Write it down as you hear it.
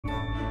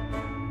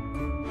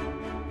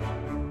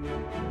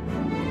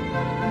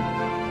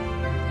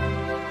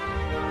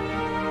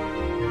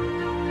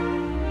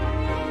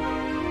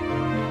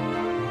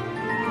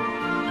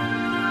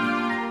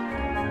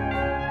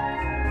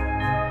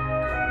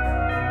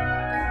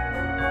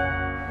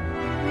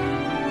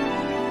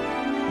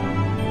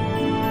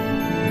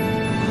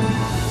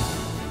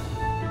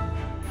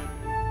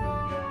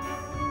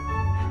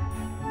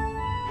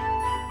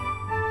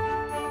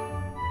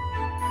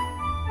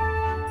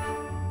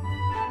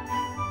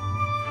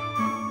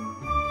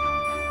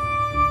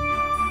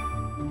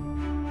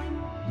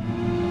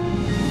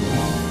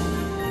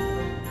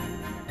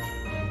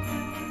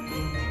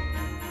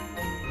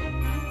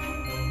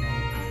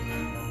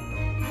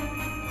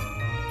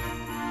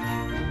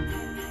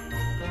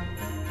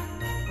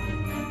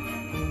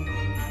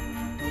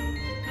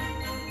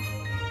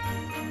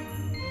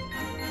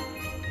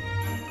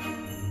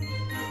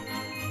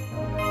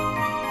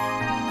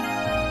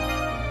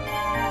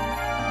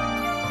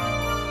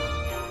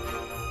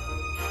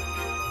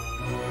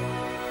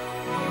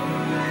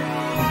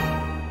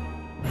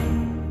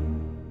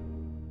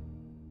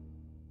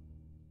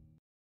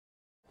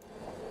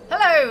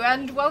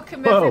and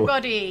welcome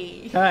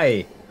everybody.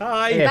 Hi.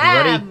 Hi. Hey,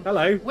 everybody. Bam.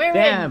 Hello. We're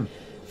in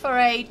for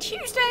a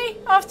Tuesday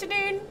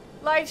afternoon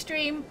live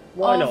stream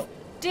of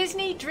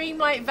Disney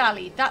Dreamlight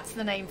Valley. That's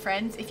the name,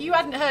 friends. If you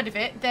hadn't heard of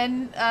it,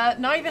 then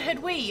neither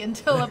had we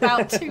until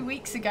about 2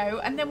 weeks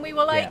ago. And then we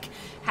were like,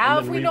 how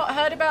have we not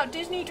heard about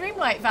Disney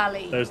Dreamlight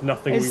Valley? There's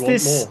nothing we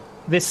want more.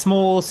 This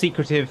small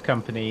secretive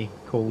company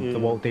called the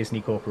Walt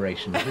Disney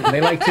Corporation. And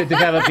they like to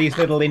develop these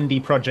little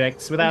indie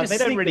projects without. They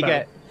don't really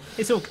get.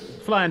 It's all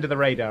fly under the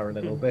radar a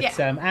little, but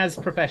as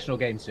professional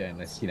games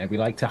journalists, we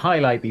like to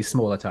highlight these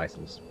smaller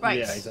titles. Right.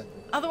 Yeah, exactly.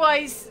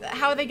 Otherwise,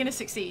 how are they going to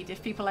succeed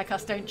if people like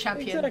us don't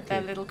champion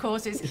their little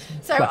causes?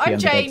 So I'm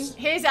Jane.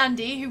 Here's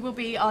Andy, who will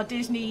be our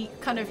Disney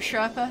kind of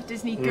Sherpa,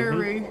 Disney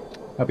guru.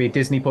 I'll be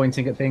Disney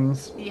pointing at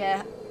things.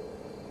 Yeah.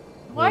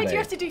 Why do you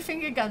have to do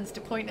finger guns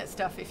to point at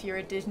stuff if you're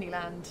a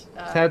Disneyland?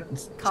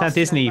 That's how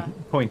Disney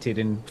pointed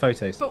in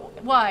photos.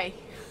 But why?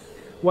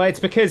 Well,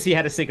 it's because he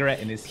had a cigarette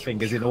in his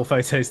fingers in all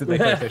photos that they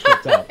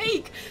photoshopped out.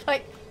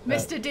 Like,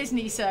 Mr.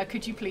 Disney, sir,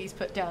 could you please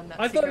put down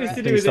that cigarette? I thought it was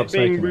to do with it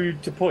being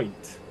rude to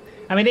point.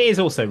 I mean, it is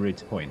also rude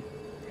to point.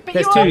 But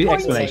there's two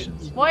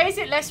explanations. Why is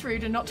it less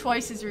rude and not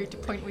twice as rude to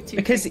point with two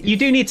Because fingers? you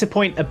do need to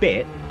point a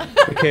bit,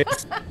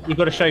 because you've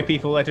got to show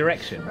people a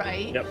direction.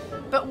 Right. Yep.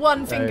 But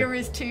one finger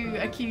is too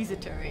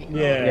accusatory.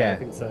 Yeah, I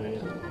think so,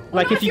 yeah. Well,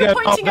 like if you go,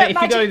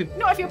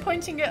 not if you're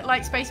pointing at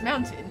like Space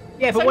Mountain.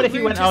 Yeah, but what if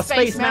you went,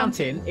 Space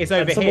Mountain is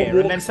over here,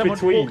 and then someone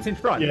walked in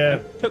front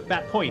and took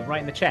that point right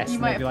in the chest,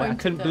 and they'd be like, I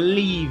couldn't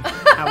believe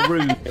how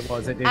rude it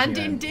was at Disneyland. And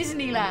in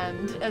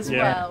Disneyland as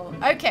well.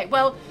 Okay,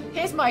 well,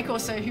 here's Mike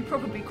also, who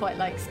probably quite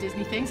likes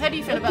Disney things. How do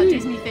you feel about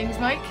Disney things,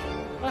 Mike?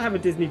 I have a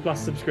Disney Plus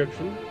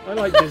subscription. I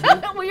like Disney.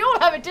 We all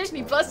have a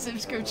Disney Plus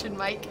subscription,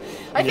 Mike.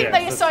 I think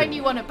they assign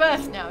you one at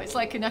birth now. It's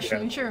like a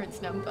national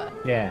insurance number.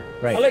 Yeah,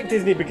 right. I like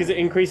Disney because it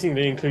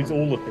increasingly includes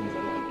all the things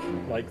I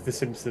like The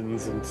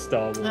Simpsons and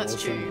Star Wars.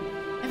 That's true.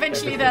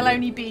 Eventually there'll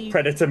only be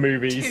Predator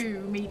movies. 2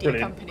 media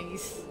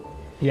companies.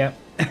 Yeah.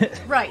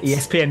 Right.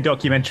 ESPN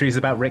documentaries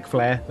about Ric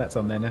Flair. That's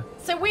on there now.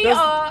 So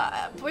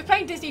we're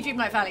playing Disney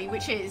Dreamlight Valley,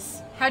 which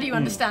is, how do you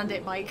understand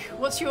it, Mike?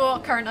 What's your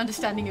current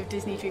understanding of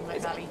Disney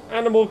Dreamlight Valley?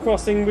 Animal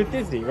Crossing with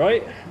Disney,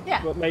 right?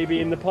 Yeah. But maybe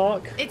in the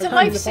park. It's a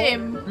life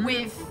sim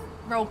with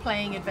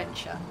role-playing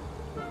adventure.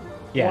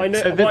 Yeah,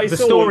 so the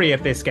story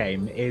of this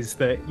game is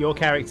that your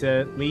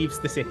character leaves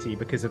the city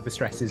because of the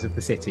stresses of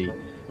the city,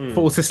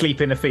 falls asleep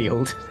in a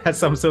field, has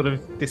some sort of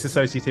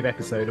disassociative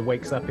episode, and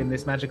wakes up in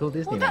this magical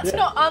Disneyland. Well, that's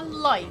not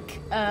unlike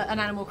an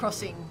Animal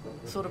Crossing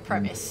sort of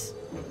premise,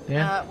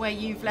 where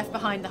you've left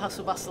behind the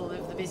hustle-bustle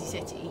of the busy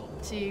city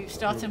to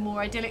start a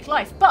more idyllic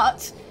life.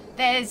 But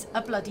there's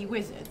a bloody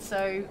wizard,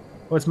 so...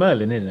 Well, it's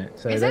Merlin, isn't it?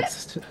 So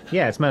it?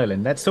 It's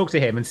Merlin. Let's talk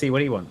to him and see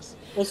what he wants.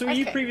 Also, were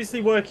you previously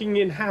working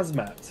in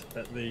hazmat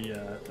at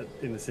the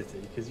in the city?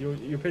 Because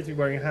you appear to be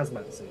wearing a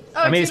hazmat suit.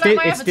 Oh, I mean,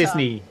 it's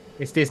Disney.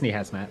 It's Disney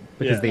hazmat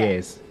because of the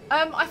ears.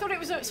 I thought it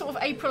was a sort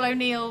of April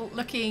O'Neil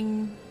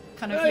looking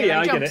kind of I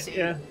get jumpsuit. it.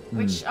 Yeah.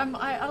 Which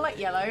I like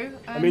yellow. And,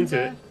 I'm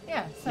into it.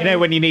 Yeah. So. You know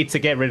when you need to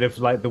get rid of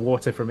like the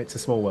water from It's a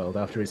Small World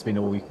after it's been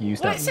all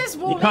used up. It says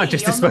Wall-E. You can't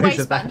just dispose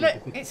of that.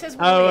 Look, it says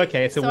Wall-E. Oh,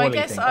 okay, it's a Wall-E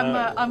thing. So I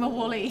guess I'm a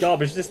Wall-E.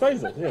 Garbage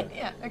disposal. Yeah.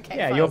 Yeah. Okay.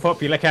 Yeah, fine. your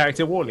popular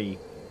character Wall-E.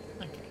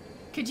 Okay.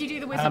 Could you do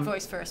the wizard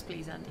voice for us,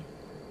 please, Andy?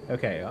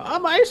 Okay. Are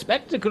my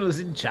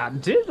spectacles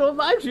enchanted, or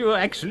might you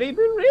actually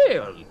be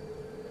real?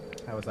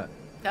 How was that?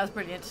 That was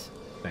brilliant.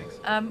 Thanks.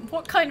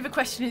 What kind of a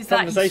question is that?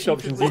 Conversation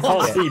options. You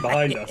can't see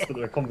behind us, but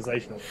there are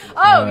conversation options.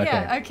 Oh,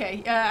 yeah,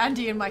 okay.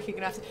 Andy and Mike are going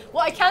to have to...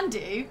 What I can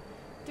do...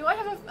 Do I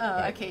have a...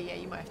 Oh, okay, yeah,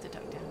 you might have to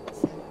duck down.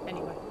 So,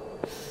 anyway.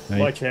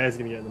 My chair's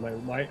going to get at the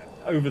moment. My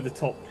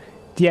over-the-top...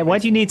 Yeah, why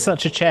do you need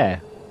such a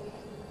chair?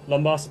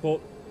 Lumbar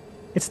support.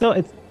 It's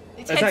not...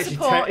 It's head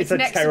support, it's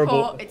neck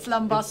support, it's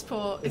lumbar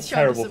support, it's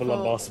shoulder terrible support. for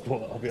lumbar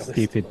support, I'll be honest.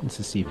 It's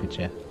a stupid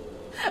chair.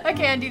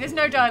 Okay, Andy, there's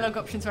no dialogue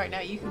options right now.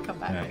 You can come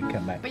back. Alright,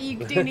 come back. But you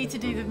do need to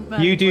do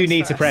the... You do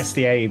need to press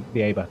the A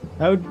button.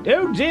 Oh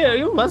dear,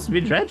 you must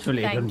be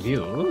dreadfully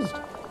confused.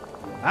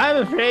 I'm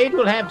afraid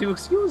you'll have to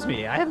excuse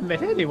me. I haven't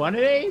met anyone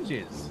in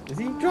ages. Is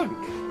he drunk?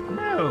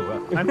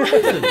 No, I'm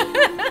Wizard.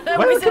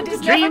 Welcome to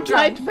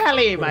Dreamlight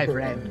Valley, my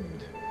friend.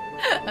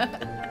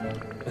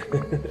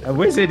 A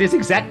wizard is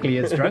exactly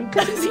as drunk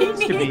as he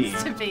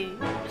needs to be.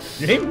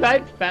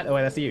 Dreamlight Valley. Oh,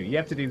 that's you. You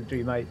have to do the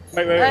Dreamlight.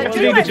 Wait. You have to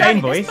do the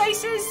Jane voice.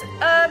 This place is,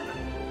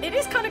 it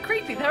is kind of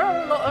creepy. There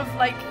are a lot of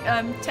like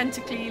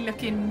tentacly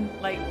looking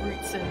like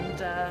roots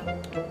and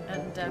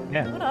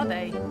what are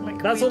they?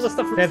 Like that's all the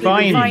stuff from They're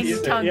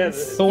vines.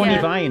 Thorny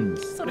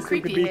vines. Sort of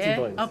creepy here.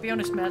 Vines. I'll be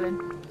honest, Merlin.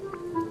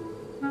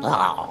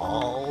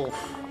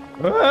 Oh.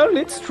 Well,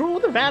 it's true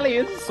the valley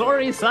is a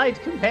sorry sight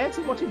compared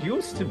to what it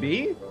used to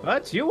be,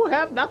 but you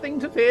have nothing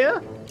to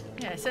fear.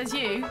 Yeah, it says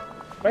you.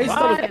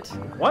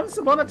 Once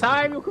upon a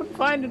time, you couldn't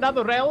find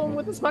another realm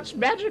with as much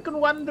magic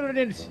and wonder in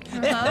it.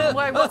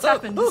 Why, what's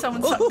happened?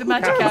 Someone sucked the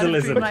magic out of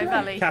Dreamlight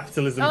Valley.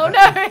 Capitalism. Oh no!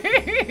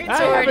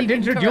 I haven't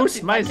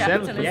introduced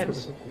myself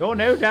yet. You're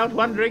no doubt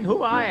wondering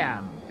who I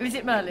am. Is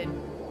it Merlin?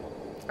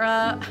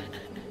 Yeah,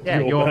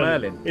 you're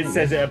Merlin. It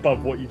says it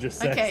above what you just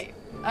said. Okay.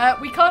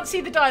 We can't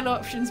see the dial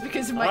options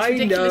because of my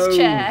ridiculous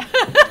chair.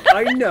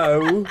 I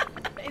know.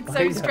 It's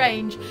so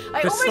strange.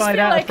 I Just almost slide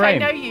feel out of like I frame.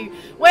 know you.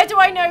 Where do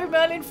I know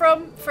Merlin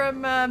from?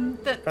 From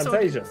the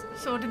Fantasia.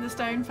 Sword in the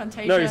Stone,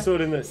 Fantasia. No,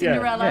 Sword in the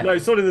Cinderella. Yeah. No,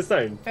 Sword in the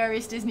Stone.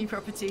 Various Disney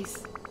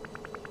properties.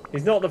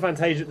 He's not the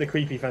Fantasia, the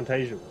creepy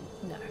Fantasia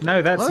one. No.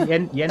 No, that's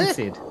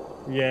Yensid.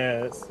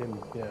 Yeah, that's him.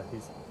 Yeah,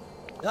 he's.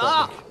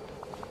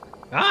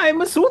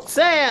 I'm a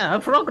soothsayer, a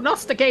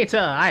prognosticator.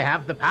 I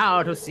have the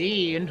power to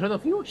see into the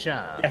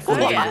future. Yes, Oh,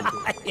 yeah.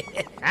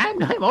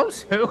 And I'm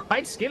also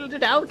quite skilled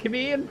at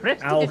alchemy and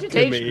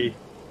prestidigitation. Alchemy.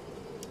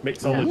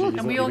 Mixology. Yeah. is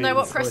And we what all he know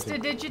what means.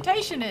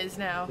 prestidigitation is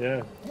now.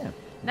 Yeah.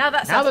 Now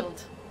that's Now that-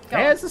 settled. Go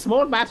on. There's a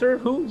small matter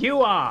of who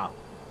you are,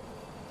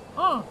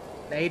 Oh,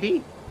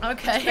 lady.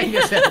 okay. Explain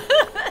yourself.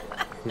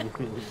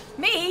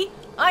 Me?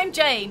 I'm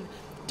Jane.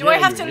 Do Yeah, I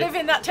have you to idiot. live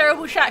in that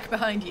terrible shack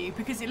behind you?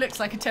 Because it looks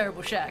like a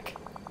terrible shack.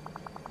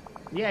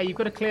 Yeah, you've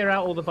got to clear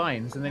out all the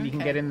vines, and then you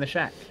can Okay. get in the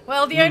shack.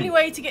 Well, the only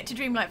way to get to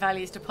Dreamlight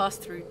Valley is to pass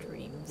through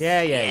dreams.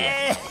 Yeah.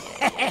 Yeah,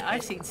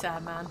 I've seen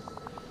Sandman.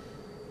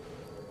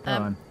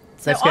 Come on.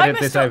 So Let's get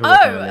this over with.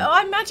 Oh, Merlin.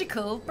 I'm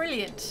magical.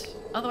 Brilliant.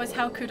 Otherwise,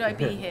 how could I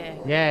be here?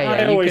 Yeah,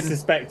 I you always can,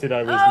 suspected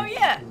I was. Oh,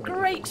 yeah.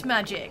 Great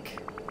magic.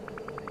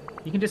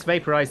 you can just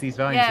vaporize these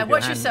vines Yeah, with your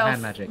watch hand yourself,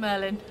 magic.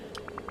 Merlin.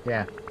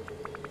 Yeah,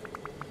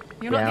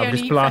 You're Yeah, not I'll the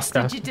just only blast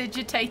her.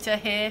 prestidigitator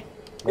here.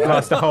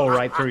 blast a hole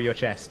right through your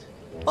chest.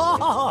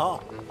 I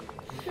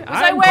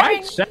I'm wearing-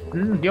 quite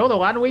certain you're the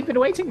one we've been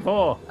waiting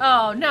for.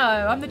 Oh, no.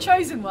 I'm the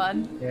chosen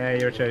one. Yeah,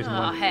 you're a chosen Oh,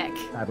 one. heck.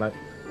 Bad luck.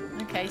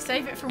 Okay,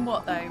 save it from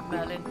what, though,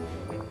 Merlin?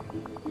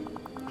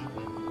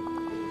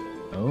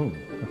 Oh,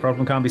 the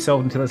problem can't be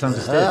solved until it's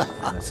understood.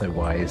 That's so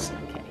wise.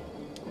 Okay.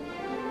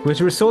 We're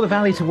to restore the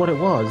valley to what it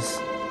was.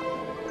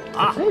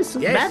 A place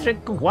of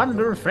magic,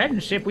 wonder,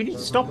 friendship. We need to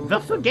stop the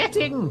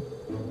forgetting.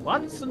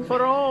 Once and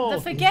for all.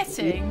 The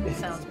forgetting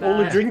sounds bad. All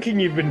the drinking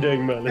you've been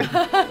doing, Merlin.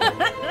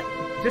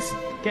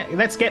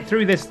 Let's get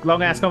through this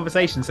long ass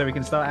conversation so we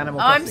can start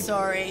Animal I'm Crossing.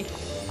 sorry.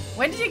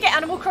 When did you get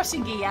Animal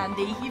Crossing,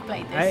 Andy? You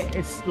played this.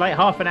 It's like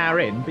half an hour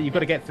in, but you've got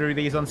to get through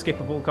these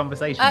unskippable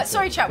conversations.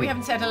 Sorry, chat, we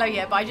haven't said hello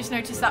yet, but I just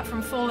noticed that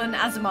from Fallen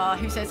Azamar,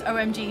 who says,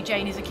 OMG,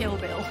 Jane is a Kill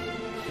Bill.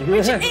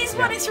 Which is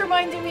what it's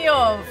reminding me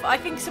of. I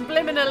think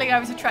subliminally I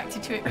was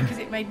attracted to it because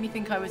it made me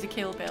think I was a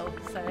Kill Bill.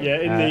 So. Yeah,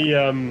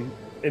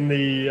 in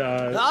the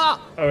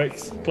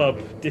OX Club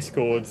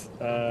Discord,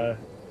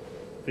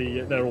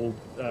 they're all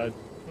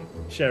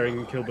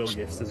sharing Kill Bill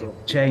gifts as well.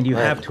 Jane, you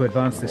have to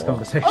advance this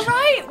conversation. All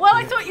right. Well,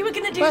 I thought you were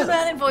going to do the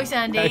Merlin voice,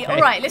 Andy. Okay. All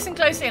right. Listen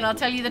closely, and I'll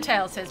tell you the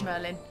tale. Says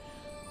Merlin.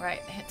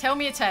 Right. Tell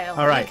me a tale.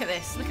 All right. Look at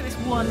this. Look at this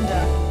wonder.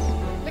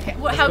 Look at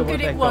how at what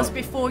good it they've was got.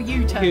 before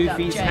you turned up,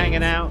 Goofy's Jane.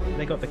 hanging out.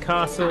 They got the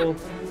castle.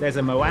 There's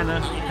a Moana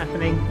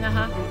happening.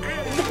 Uh-huh.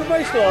 In the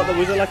promotional art, there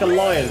was like a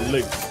lion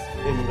loose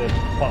in the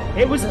park.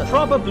 It was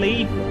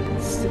probably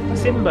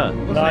Simba.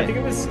 Wasn't No, I it? think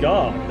it was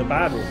Scar, the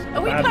bad one.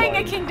 Are we Bad playing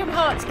lion. a Kingdom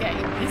Hearts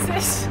game? Is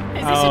this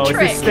Oh, a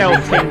trick? is this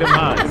stealth Kingdom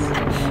Hearts?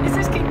 Is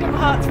this Kingdom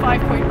Hearts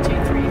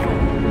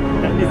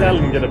 5.234? Is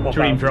Ellen going to pop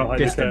Dream out drop behind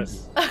the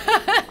distance.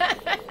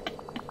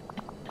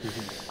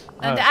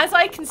 And as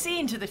I can see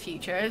into the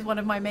future, as one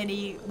of my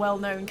many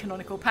well-known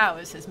canonical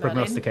powers, says Merlin,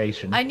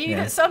 Prognostication. I knew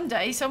yeah. that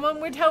someday someone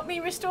would help me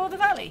restore the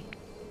valley.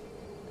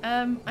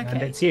 Okay.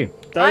 And it's you.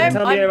 Don't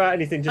tell me about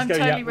anything, just I'm go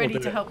totally yap, ready we'll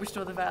do to it. help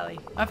restore the valley.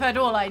 I've heard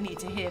all I need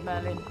to hear,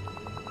 Merlin.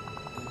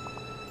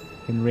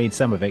 You can read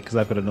some of it because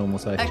I've got a normal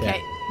size Okay.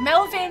 chair.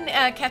 Melvin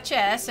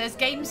Kacher says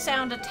games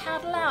sound a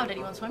tad loud,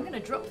 anyone, so I'm going to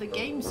drop the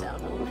game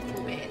sound a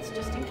little bit,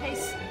 just in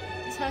case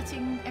it's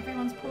hurting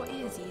everyone's poor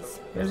earsies.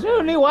 There's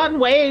only one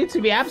way to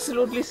be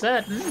absolutely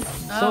certain.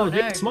 Oh, no.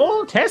 A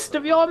small test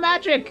of your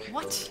magic.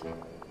 What?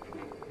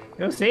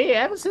 You see,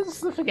 ever since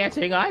the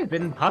forgetting, I've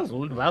been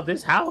puzzled about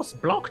this house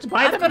blocked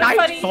by I've the got a night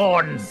funny-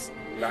 thorns.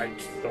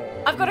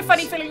 I've got a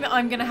funny feeling that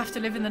I'm going to have to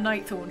live in the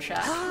Nightthorn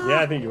shack.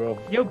 Yeah, I think you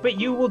will. But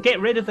you will get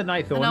rid of the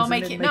night thorns And I'll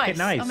make it nice.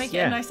 nice. I'll make it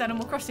yeah. a nice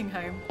Animal Crossing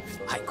home.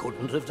 I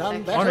couldn't have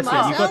done better Honestly,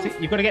 myself.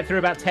 you've got to get through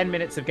about 10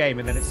 minutes of game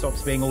and then it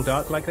stops being all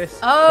dark like this.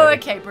 Oh, So-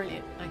 okay,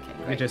 brilliant.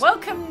 Okay, great. just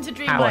Welcome to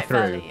power Dreamlight through.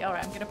 Valley. All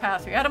right, I'm going to power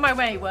through. Out of my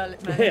way, Merlin.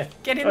 Yeah.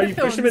 Get in Oh, the you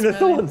thorns. pushed him in the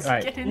Merlin. thorns.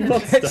 Right. Get in You the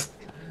monster.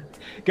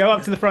 Go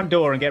up to the front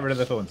door and get rid of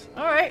the thorns.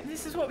 All right,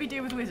 this is what we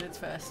do with wizards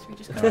first. We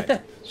just go.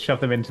 Shove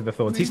them into the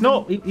thorns. He's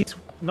not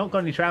got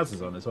any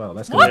trousers on as well.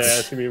 That's What? good. Yeah,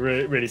 it's going to be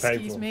really painful.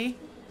 Excuse me.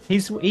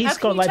 He's How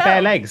got can like you bare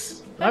tell?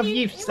 legs. Have you-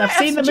 you might I've have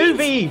seen the some jeans-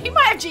 movie. He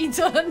might have jeans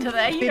all under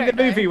there. You Seen the don't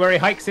know. movie where he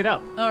hikes it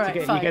up. All right,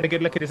 You fine. get a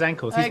good look at his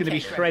ankles. He's going to Okay,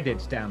 be great.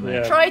 shredded down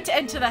there. Yeah. Try to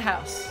enter the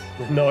house.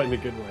 Not in the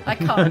good way. I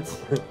can't.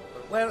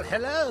 Well,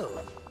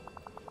 hello.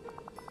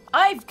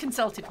 I've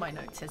consulted my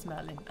notes, says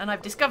Merlin, and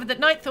I've discovered that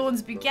night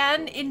thorns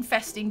began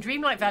infesting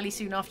Dreamlight Valley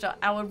soon after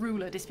our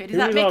ruler disappeared. Is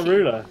Who that is Mickey? our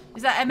ruler?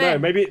 Is that MM? No,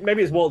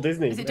 maybe it's Walt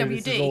Disney. Is it Maybe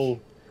this WD?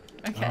 all-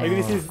 Okay. Maybe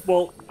this is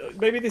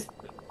Maybe this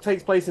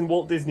takes place in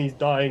Walt Disney's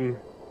dying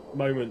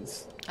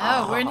moments.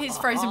 Oh, we're in his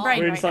frozen brain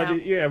We're right inside.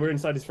 now. We're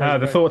inside his frozen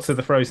The brain. thoughts of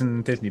the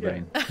frozen Disney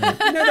brain.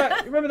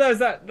 Remember there was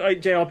that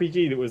like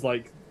JRPG that was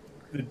like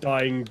the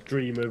dying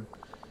dream of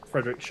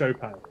Frederick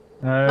Chopin.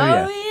 Oh,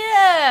 yeah. Oh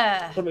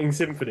Yeah! Something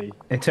symphony.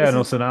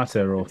 Eternal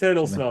Sonata or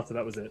Eternal something. Sonata,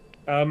 that was it.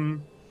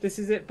 This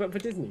is it, but for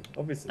Disney,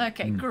 obviously.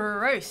 Okay,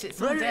 gross.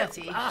 It's all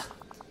dirty.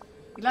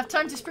 We'll have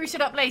time to spruce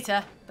it up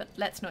later, but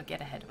let's not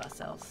get ahead of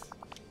ourselves.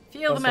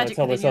 Feel the magic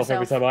within yourself.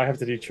 Every time I have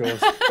to do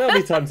chores. There'll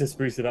be time to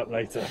spruce it up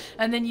later.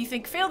 And then you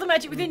think, feel the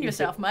magic within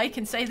yourself, Mike,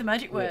 and say the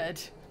magic word.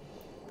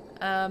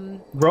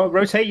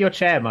 Rotate your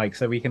chair, Mike,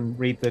 so we can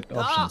read the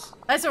options.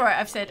 That's all right.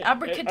 I've said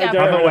abracadabra.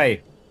 Other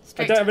way.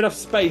 I don't have enough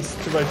space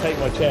to rotate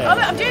my chair. Oh,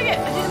 I'm doing it.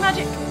 I did the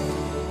magic.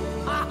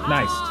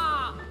 Nice.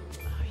 Oh,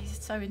 he's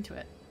so into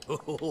it.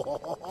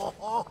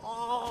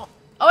 Oh,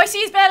 I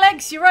see his bare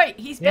legs. You're right.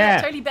 He's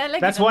totally bare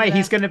legged. That's why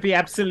he's going to be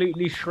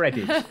absolutely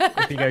shredded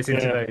if he goes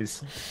into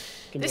those.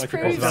 This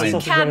proves you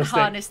can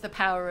harness the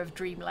power of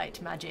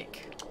dreamlight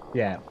magic.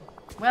 Yeah.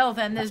 Well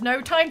then, there's no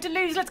time to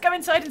lose. Let's go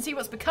inside and see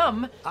what's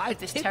become of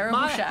this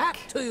terrible shack.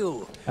 To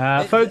you.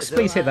 Folks,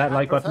 please hit that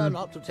like button.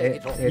 Not to take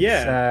it off.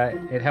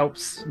 It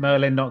helps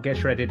Merlin not get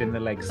shredded in the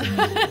legs.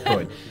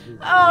 And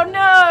Oh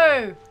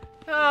no!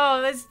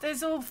 Oh,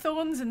 there's all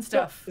thorns and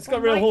stuff. It's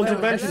got real Haunted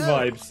Mansion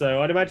vibes,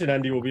 so I'd imagine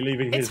Andy will be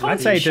leaving his I'd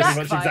say pretty just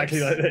much exactly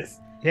like this.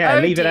 Yeah,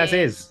 leave it as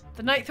dear. is.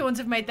 The night thorns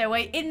have made their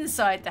way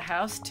inside the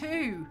house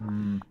too.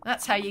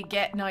 That's how you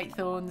get night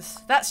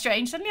thorns. That's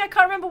strange. Suddenly I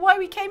can't remember why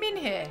we came in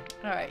here.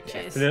 All right,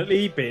 cheers.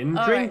 Definitely been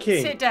All drinking.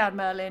 right, sit down,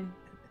 Merlin.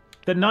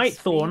 The night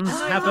thorns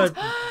have a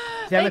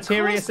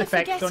deleterious They cause the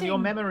effect on your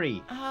forgetting.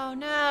 memory. Oh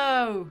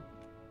no.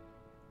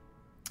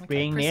 Okay,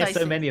 Being near so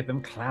precisely. many of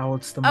them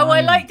clouds the mind. Oh,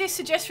 I like this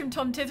suggestion from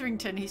Tom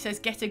Titherington. He says,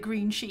 get a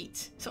green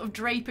sheet. Sort of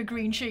drape a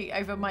green sheet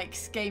over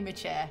Mike's gamer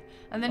chair.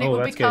 And then it will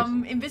that's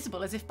become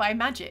invisible as if by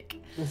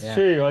magic. It's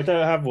true, I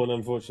don't have one,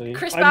 unfortunately.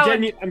 Chris I'm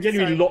Bowen-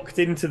 genuinely sorry. locked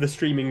into the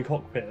streaming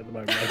cockpit at the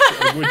moment.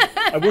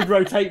 I would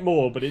rotate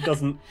more, but it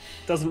doesn't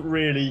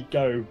really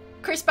go.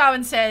 Chris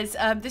Bowen says,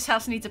 this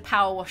house needs a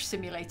power wash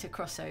simulator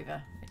crossover,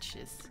 which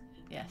is,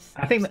 yes.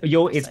 I think that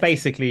it's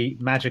basically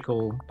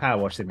magical power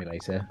wash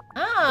simulator.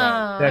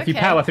 Ah, So if you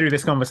okay. power through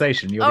this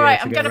conversation, you'll All be right, able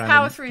to I'm go going to around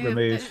power and through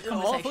remove. the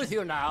Off with conversation.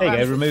 you now. There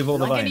you go, remove all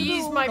the I'm going to vines.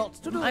 use Lots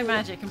to do. my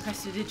magic and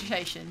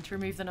prestidigitation to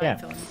remove the night Yeah.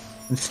 thorn.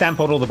 And stamp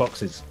on all the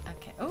boxes.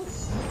 Okay. Oh,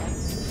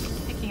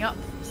 okay. Picking up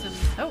some.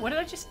 Oh, what did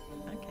I just?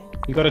 Okay.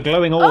 You've got a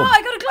glowing orb. Oh,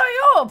 I got a glowing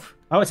orb.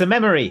 Oh, it's a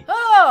memory.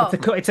 Oh,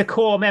 It's a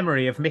core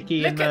memory of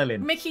Mickey and look at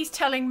Merlin. Mickey's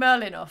telling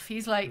Merlin off.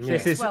 He's like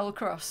This is well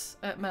cross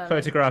at Merlin.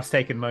 Photographs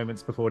taken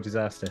moments before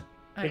disaster.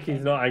 Okay.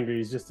 Mickey's not angry,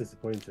 he's just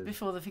disappointed.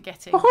 Before the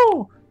forgetting.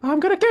 Oh, I'm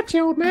gonna get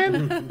you, old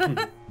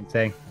man.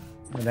 Saying,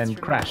 and then Let's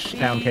crash. remove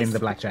Down came these. the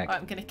blackjack. Right,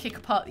 I'm going to kick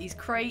apart these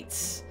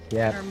crates.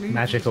 Yeah, remove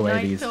magical these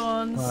way night these.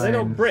 thorns. They're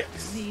not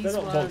bricks. These They're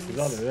not boxes,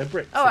 are ones. they? They're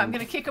bricks. Oh, I'm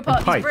going to kick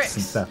apart pipes these bricks.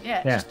 and stuff.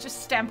 Yeah, Yeah.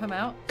 Just stamp them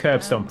out.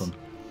 Curb stomp them.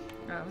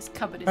 Oh, this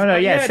cupboard is. Oh no,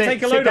 yeah, Yeah, sit, take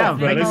a sit load down. off,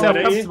 Make Merlin, yourself why don't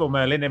you? comfortable,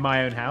 Merlin, in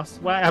my own house.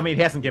 Well, I mean,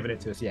 he hasn't given it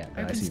to us yet.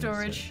 I Open assume so.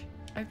 storage.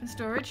 Open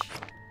storage.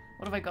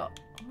 What have I got?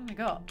 What have I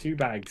got? 2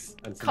 bags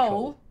and some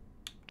Coal.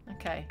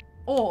 Okay.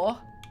 Ore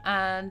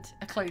and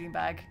a clothing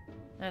bag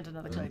and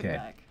another clothing Okay.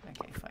 bag.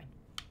 Okay, fine.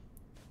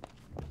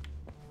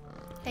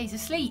 Hey, he's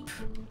asleep.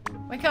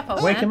 Wake up,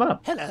 old Wake man. him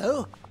up.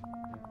 Hello.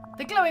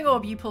 The glowing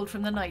orb you pulled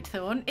from the night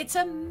thorn. It's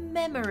a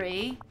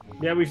memory.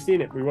 Yeah, we've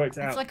seen it. We worked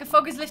it It's out. like a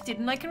fog is lifted,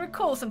 and I can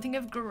recall something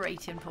of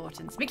great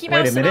importance. Mickey Wait a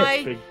Mouse and minute.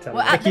 I Big tell.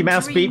 were at Mickey the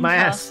Mouse Dream beat my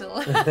ass.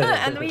 Castle.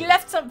 And we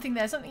left something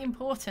there, something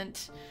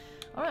important.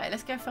 All right,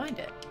 let's go find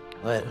it.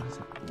 Well,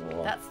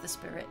 That's the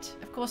spirit.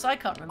 Of course, I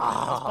can't remember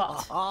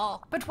what it was,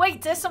 but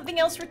wait, there's something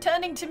else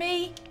returning to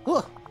me.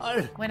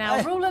 When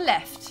our ruler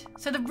left.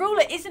 So the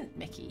ruler isn't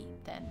Mickey,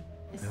 then.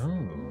 Is-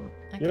 Oh.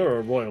 Okay. You're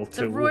a royal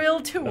tool. The royal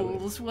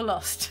tools were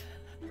lost.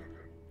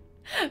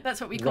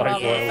 That's what we call Right, our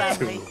royal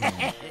royal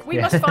family. We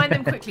must find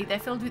them quickly. They're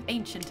filled with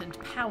ancient and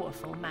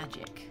powerful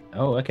magic.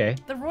 Oh, okay.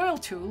 The royal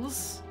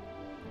tools,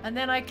 and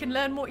then I can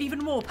learn even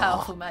more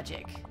powerful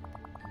magic.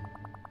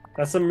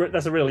 That's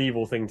a real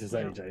evil thing to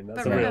say, Jane.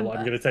 That's But a real. remember-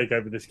 I'm going to take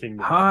over this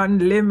kingdom.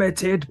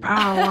 Unlimited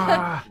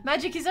power.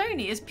 Magic is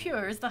only as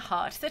pure as the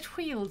heart that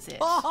wields it.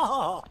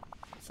 oh,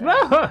 So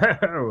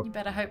Whoa! you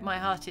better hope my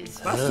heart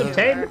is Must pure.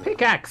 obtain the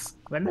pickaxe.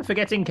 When the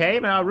forgetting came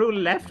and our ruler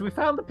left, we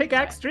found the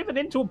pickaxe driven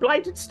into a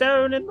blighted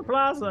stone in the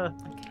plaza.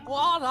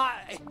 what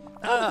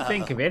I...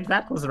 Think of it,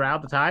 that was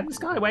around the time the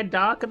sky went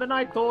dark and the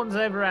night thorns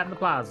overran the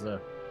plaza.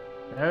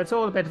 Oh, it's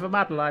all a bit of a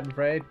muddle, I'm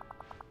afraid.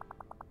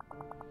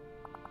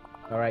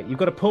 Alright, you've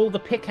got to pull the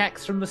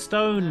pickaxe from the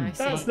stone. I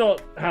see. That's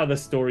not how the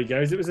story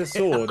goes. It was a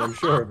sword, I'm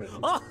sure of it.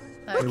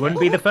 It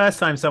wouldn't be the first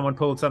time someone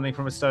pulled something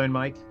from a stone,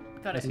 Mike.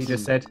 Got As it. he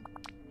just said.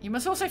 You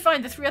must also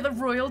find the 3 other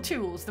royal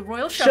tools: the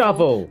royal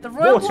Shovel, the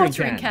royal watering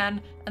watering can.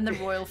 can, and the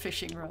royal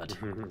fishing rod.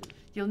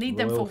 You'll need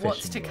them Royal for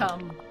what's to fishing rod.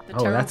 come. The Oh,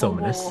 terrible that's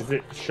ominous. war. Is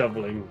it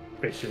shoveling,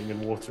 fishing,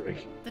 and watering?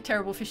 The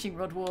terrible fishing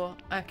rod war.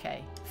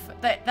 Okay.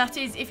 That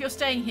is if you're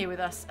staying here with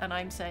us, and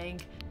I'm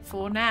saying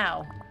for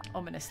now,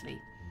 ominously.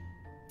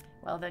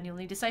 Well, then you'll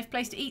need a safe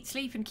place to eat,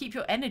 sleep, and keep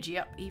your energy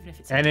up, even if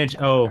it's Energy.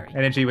 Oh, temporary.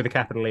 energy with a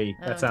capital E.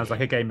 Oh, That sounds dear.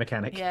 like a game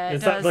mechanic. Yeah, it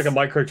It's does. like a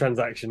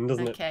microtransaction,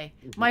 doesn't it? Okay.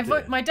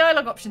 My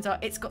dialogue options are: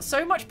 it's got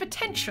so much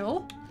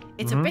potential,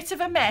 it's a bit of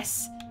a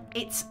mess,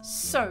 it's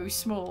so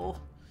small.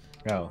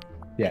 Oh.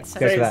 Yeah, It's go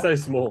for It's that. so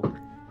small.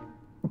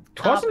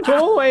 Twasn't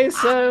always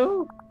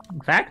so.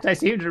 In fact, I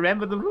seem to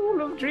remember the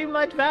rule of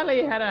Dreamlight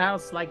Valley had a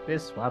house like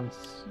this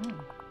once.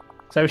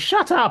 So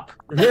shut up!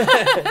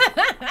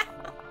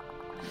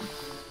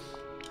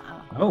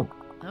 Oh.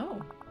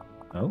 Oh.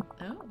 Oh.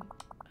 Oh.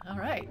 All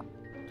right.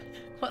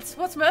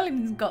 What's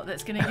Merlin got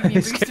that's going to give me a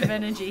It's boost of gonna-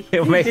 energy?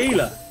 It'll make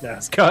Dealer. No.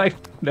 It's got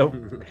no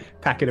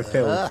packet of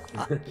pills.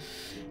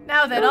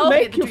 Now then, It'll I'll be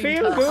make at the you dream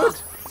feel castle.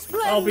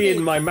 good. I'll be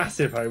in my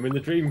massive home in the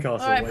Dream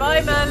Castle. All right,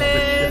 bye,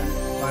 Merlin.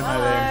 Bye,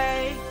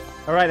 Bye.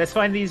 All right, let's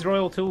find these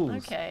royal tools.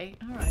 Okay.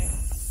 All right.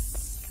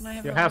 Can I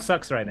have Your a- house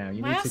sucks right now.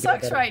 You My need house to get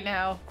sucks better. right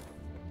now.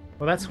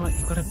 Well, that's why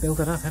you've got to build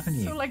it up, haven't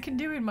That's you? all I can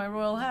do in my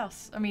royal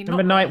house. I mean,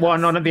 Remember not night royal one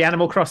house. on the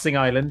Animal Crossing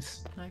island,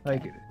 Okay.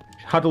 like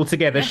huddled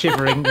together,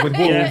 shivering with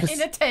wolves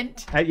in a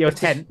tent. at your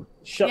tent.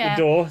 Shut Yeah.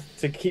 the door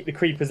to keep the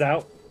creepers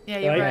out. Yeah,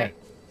 you're right.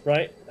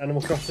 Right?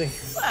 Animal Crossing.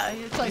 Well,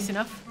 you're close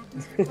enough.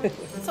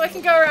 So I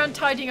can go around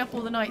tidying up all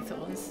the night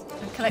thorns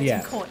and collecting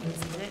Yeah. coins,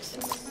 is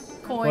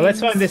it? Coins. Well, let's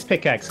find this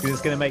pickaxe because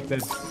it's going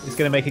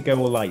to make it go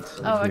all light.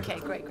 Oh, okay,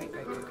 great.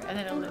 And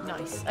then it'll look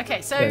nice.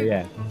 Okay, so So,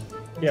 yeah.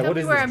 Yeah, tell what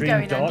me is where this I'm Dream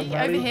going, Dark Andy.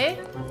 Valley? Over here?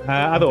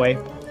 Other way.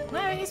 No,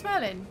 here's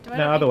Merlin. Do I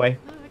No, not other need- way.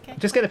 Oh, okay.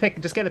 Just get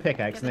the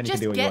pickaxe, and then you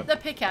Just can do what you get want. the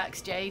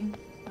pickaxe, Jane.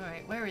 All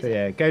right, where is So it?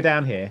 yeah, go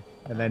down here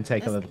and then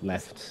take a There's-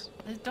 left.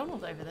 There's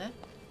Donald over there.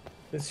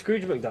 It's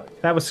Scrooge McDuck.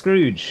 That was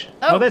Scrooge.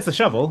 Oh. Oh, there's the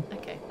shovel.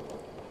 Okay.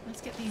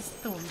 Let's get these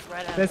thorns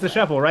right out. There's the of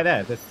shovel right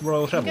there. The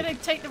royal I'm shovel. gonna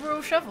take the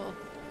royal shovel.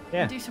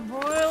 Yeah. And do some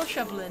royal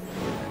shoveling.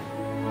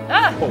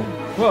 Ah!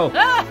 Whoa.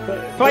 Ah!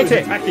 Fight It's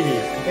it. attacking you.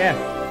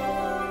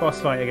 Yeah. Boss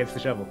fight against the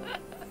shovel.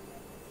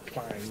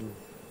 Bang.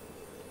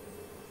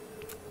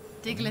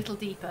 Dig a little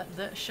deeper.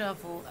 The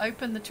shovel.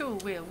 Open the tool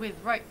wheel with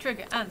right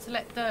trigger and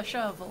select the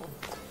shovel.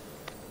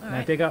 All Now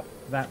right. dig up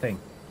that thing.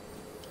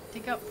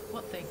 Dig up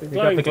what thing? Dig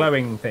up the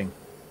glowing thing.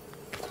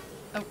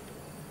 Oh.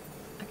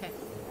 Okay.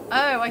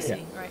 Oh, I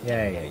see. Right.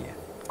 Yeah.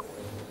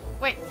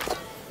 Wait.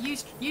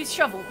 Use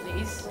shovel,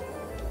 please.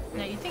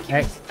 No, you think you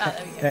X- can... Ah,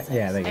 there we go. It's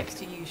yeah, there you go. X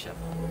to use shovel.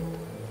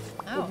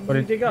 Oh. What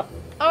did you dig up?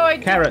 Oh, I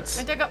Carrots.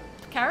 I dug up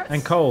carrots.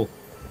 And coal.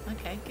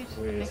 Okay, good.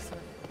 Weird.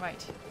 Excellent.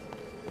 Right.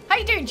 How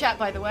you doing, chat,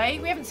 by the way?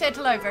 We haven't said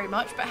hello very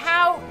much, but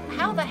how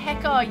the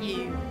heck are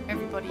you,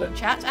 everybody in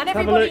chat? And a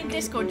everybody look. in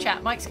Discord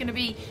chat. Mike's going to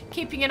be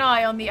keeping an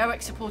eye on the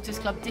OX Supporters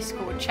Club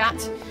Discord chat.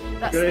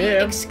 That's Good to the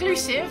hear.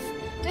 exclusive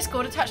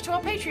Discord attached to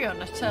our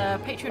Patreon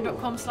at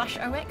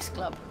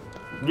patreon.com/OXClub.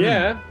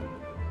 Yeah.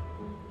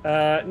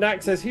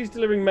 Knack says, who's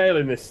delivering mail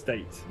in this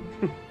state?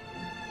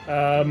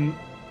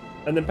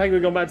 And then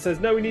Penguin Gone Mad says,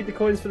 no, we need the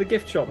coins for the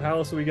gift shop. How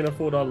else are we going to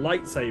afford our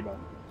lightsaber?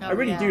 Oh, I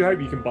really yeah. do hope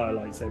you can buy a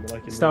lightsaber.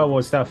 Like in Star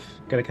Wars stuff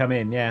gonna come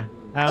in, yeah.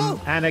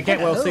 And get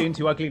well hello. soon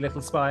to Ugly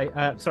Little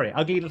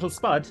Ugly Little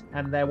Spud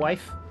and their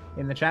wife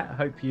in the chat.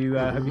 Hope you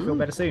feel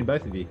better soon,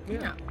 both of you.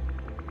 Yeah.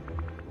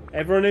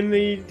 Everyone in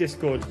the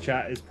Discord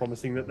chat is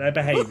promising that they're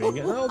behaving.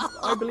 And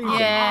I believe them.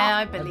 Yeah,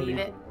 I believe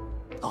it.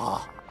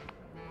 Ah,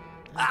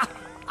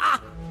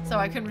 So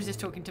I couldn't resist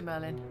talking to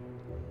Merlin.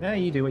 Yeah,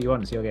 you do what you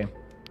want. It's your game.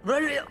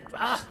 really?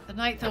 Ah, The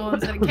Night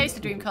Thorns that encase the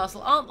Dream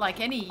Castle aren't like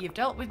any you've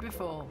dealt with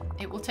before.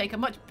 It will take a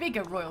much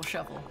bigger royal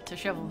shovel to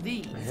shovel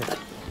these Night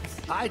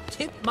Thorns. I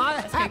tip my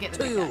Let's go hat get the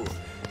to you.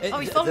 pickaxe. Oh,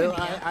 he's following Though me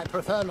now. I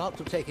prefer not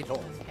to take it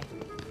off.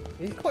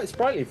 He's quite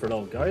sprightly for an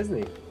old guy, isn't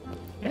he?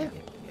 Yeah.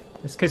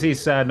 It's because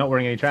he's not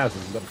wearing any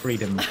trousers. He's got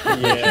freedom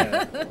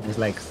Yeah. in his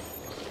legs.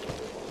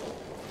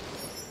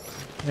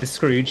 It's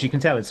Scrooge. You can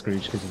tell it's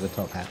Scrooge because of the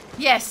top hat.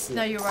 Yes,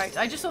 no, you're right.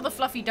 I just saw the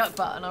fluffy duck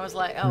butt and I was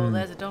like, oh, well,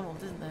 there's a Donald,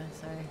 isn't there?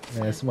 So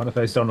Yeah, it's one of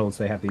those Donalds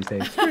they have these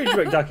days. Scrooge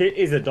McDuck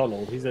is a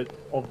Donald. He's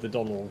of the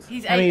Donald.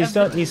 he's I mean, eight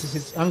of the he's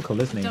his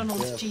uncle, isn't he?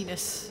 Donald's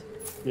genus.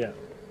 Yeah.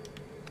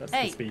 That's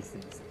Hey. the species,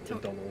 the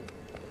Talk- Donald.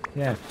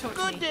 Yeah. Talk to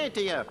Good me. day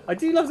to you. I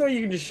do love the way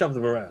you can just shove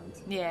them around.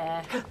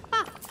 Yeah.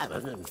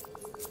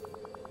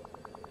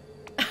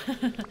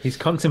 He's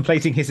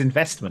contemplating his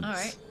investments. All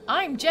right.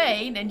 I'm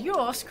Jane and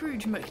you're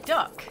Scrooge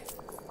McDuck.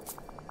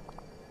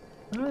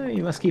 Oh,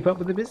 you must keep up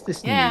with the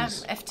business Yeah,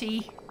 news.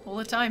 FT all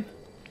the time.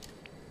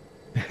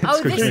 Oh,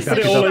 Scrooge this is Put McDuck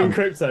it is all up. in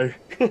crypto.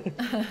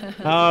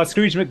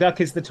 Scrooge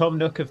McDuck is the Tom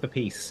Nook of the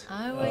piece.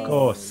 Oh, Of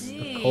course, I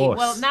of see. course.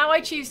 Well, now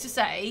I choose to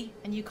say,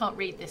 and you can't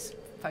read this,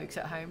 folks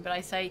at home, but I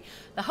say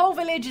the whole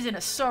village is in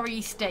a sorry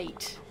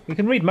state. You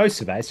can read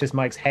most of that. It's just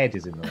Mike's head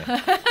is in the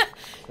way.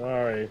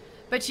 Sorry.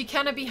 But she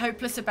cannot be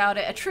hopeless about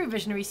it. A true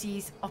visionary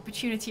sees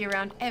opportunity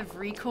around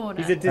every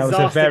corner. He's a That was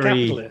disaster a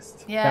very-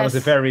 capitalist. Yes. That was a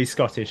very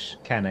Scottish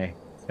canny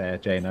there,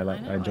 Jane. I know,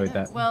 enjoyed know.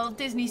 that. Well,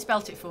 Disney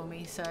spelt it for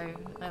me, so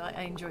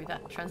I enjoy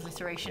that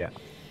transliteration. Yeah.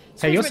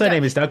 Scrooge Hey, your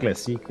surname McDuck- is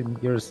Douglas.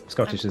 You're as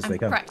Scottish as I'm they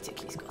come.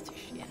 practically Scottish,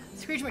 yeah.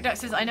 Scrooge McDuck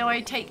says, I know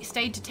I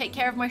stayed to take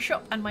care of my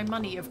shop and my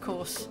money, of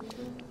course.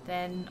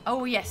 Then,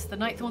 oh yes, the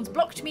Nightthorns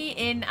blocked me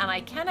in, and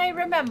I cannot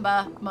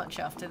remember much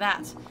after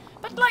that.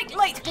 But like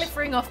light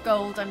glittering off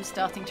gold, I'm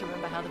starting to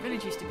remember how the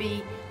village used to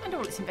be, and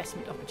all its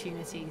investment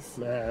opportunities.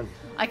 Man.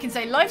 I can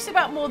say life's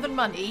about more than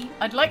money.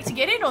 I'd like to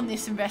get in on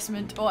this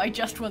investment, or I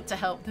just want to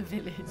help the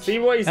village. See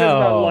what he says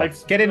about Oh,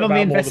 life. get in on the about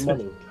more than investment.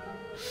 money.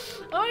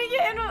 I want to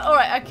get in on...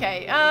 Alright,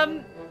 okay.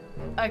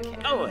 Okay.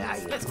 Oh,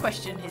 Let's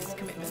question his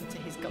commitment to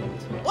his gold.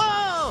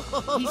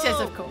 Whoa! He says,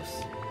 of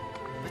course.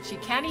 But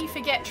can he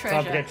forget treasure?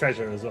 Can't forget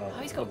treasure as well. Oh,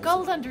 he's got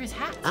gold under his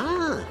hat.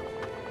 Ah.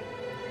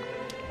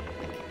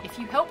 If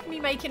you help me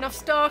make enough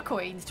star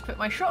coins to put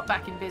my shop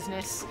back in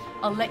business,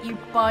 I'll let you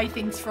buy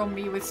things from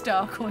me with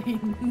star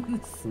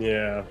coins.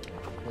 Yeah.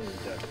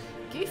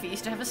 Goofy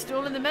used to have a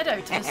stall in the meadow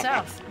to the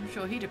south. I'm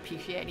sure he'd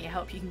appreciate any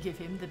help you can give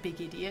him, the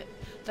big idiot.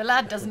 The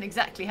lad doesn't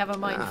exactly have a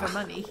mind for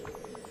money.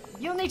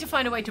 You'll need to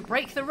find a way to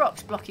break the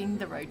rocks blocking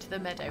the road to the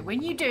meadow.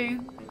 When you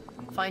do,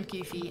 find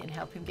Goofy and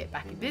help him get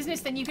back in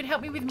business. Then you can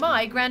help me with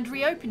my grand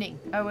reopening.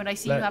 Oh, and I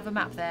see you have a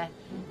map there.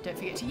 Don't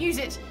forget to use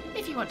it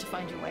if you want to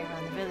find your way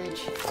around the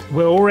village.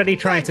 We're already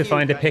trying to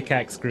find a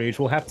pickaxe, Scrooge.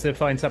 We'll have to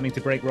find something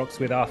to break rocks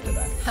with after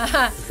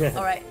that.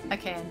 All right.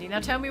 Okay, Andy. Now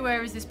tell me,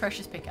 where is this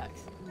precious pickaxe?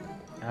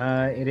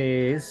 It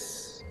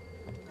is...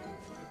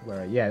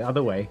 Yeah,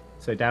 other way.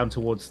 So down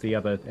towards the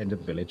other end of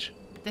the village.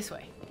 This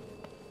way.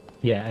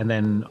 Yeah, and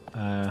then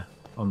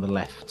on the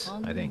left,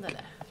 I think. On the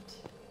left.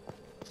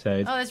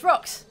 So, oh, there's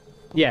rocks.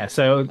 Yeah,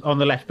 so on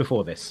the left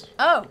before this.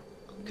 Oh.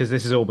 Because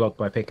this is all blocked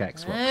by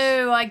pickaxe rocks.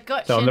 Oh, I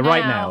got you. So on the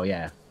right now,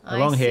 yeah.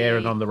 Along here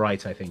and on the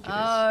right, I think it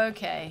is.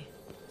 Okay.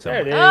 So,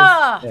 there it is.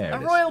 Ah, there a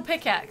royal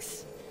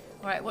pickaxe.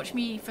 All right, watch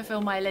me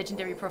fulfill my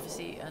legendary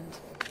prophecy and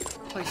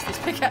hoist this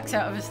pickaxe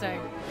out of a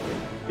stone.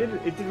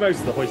 It did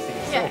most of the hoisting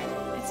itself.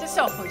 Yeah, it's a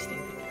self-hoisting.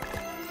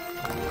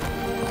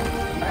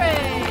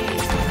 Hooray!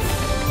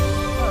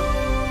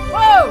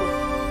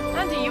 Whoa!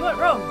 Andy, you weren't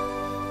wrong.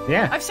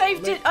 Yeah. I've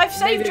saved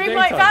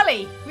Dreamlight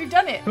Valley. We've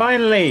done it.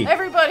 Finally.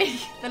 Everybody,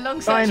 the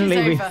long search is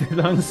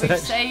over. We've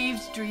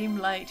saved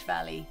Dreamlight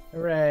Valley.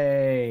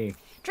 Hooray!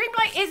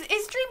 Dreamlight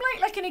is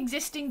Dreamlight like an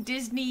existing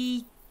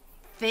Disney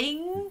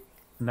thing?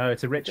 No,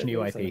 it's a rich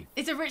new IP.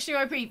 It's a rich new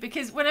IP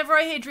because whenever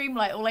I hear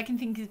Dreamlight, all I can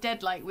think is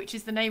Deadlight, which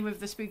is the name of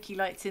the spooky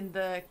lights in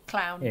the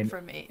clown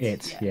from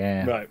It.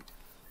 Yeah. Right.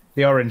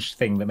 The orange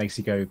thing that makes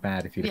you go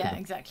bad if you look at Yeah, them.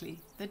 exactly.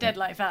 The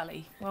Deadlight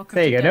Valley. Welcome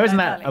There you to go. Now, Deadlight isn't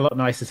that Valley. a lot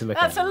nicer to look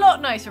at? That's a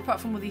lot nicer, apart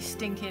from all these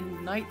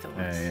stinking night thorns.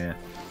 Yeah.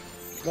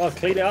 Well,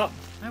 clean it up.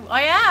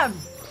 I am.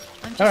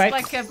 I'm just All right.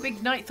 like a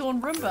big night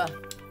thorn Roomba.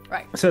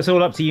 Right. So it's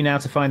all up to you now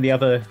to find the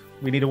other.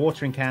 We need a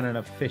watering can and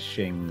a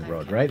fishing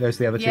rod, right? Those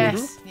are the other two.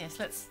 Yes.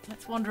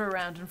 Let's wander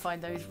around and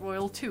find those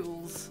royal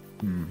tools.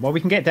 Well,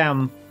 we can get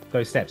down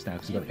those steps now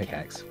because we've got a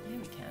pickaxe. Yeah,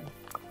 we can.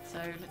 So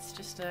let's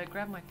just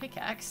grab my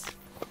pickaxe.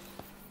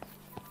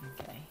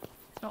 Okay.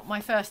 It's not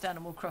my first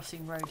Animal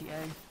Crossing rodeo.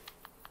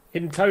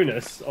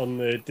 Hintonus on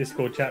the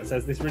Discord chat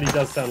says this really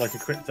does sound like a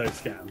crypto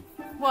scam.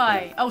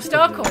 Why? Oh,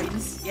 star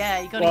coins.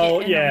 Yeah, you got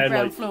to get in on the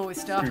ground floor with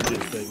star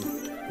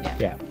coins.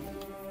 Yeah.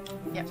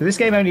 So this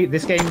game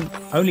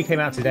only came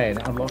out today and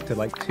it unlocked at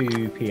like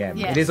 2 p.m.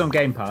 Yes. It is on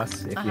Game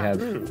Pass if you have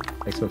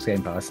Xbox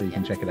Game Pass, so you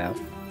can check it out.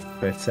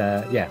 But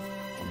yeah,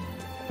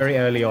 very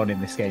early on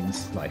in this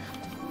game's life.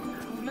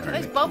 Look at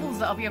those bubbles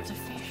that I'll be able to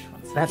fish.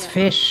 That's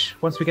fish.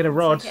 Once we get a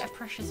rod. Get a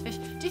precious fish.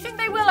 Do you think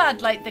they will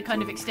add like the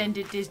kind of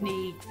extended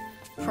Disney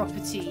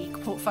property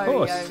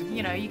portfolio?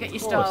 You know, you get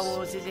your Star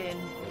Wars is in.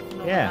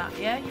 And all Yeah. Of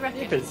that. Yeah, you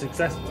reckon? If it's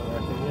successful, I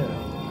think,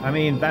 yeah. I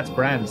mean, that's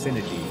brand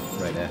synergy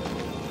right there.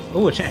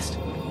 Oh, a chest.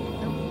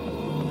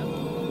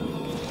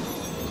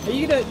 Are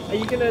you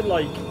gonna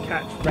like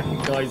catch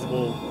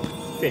recognisable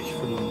fish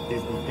from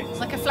Disney Pixar?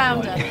 Like a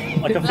flounder.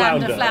 Like a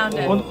flounder.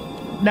 Flounder.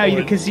 Well, no,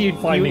 because you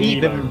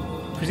eat Nemo.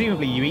 them.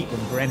 Presumably, you eat them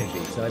for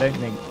energy. So I don't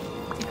think.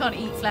 You can't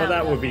eat flounder. But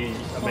that would be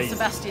Or amazing.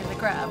 Sebastian the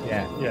crab.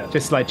 Yeah.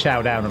 Just like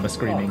chow down on a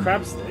screaming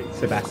crab sticks.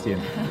 Sebastian.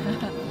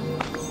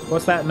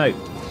 What's that note?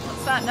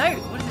 What's that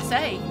note? What does it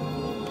say?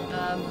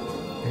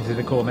 Is it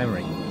a core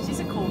memory? This is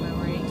a core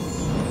memory.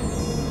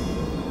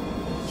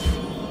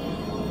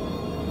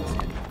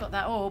 I've got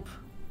that orb.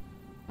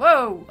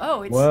 Whoa!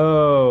 Oh,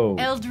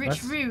 it's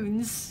Eldritch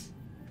Runes.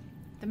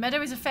 The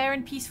meadow is a fair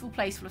and peaceful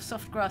place full of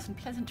soft grass and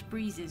pleasant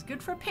breezes.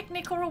 Good for a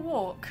picnic or a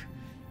walk,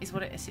 is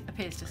what it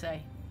appears to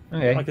say.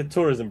 Okay. Like a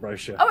tourism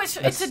brochure. Oh,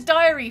 it's a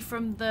diary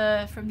from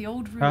the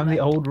old ruler. From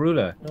the old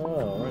ruler.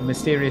 Oh, right.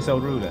 Mysterious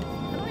old ruler.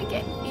 How do I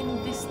get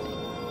in this thing? Do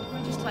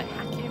I just like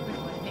hack it with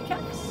my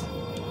pickaxe?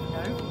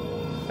 No.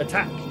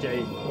 Attack,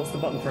 Jade. What's the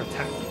button for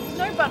attack? There's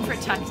no button for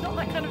attack. It's not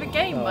that kind of a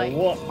game, Oh, mate.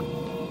 what?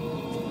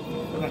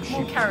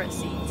 More carrot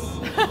seeds.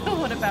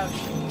 What about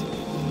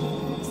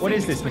shoot? What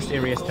is this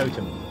mysterious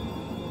totem?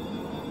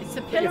 It's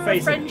a pillar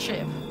of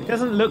friendship. It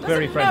doesn't look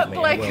very friendly.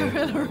 Look like a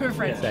pillar of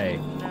friendship. Say.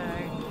 No.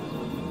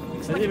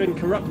 Has it been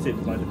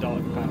corrupted by the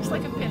dark power? It's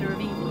like a pillar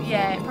of evil.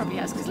 Yeah, it probably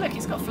has. Because look,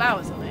 it's got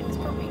flowers on it. It's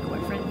probably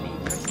quite friendly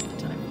the rest of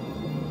the time.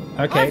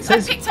 Okay, it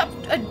says... I picked up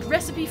a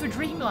recipe for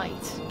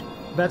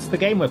Dreamlight. That's the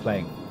game we're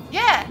playing.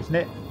 Yeah. Isn't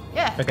it?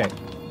 Yeah. Okay.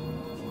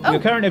 Your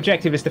current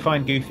objective is to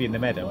find Goofy in the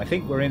meadow. I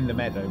think we're in the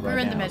meadow right now. We're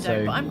in the meadow,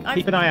 so but I'm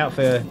keep an eye out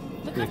for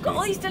Look, Goofy. I've got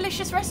all these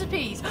delicious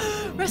recipes.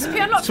 Recipe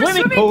unlocked for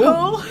Swimming swimming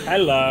pool.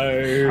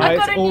 Hello. I've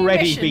got it's a new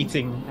already mission.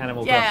 beating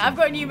Animal Yeah, Crossing. I've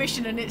got a new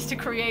mission, and it's to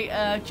create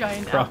a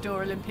giant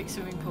outdoor Olympic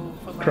swimming pool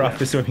for my Craft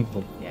a swimming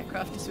pool. Yeah,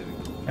 craft a swimming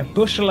pool. A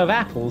bushel of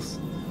apples.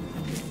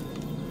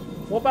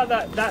 What about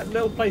that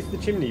little place, the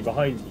chimney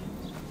behind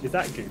you? Is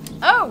that good?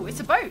 Oh, it's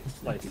a boat.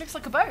 Like, It looks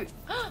like a boat.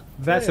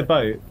 That's a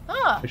boat,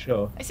 Ah, for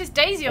sure. it says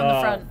Daisy on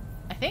the front,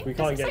 I think. we Does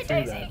can't it get say through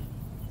Daisy? there.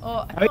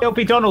 Or, Oh, it'll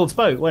be Donald's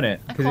boat, won't it?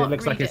 I Because it can't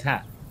looks like read his it.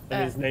 hat.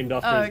 And it's named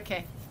after oh, his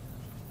okay.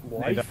 Named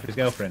wife, after his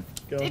girlfriend.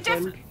 It girlfriend.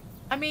 definitely.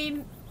 I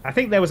mean, I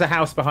think there was a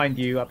house behind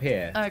you up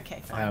here.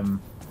 okay, fine.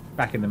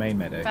 Back in the main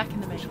meadow. Back in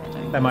the main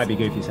meadow. That might be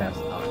Goofy's house.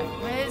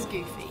 Alright, where's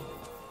Goofy?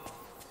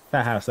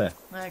 That house there.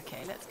 Okay,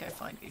 let's go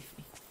find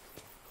Goofy.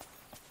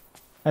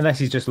 Unless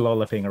he's just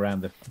lolloping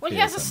around the. Well, he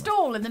field has a somewhere.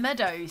 stall in the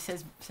meadow,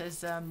 says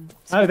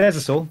Oh, there's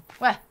a stall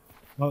Where?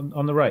 on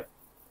the right.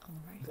 On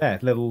the right. There,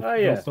 little, Oh,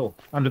 yeah. little stall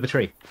under the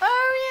tree.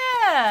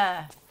 Oh,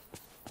 yeah!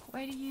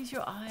 Way to use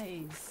your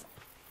eyes.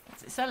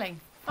 What's it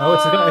selling? Oh,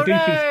 it's got a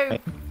Goofy. no!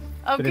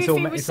 Oh, But Goofy it's all-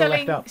 was it's all left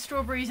selling up.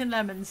 strawberries and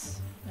lemons.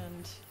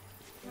 And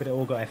But it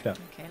all got effed up.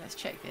 okay, let's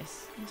check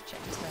this. Let's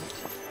check this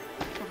note.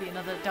 Probably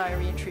another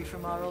diary entry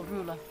from our old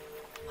ruler.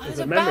 Oh, There's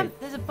a memory.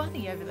 there's a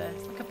bunny over there.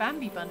 It's like a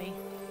Bambi bunny.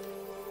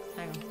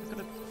 Hang on, I've got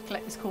to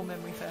collect this core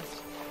memory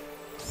first.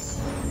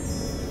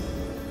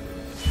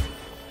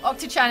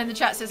 Octachan in the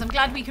chat says, I'm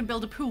glad we can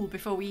build a pool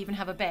before we even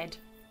have a bed.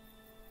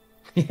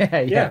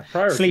 Yeah.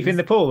 priorities. Sleep in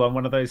the pool on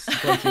one of those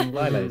floating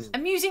lilos.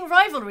 Amusing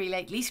rivalry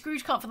lately.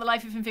 Scrooge can't for the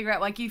life of him figure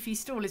out why Goofy's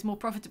stall is more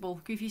profitable.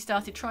 Goofy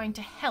started trying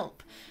to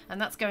help, and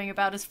that's going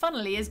about as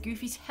funnily as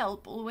Goofy's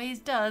help always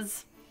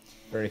does.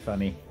 Very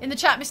funny. In the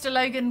chat, Mr.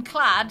 Logan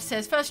Clad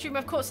says, first stream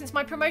I've caught since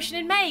my promotion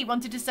in May.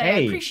 Wanted to say I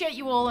Hey. appreciate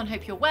you all and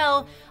hope you're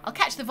well. I'll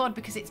catch the VOD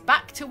because it's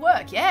back to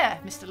work. Yeah,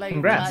 Mr. Logan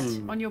Congrats.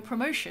 Clad, on your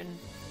promotion.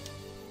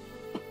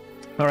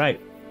 All right.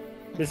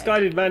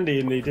 Misguided Mandy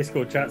in the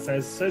Discord chat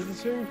says, so is the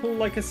swimming pool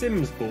like a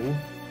Sims pool?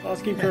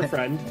 Asking for a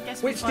friend.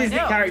 Guess we'll Which find Disney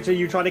out. character are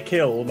you trying to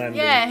kill, Mandy?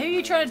 Yeah, who are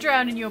you trying to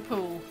drown in your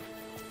pool?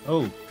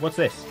 Oh, what's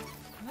this?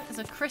 There's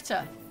a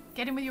critter.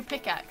 Get him with your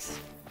pickaxe.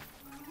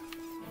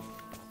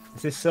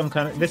 Is this some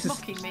kind of? This is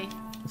Mocking me.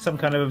 some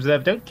kind of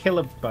observe. Don't kill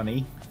a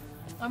bunny.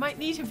 I might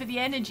need him for the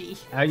energy.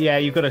 Oh yeah,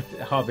 you've got to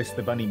harvest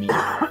the bunny meat.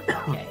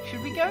 Okay,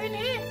 should we go in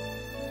here?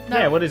 No.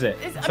 Yeah, what is it?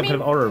 It's- I Some mean,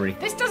 kind of orrery.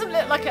 This doesn't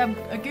look like a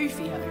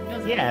Goofy home,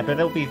 does it? Yeah, but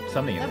there'll be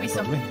something in There'll be there,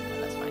 probably.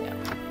 something. Let's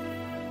find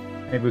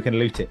out. Maybe we can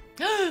loot it.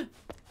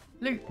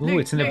 Loot, Ooh, loot,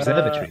 it's an loot.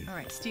 observatory.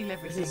 Alright, steal This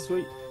everything. is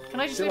sweet. Can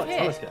I just Feel live like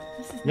here? Telescope.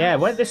 This is Yeah, nice.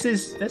 well, this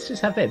is. Let's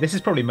just have it. This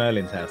is probably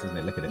Merlin's house, isn't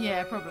it? Look at it.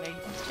 Yeah, probably.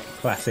 Let's check.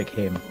 Classic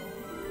him.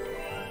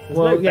 There's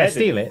Well, no yeah, bed.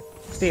 steal it.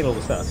 Steal all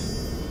the stuff.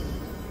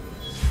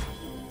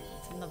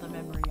 It's another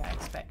memory, I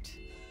expect.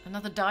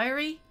 Another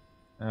diary?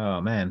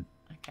 Oh man,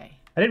 Okay.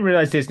 I didn't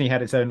realize Disney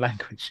had its own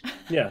language.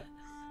 Yeah.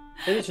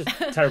 I think it's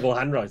just terrible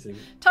handwriting.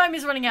 Time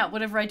is running out.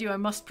 Whatever I do, I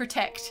must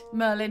protect.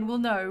 Merlin will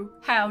know.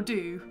 How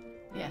do.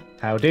 Yeah.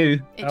 How do?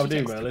 Itchy How do,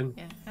 tasty. Merlin?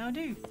 Yeah, how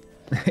do.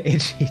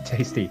 Itchy,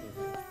 tasty.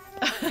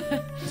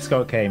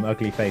 Scott came,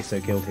 ugly face, so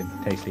killed him.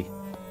 Tasty.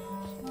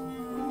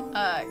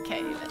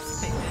 Okay,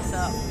 let's pick this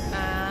up.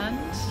 And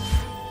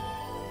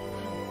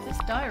there's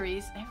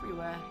diaries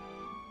everywhere.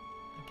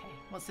 Okay,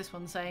 what's this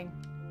one saying?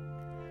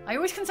 I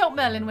always consult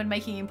Merlin when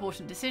making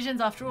important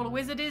decisions. After all, a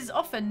wizard is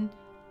often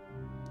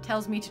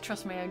tells me to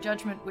trust my own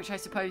judgment, which I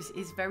suppose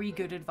is very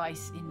good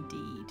advice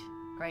indeed.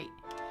 Great.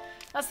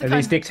 That's the At kind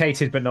least of,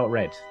 dictated but not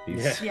read.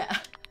 These. Yeah. yeah.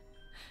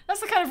 That's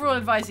the kind of royal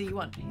advisor you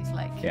want. He's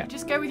like, Yeah.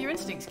 just go with your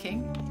instincts,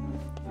 King.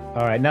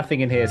 All right,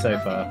 nothing in here so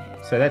Nothing far. in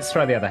here. So let's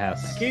try the other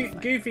house.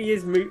 Goofy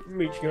is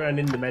mooching around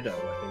in the meadow,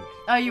 I think.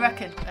 Oh, you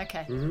reckon?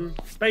 Okay.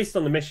 It's based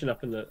on the mission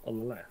up on the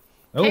left.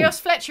 Oh, Chaos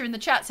Fletcher in the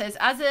chat says,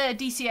 as a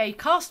DCA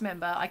cast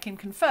member, I can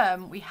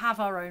confirm we have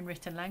our own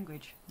written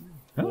language.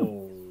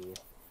 oh,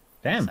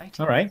 damn.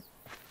 exciting. All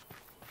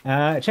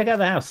right. Check out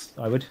the house,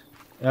 I would.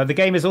 The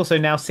game is also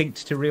now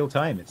synced to real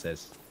time, it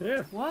says.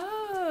 Yeah.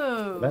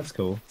 Whoa! That's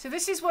cool. So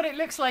this is what it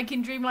looks like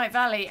in Dreamlight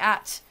Valley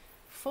at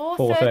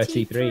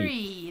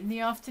 4:33 in the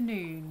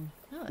afternoon.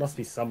 Oh, that's, Must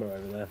be summer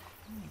over there.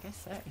 I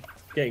guess so.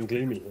 Getting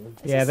gloomy.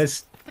 Yeah,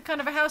 this- there's The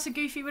kind of a house a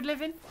Goofy would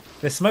live in?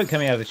 smoke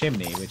coming out of the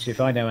chimney, which, if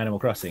I know Animal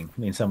Crossing,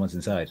 means someone's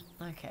inside.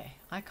 Okay.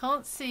 I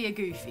can't see a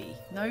Goofy.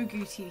 No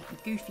Goofy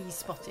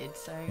spotted,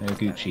 so... No let's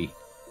go in. Gucci.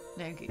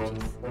 No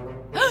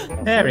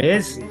Gucci's. There he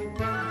is.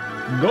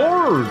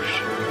 Gorge.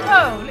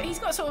 Whoa, look, he's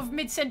got sort of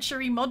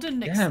mid-century modern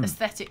Damn.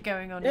 aesthetic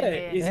going on Yeah, in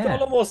here. he's Yeah. got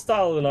a lot more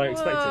style than I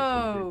expected.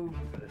 Whoa.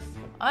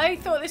 I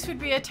thought this would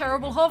be a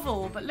terrible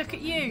hovel, but look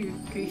at you,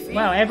 Goofy.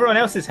 Wow, everyone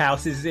else's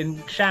house is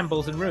in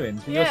shambles and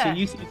ruins. But Yeah.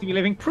 you seem to be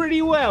living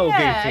pretty well,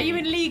 yeah, Goofy. are you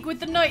in league with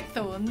the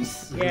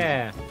Nightthorns?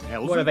 Yeah.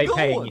 How's What are it they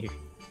paying going? you?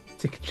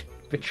 To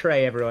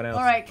betray everyone else.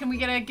 Alright, can we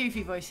get a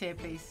Goofy voice here,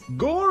 please?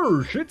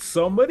 Gorge, it's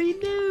somebody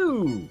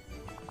new.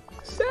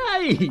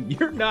 Say,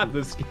 you're not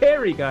the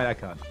scary guy. I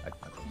can't.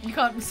 You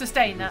can't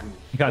sustain that.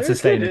 You can't It was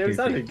sustain good, it, it Goofy.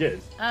 sounded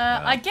good.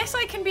 I guess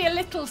I can be a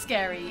little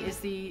scary is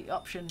the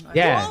option. I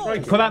Yeah,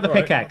 Thank you. pull out the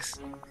Alright. pickaxe.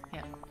 guess.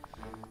 Yeah.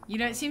 You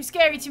don't seem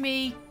scary to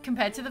me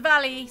compared to the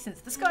valley since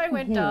the sky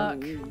went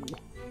dark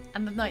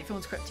and the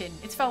Nightthorns crept in.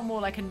 It's felt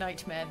more like a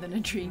nightmare than a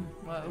dream.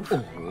 Whoa.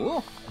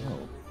 Oh,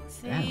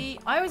 See,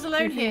 I was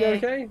alone Goofy, you here.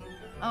 okay?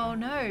 Oh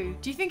no.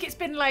 Do you think it's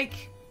been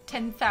like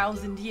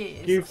 10,000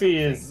 years. Goofy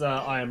is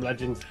I Am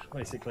Legend,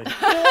 basically.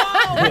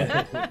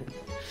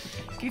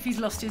 Goofy's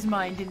lost his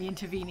mind in the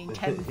intervening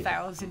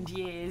 10,000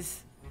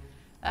 years.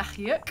 Ah,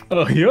 yuck.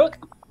 Oh, yuck.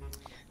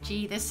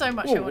 Gee, there's so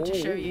much I want to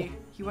show you.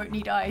 You won't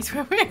need eyes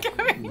where we're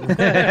going.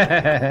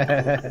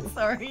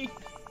 Sorry.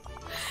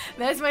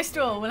 There's my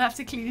stall. We'll have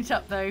to clean it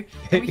up though.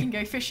 And we can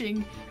go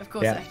fishing. Of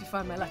course, I have to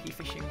find my lucky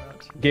fishing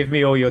rod. Give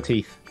me all your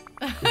teeth.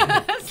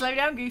 Slow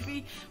down,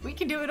 Goofy. We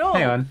can do it all.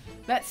 Hang on.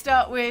 Let's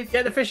start with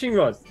Get the fishing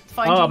rod.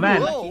 finding Oh,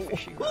 man. your lucky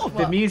fishing rod.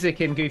 The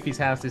music in Goofy's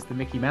house is the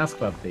Mickey Mouse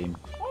Club theme.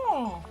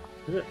 Oh.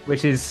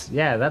 Which is,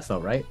 yeah, that's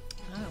not right.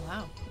 Oh,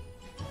 wow.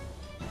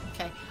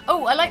 Okay.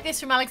 Oh, I like this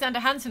from Alexander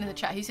Hansen in the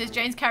chat, who says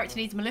Jane's character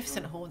needs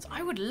Maleficent horns.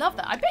 I would love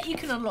that. I bet you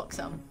can unlock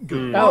some.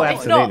 Oh, If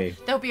absolutely.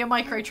 not, there'll be a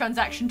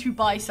microtransaction to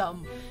buy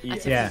some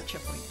at a future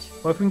point.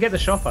 Well, if we can get the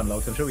shop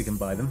unlocked, I'm sure we can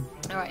buy them.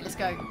 All right, let's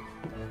go.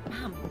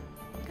 Man,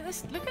 look at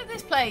this! Look at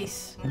this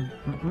place. Look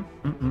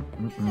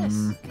at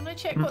this. Can I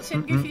check what's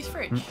in Goofy's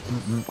fridge?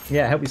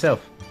 Yeah, help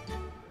yourself.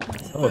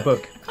 Oh, a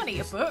book. Can't eat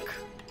a book.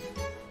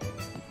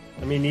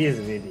 I mean, he is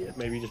an idiot.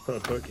 Maybe just put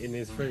a book in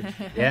his fridge.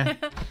 Yeah,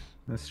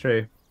 that's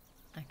true.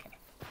 Okay.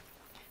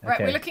 Right,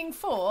 Okay. we're looking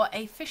for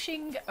a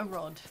fishing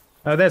rod.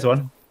 Oh, there's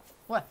one.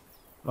 What?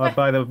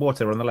 By the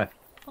water on the left.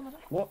 On the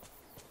left. What?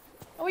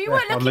 Oh, you Yeah,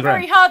 weren't on looking the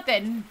very ground. hard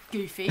then,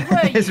 Goofy, were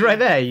you? It's right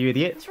there, you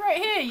idiot. It's right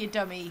here, you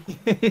dummy.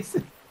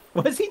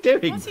 What's he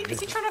doing? Is he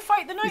trying to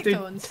fight the He's night doing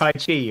thorns? Tai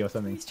Chi or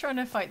something. He's trying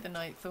to fight the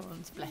night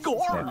thorns. Bless his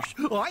Gosh,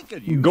 I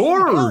could use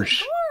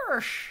Gorge!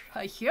 Gosh,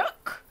 a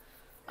yuck.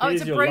 Oh,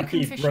 Here's it's a your broken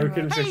lucky fishing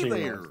broken rod. fishing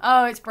Hey rod.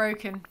 Oh, it's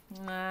broken.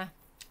 Nah.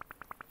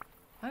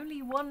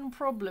 Only one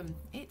problem.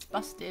 It's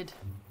busted.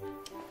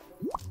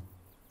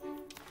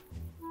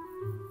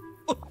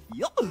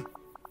 Yeah.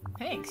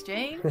 Thanks,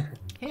 Jane.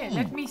 Here,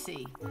 let me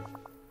see.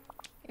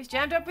 It's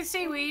jammed up with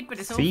seaweed, but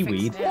it's all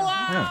Seaweed? fixed now.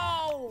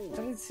 Wow.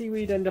 How did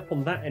seaweed end up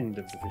on that end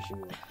of the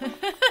fishing rod?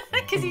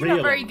 Because he's Real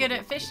not very one. good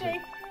at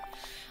fishing.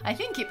 I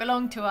think it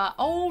belonged to our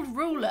old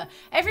ruler.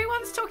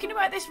 Everyone's talking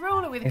about this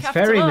ruler with a It's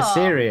capital very R.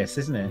 mysterious,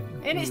 isn't it?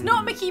 And it's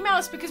not Mickey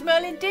Mouse because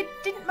Merlin didn't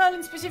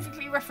Merlin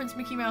specifically reference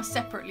Mickey Mouse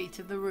separately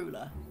to the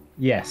ruler?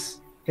 Yes.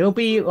 It'll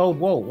be old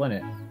Walt, won't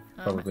it?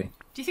 Probably.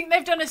 Do you think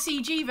they've done a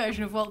CG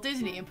version of Walt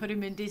Disney and put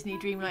him in Disney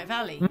Dreamlight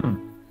Valley?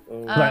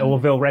 Like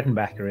Orville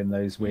Redenbacher in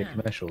those weird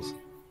commercials.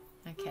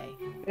 Okay.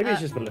 Maybe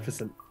it's just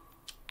Maleficent.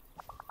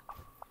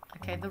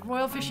 Okay, the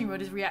royal fishing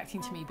rod is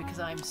reacting to me because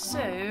I'm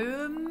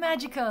so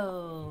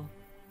magical.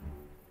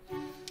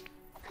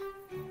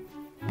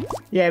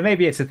 Yeah,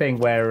 maybe it's a thing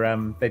where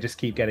they just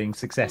keep getting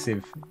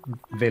successive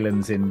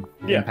villains in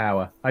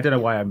power. I don't know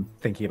why I'm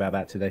thinking about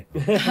that today.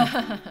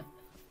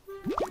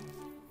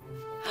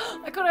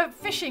 I got a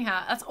fishing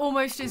hat. That's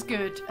almost as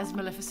good as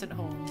Maleficent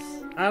horns.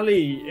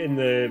 Ali in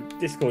the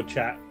Discord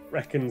chat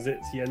reckons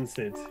it's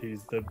Yensid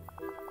who's the.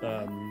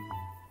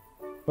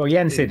 Well,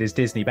 Yensid is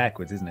Disney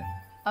backwards, isn't it?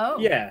 Oh.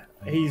 Yeah,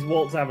 he's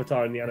Walt's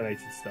avatar in the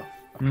animated stuff.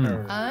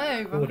 apparently, Oh,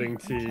 right. according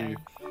to Okay.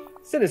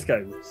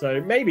 Cinescone.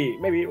 So maybe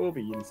it will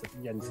be Yensid.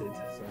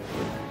 So.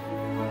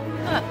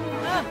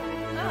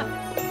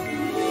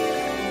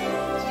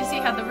 Did you see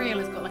how the reel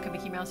has got like a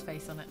Mickey Mouse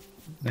face on it?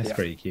 That's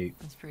pretty cute.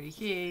 That's pretty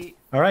cute.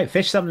 All right,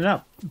 fish something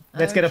up.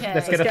 Let's get a Okay.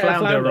 let's get a Let's get a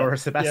flounder flounder. or a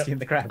Sebastian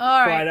the crab.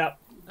 All Fry it right. up.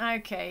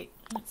 Okay.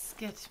 Let's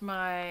get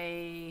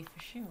my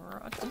fishing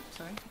rod. Oh,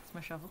 sorry, that's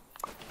my shovel.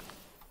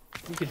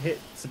 You could hit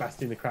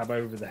Sebastian the crab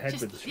over the head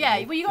with the shovel.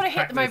 Yeah, well, you got to hit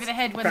Crack them over the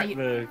head when crack you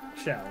the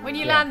shell. when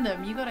you land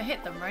them. You got to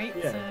hit them, right?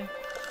 Yeah. So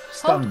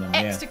Stun hold them,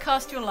 X yeah. to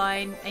cast your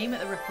line. Aim at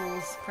the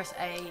ripples. Press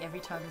A every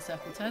time the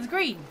circle turns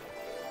green.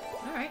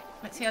 All right.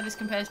 Let's see how this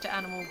compares to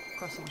Animal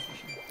Crossing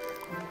fishing.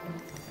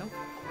 Oh.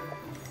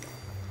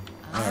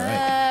 All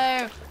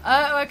right.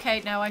 Oh,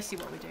 okay. Now I see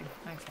what we're doing.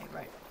 Okay,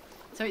 right.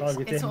 So it's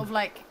Targeting. sort of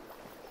like,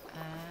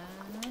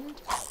 and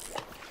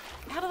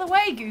out of the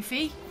way,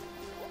 Goofy.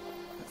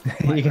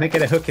 You're gonna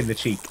get a hook in the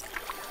cheek.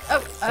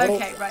 Oh,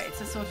 okay, right.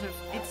 It's a sort of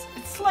it's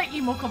slightly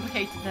more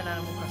complicated than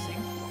Animal Crossing.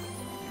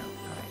 Yeah,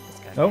 all right, let's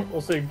go. Oh. again.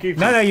 Also, Goofy.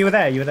 No, you were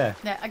there. You were there.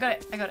 Yeah, I got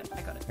it. Okay.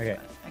 Okay. Okay,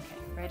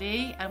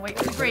 ready? And wait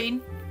for the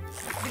green.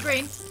 The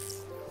green.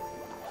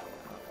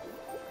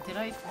 Did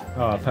I?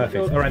 Oh, perfect.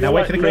 You're- All right, now you're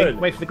wait for the like green. Merlin.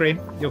 Wait for the green.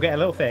 You'll get a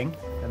little thing,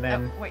 and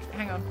then Oh, wait,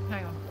 hang on.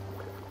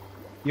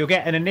 you'll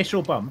get an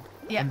initial bump,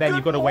 Yeah. and then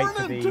you've got to wait for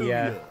morning to the.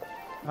 you.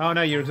 Oh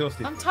no, you're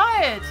exhausted. I'm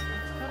tired.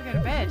 I gotta go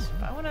to bed,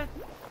 but I wanna.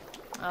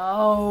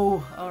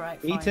 Oh, all right.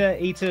 Fine.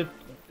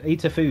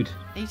 Eat a food.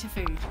 Eat a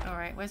food. All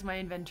right. Where's my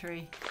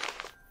inventory?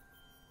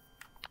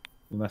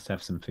 You must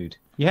have some food.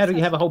 You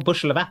have a whole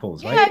bushel of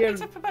apples, Yeah, right? I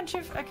picked up a bunch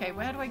of. Okay,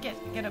 where do I get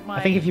at my?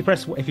 I think if you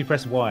press Y.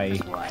 Press Y. There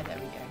we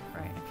go.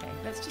 Right. Okay.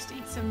 Let's just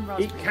eat some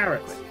raspberries. Eat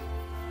carrots.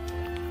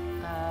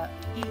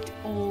 Eat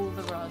all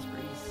the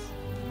raspberries.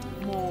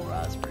 More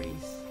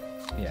raspberries.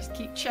 Yeah. Just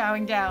keep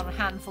chowing down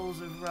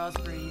handfuls of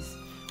raspberries.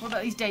 What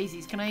about these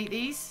daisies? Can I eat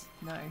these?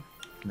 No.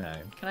 No.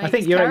 Can I I eat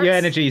think these your carrots?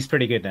 energy is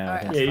pretty good now. All I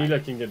right, think. Yeah, that's you're fine.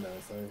 looking good now.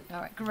 So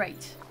All right.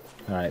 Great.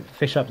 All right,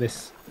 fish up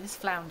this. This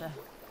flounder.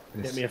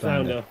 get me a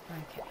flounder.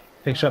 Okay.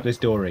 Fish up this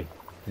dory.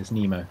 This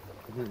Nemo.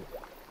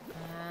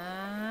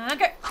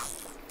 Go.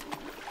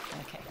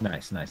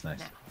 Nice. Now,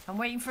 I'm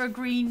waiting for a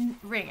green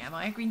ring, am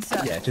I? A green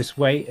circle? Yeah, just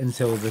wait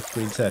until the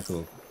green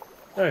circle.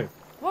 Oh.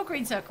 What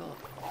green circle?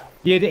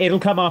 Yeah, it'll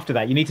come after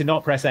that. You need to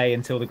not press A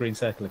until the green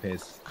circle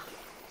appears.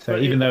 So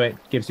even though it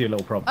gives you a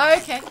little problem. Oh,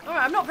 okay. All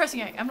right, I'm not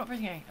pressing A. I'm not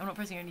pressing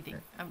anything.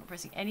 I'm not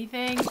pressing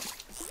anything.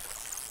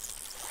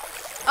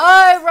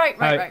 Oh,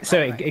 right. So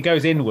it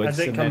goes inwards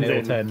and then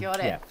it'll turn. Got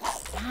it. Yeah.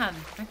 Man,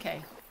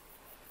 okay.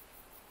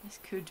 This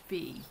could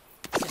be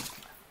simpler.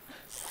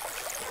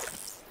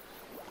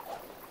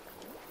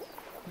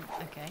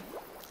 Okay.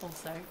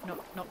 Also,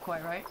 not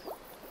quite right.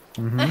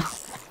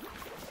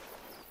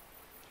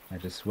 I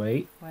just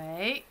wait.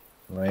 Wait.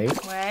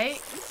 Okay.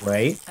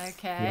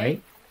 Okay.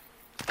 Wait.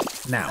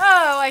 Now.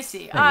 Oh, I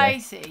see. I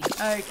see.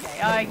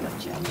 Okay, I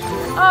gotcha.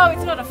 Oh,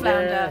 it's not a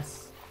flounder.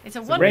 Yes. It's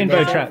a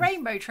rainbow trout.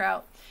 Rainbow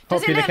trout.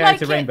 Does Popular it look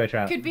character, like rainbow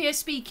trout. Could be a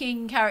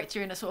speaking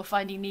character in a sort of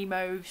Finding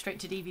Nemo straight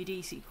to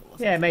DVD sequel? Or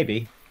Yeah,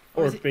 maybe.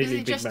 Or is a it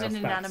big just mouse an bass.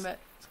 inanimate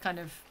kind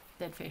of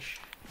dead fish?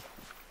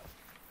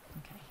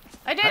 Okay.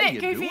 I did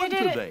it, Goofy. I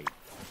did it.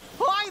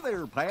 Hi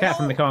there, pal. Cat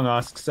from the Kong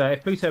asks,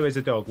 if Pluto is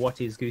a dog, what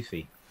is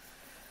Goofy?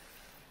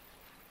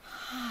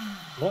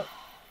 What?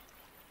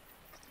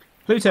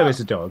 Pluto is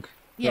a dog.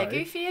 Yeah, Right.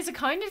 Goofy is a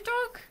kind of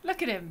dog.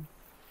 Look at him.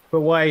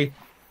 But why?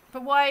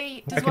 But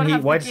why does How one can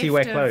have why the does he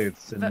wear gift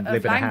clothes of, and of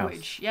live in a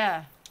language? house?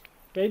 Yeah.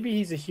 Maybe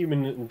he's a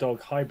human and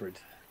dog hybrid.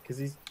 Because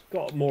he's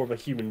got more of a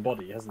human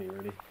body, hasn't he,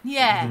 really?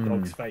 Yeah.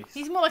 Dog's face.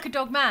 He's more like a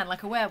dog man,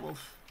 like a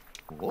werewolf.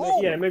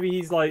 Whoa. Yeah, maybe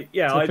he's like,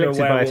 It's either afflicted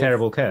by a werewolf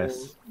terrible or-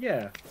 curse.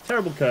 yeah,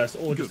 terrible curse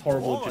or just Good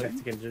horrible boy.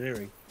 genetic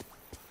engineering.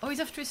 Oh, he's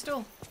off to his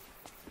stall.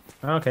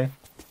 Oh, okay.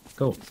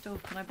 Cool. Stall.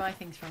 Can I buy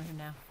things from him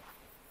now?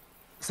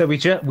 So we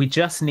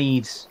just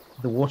need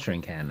the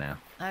watering can now.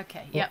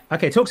 Okay. Yep.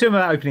 Okay, talk to him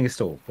about opening a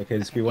stall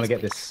because Okay, we want to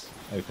yes, get this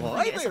open.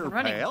 Hi Get us up there, and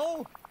running.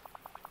 pal.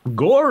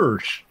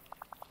 Gorge.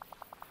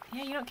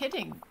 Yeah, you're not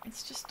kidding.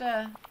 It's just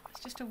a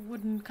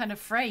wooden kind of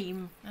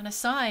frame and a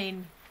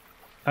sign.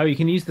 Oh, you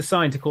can use the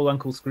sign to call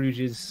Uncle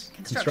Scrooge's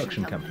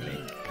construction Company.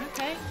 company.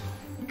 Okay.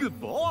 Good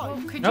boy.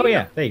 Well, could you Oh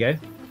yeah, there you go.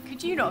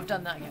 Could you not have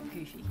done that yet,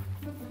 Goofy?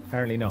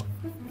 Apparently not.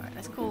 Right,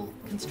 let's call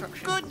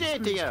construction. Good Scrooge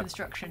idea.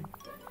 Construction.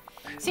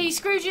 See,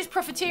 Scrooge is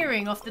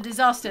profiteering off the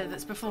disaster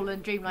that's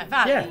befallen Dreamlight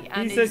Valley, Yeah,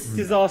 and he's a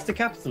disaster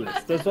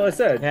capitalist. That's what I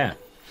said. Yeah.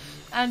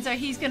 and so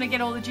he's going to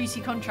get all the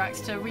juicy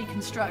contracts to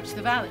reconstruct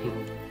the valley.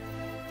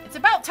 It's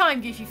about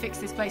time Goofy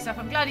fixed this place up.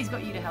 I'm glad he's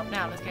got you to help.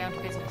 Now let's get down to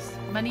business.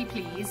 Money,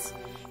 please.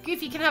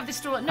 Goofy can have this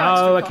store at no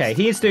extra Oh, cost. okay.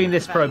 He is doing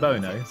this The pro valley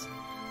bono. uses. 'cause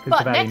the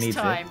But valley next needs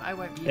time I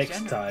won't be Next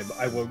generous. time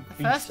I won't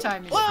be. First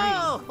time is free.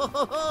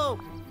 Whoa.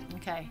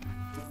 Okay.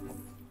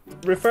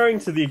 Referring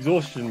to the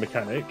exhaustion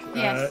mechanic,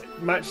 Yes.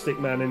 Matchstick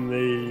Man in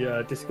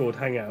the Discord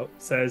hangout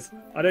says,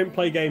 "I don't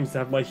play games to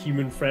have my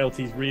human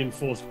frailties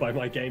reinforced by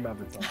my game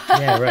avatar."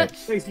 Yeah, right.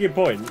 Makes a good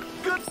point.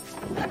 Good.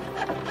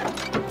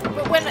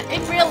 But when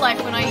in real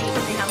life, when I eat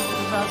three handfuls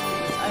of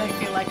raspberries, I don't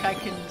feel like I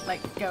can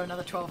go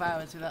another 12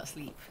 hours without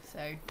sleep. So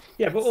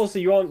Yeah, but also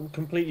you aren't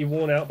completely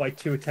worn out by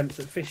 2 attempts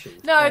at fishing.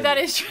 no, that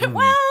is true.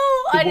 Well,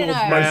 I don't The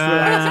know.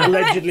 world's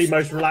allegedly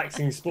most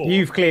relaxing sport.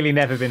 You've clearly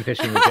never been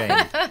fishing with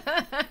Jane.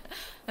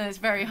 And it's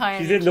very high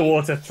She's energy. in the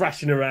water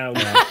thrashing around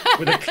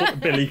with a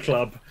billy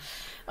club.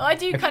 Well, I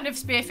do kind of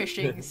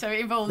spearfishing, so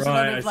it involves a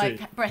Right, lot of I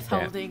see. breath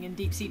holding and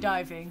deep sea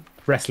diving.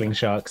 Wrestling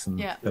sharks and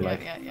Yeah, the yeah,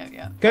 like.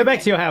 yeah. Go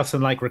back to your house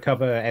and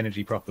recover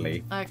energy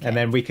properly, Okay. and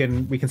then we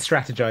can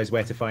strategize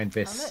where to find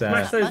this. look.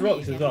 Smash those Money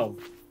rocks again. as well.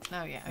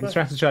 Oh yeah. We can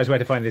strategize where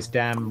to find this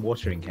damn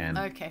watering can.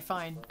 Okay,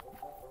 fine.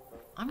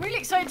 I'm really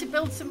excited to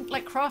build some,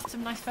 craft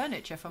some nice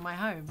furniture for my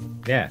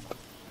home. Yeah.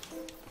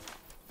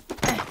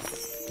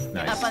 That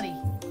Nice. bunny.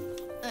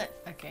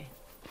 Okay.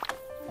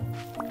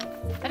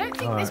 I don't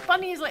think this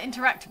bunny is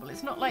interactable.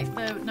 It's not like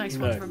the nice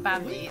one No. from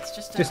Bambi. It's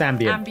just Just an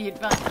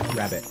ambient. bunny.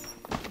 Rabbit.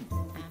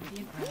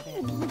 Ambient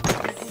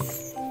rabbit.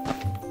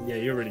 Yeah,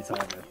 you're really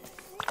tired,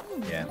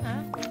 man. Yeah.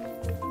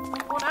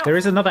 What else? There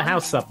is another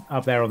house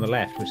up there on the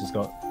left, which has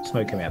got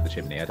smoke coming out the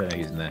chimney. I don't know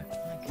who's in there.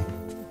 Okay.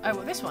 Oh,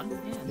 well, this one.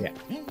 Yeah.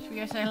 Yeah. Should we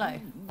go say hello?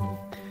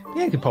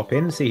 Yeah, you can pop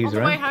in and see On who's the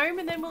way around. home,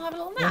 and then we'll have a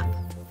little nap.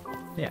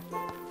 Yeah.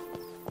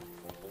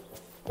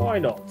 Why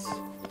not?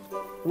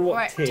 And what All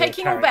right, tier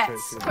taking all character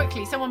bets is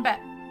quickly. Someone bet.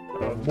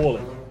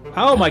 Wally.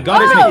 Oh my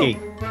God, it's Oh! Mickey.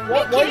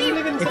 Why do you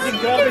live in such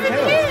a garbage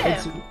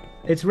house?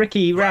 It's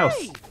Ricky Rouse.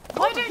 Hey,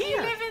 why don't you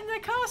live in the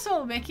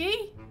castle,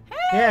 Mickey? Hey.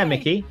 Yeah,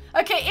 Mickey.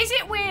 Okay, is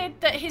it weird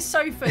that his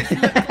sofas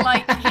look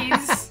like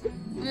his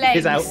legs?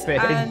 His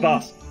outfit. and His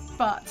butt.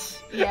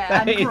 Butt.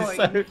 Yeah, and That is groin.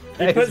 so-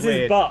 He that puts is his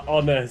weird. butt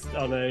on a That's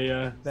sofa that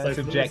looks like his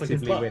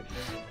objectively butt. weird.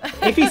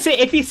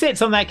 If he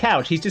sits on that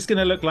couch, he's just going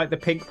to look like the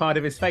pink part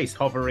of his face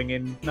hovering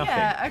in nothing.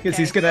 Yeah, Because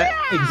okay. he's going to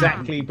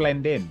exactly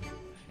blend in.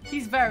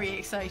 He's very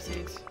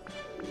excited.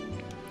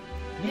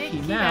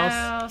 Mickey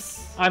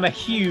Mouse. I'm a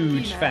huge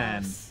Mickey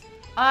fan. Mouse.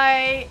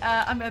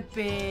 I'm a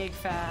big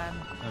fan.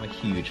 I'm a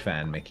huge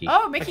fan, Mickey.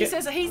 Oh, Mickey Okay.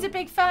 says that he's a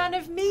big fan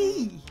of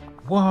me.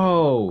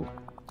 Whoa.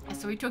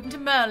 So we're talking to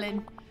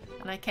Merlin,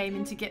 and I came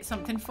in to get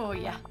something for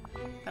you,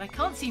 but I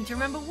can't seem to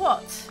remember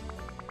what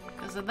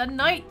because of the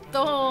night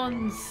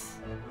thorns.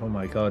 Oh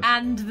my god.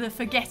 And the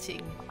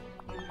forgetting.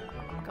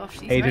 Gosh,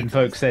 these Aiden Night Folk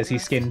Thorns says he are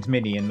skinned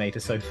Minnie and made a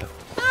sofa.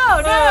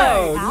 Oh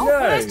no! Oh, no. Well,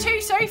 there's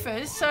 2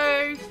 sofas,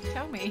 so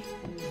tell me.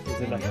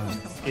 There's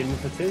enough skin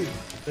for 2,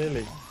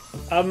 clearly.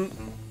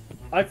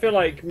 I feel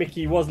like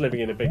Mickey was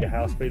living in a bigger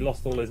house, but he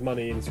lost all his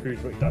money in Scrooge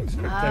McDuck's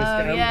crypto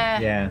scam.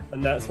 Yeah.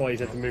 And that's why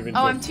he's had to move into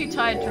Oh, I'm too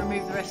tired to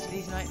remove the rest of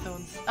these Night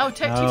Thorns. Oh,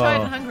 too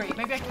tired and hungry.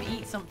 Maybe I can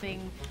eat something.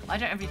 I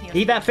don't have anything else.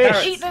 Eat that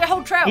fish! Eat the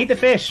whole trout! Eat the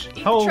fish! Eat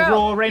the Whole trout.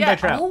 raw rainbow Yeah.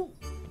 trout. Oh,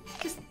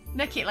 just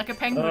neck it like a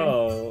penguin.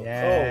 Oh,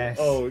 Yes.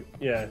 oh,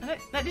 yeah.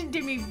 That didn't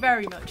do me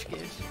very much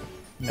good.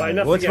 No.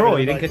 Well, it's raw,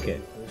 you didn't cook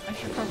it. I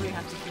should probably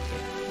have to cook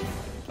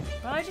it.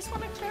 But I just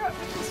want to clear up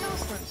Mickey's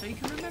house for him so you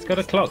can remember. It's got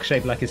a clock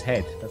shaped like his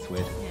head. That's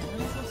weird. Yeah,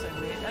 that's also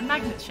weird. And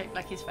magnets shaped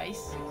like his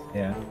face.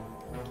 Yeah.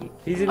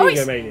 He's an Oh,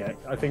 he's- egomaniac.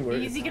 I think we're.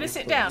 Is he going to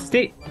sit down?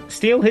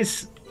 Steal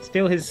his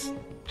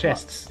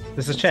chests.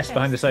 There's a chest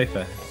behind the sofa.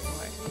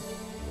 Right.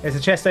 There's a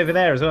chest over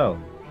there as well.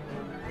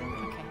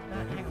 Okay,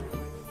 hang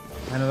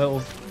on. And a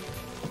little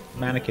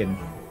mannequin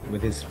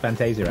with his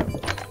Fantasia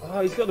outfit.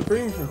 Oh, he's got the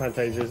broom from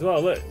Fantasia as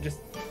well. Look, just.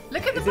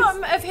 Look at the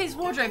bottom of his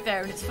wardrobe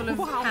there, and it's full of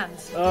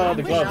hands. Oh,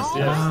 the gloves. All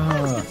Yeah. my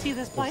friends could see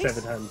this place.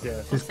 Severed hands.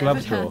 Yeah. His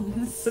gloves drawer.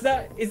 Hands. So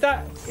is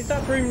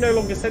that broom no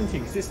longer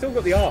sentient? Because it's still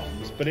got the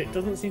arms, but it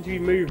doesn't seem to be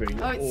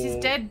moving. Oh, it's his or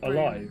dead broom.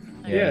 alive.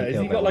 Yeah, Yeah. he Is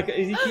killed he got that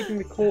is he keeping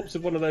the corpse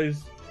of one of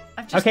those?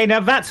 I've just... Okay,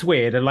 now that's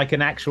weird. Like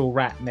an actual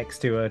rat next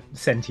to a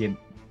sentient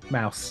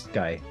mouse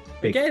guy.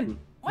 Big. Again.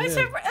 Why is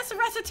that's a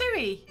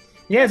ratatouille?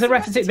 Yeah, it's a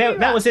That's a ratatouille.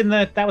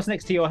 ratatouille That was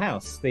next to your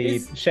house. The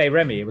Is- Chez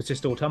Remy. It was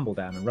just all tumble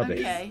down and rubbish.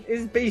 Okay.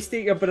 Is Beast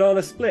eating a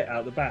banana split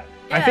out the back?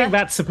 I Yeah. think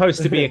that's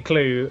supposed to be a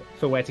clue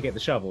for where to get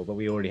the shovel, but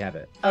we already have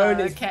it. Oh,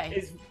 and okay.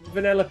 Is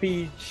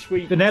Vanellope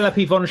Sweet?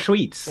 Vanellope von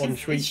Schweetz Von He's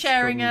Schweetz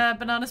sharing from- a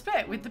banana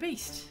split with the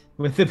beast.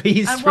 with the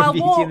beast And from while,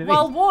 Beauty and the Beast.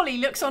 while Wally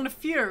looks on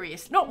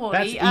furious, not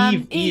Wally, That's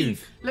Eve.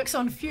 Eve looks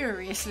on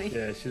furiously.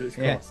 Yeah, she looks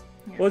Yeah. cross.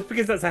 Well, it's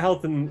because that's a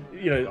health and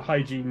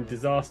hygiene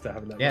disaster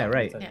having that. Yeah, banana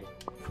right. on the table.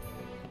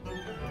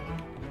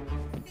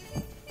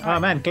 Oh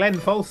man, Glenn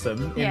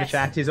Folsom in Yes. the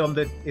chat is on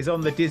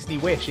the Disney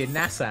Wish in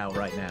Nassau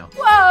right now.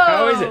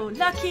 Whoa! is it?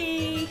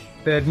 Lucky.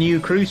 The new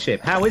cruise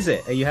ship. How is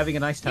it? Are you having a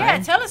nice time? Yeah,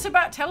 tell us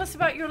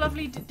about your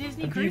lovely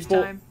Disney cruise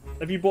time.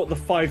 Have you bought the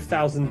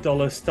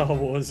 $5,000 Star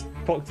Wars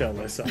cocktail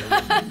this summer?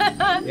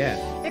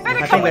 Yeah. They better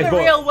I come think with they a bought-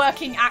 real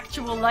working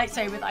actual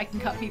lightsaber that I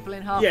can cut people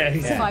in half. Yeah, for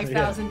exactly,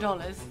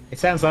 $5,000. It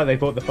sounds like they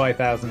bought the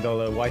 $5,000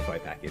 Wi-Fi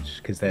package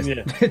because they're Yeah.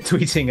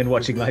 tweeting and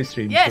watching live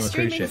streams Yeah, from a cruise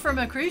streaming ship. from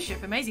a cruise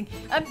ship. Amazing.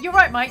 You're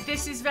right, Mike.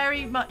 This is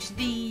very much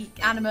the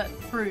animate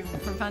broom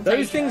from Fantasia.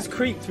 Those things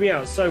creeped me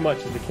out so much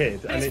as a kid.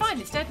 But and it's fine.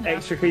 It's dead now.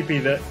 extra creepy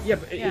that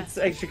but Yeah. it's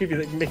extra creepy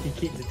that Mickey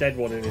keeps a dead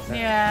one in his hand.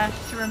 Yeah,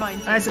 to remind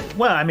you.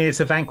 Well, I mean, it's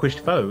a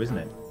vanquished foe, isn't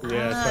it?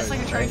 Yeah, It's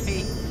like a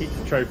trophy. Keep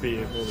the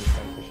trophy of all this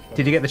vanquished foe.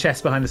 Did you get the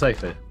chest behind the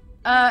sofa?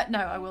 No,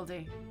 I will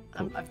do.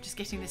 I'm just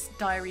getting this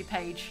diary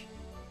page.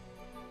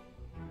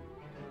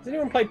 Has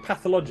anyone played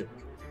Pathologic?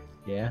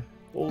 Yeah.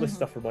 All this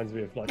stuff reminds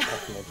me of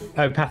Pathologic.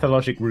 Oh,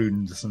 pathologic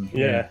runes and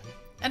Yeah.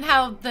 And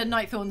how the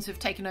Night Thorns have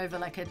taken over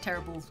like a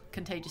terrible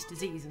contagious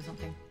disease or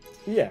something.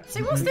 Yeah.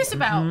 So what's this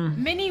about?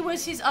 Minnie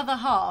was his other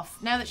half.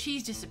 Now that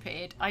she's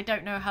disappeared, I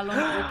don't know how long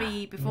it will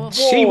be before...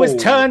 She was Whoa.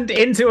 turned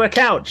into a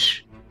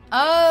couch.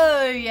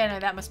 Oh, yeah, no,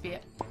 that must be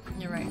it.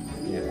 You're right.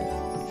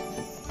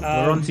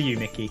 We're on to you,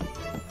 Mickey. To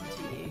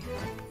you.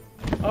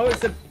 Oh,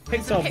 it's a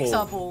There's a Pixar ball.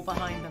 Pixar ball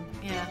behind them.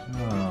 Yeah.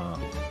 Oh,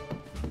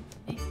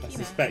 I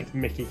suspect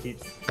Mickey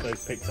keeps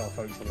those Pixar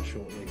folks on a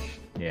short leash.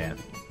 yeah.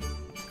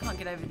 Can't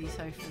get over these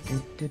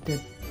sofas.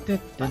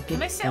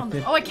 Can I sit on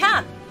them? Oh, I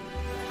can!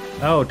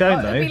 Oh, don't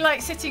It'd be though.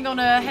 like sitting on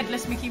a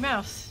headless Mickey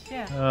Mouse.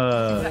 Yeah.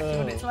 Exactly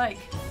what it's like.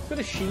 It's got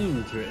a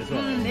sheen to it as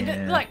well. It Yeah.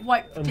 looks like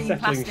white clean Unsettling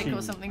plastic or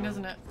sheen. something,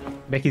 doesn't it?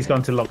 Mickey's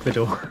gone to lock the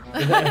door.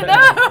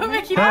 No,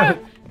 Mickey, no!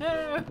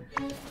 No!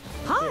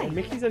 Yeah,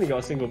 Mickey's only got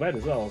a single bed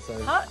as well, so.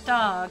 Hot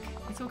dog.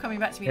 It's all coming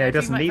back to me. Yeah, now. he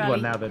doesn't Dreamlight need Valley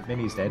one now that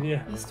Minnie's dead.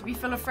 Yeah. Used to be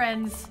full of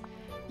friends.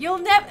 You'll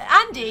never...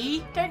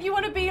 Andy, don't you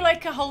want to be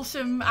like a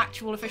wholesome,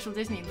 actual, official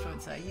Disney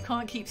influencer? You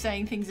can't keep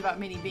saying things about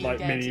Minnie being Like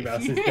dead. Minnie if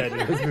Mouse you- is dead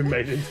and has been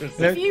made into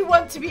a If you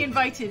want to be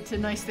invited to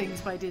nice things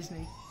by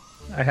Disney.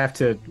 I have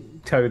to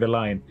toe the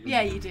line.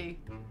 Yeah, you do.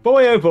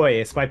 Boy, oh boy,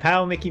 it's my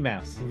pal Mickey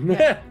Mouse.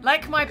 Yeah.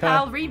 Like my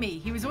pal Remy,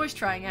 he was always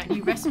trying out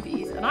new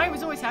recipes, and I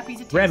was always happy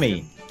to taste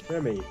Remy.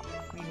 them. Remy.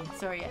 Remy,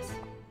 sorry, yes.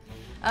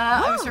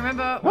 I also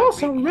remember.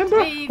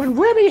 when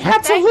Remy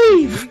had Thank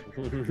you.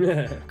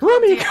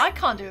 Remy, Dude, I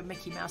can't do a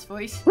Mickey Mouse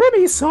voice.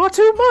 Remy saw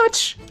too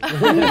much. He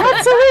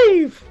had to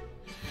leave.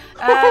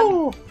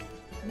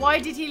 Why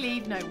did he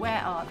leave? No,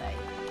 where are they?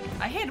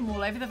 I hid them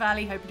all over the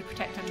valley, hoping to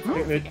protect them from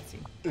Okay,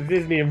 forgetting. The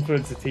Disney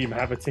influencer team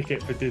have a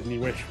ticket for Disney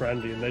Wish for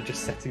Andy and they're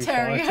just setting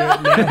fire Tearing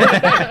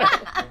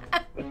to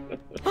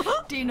it now.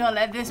 Do not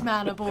let this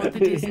man aboard the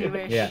Disney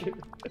Wish. Yeah.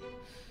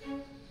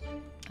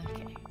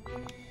 Okay.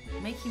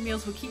 Making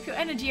meals will keep your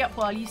energy up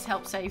while you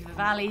help save the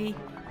valley.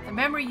 The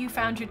memory you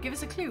found should give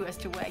us a clue as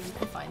to where you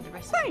can find the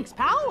recipe. Thanks,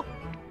 pal.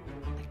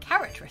 A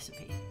carrot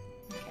recipe.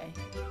 Okay.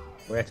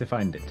 Where to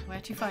find it? Where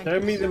to find Show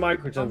it? me the On the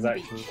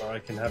microtransactions beach. where I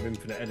can have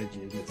infinite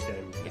energy in this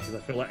game. Because I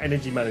feel like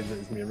energy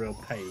management is going to be a real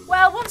pain.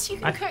 Well, once you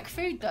can cook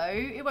food, though,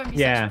 it won't be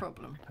such a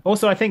problem.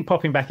 Also, I think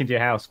popping back into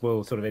your house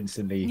will sort of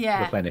instantly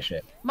replenish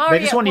it. Mario, they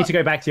just want you to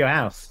go back to your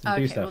house and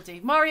do Okay, stuff. we'll do.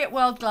 Mario at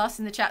World Glass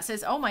in the chat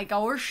says, "Oh my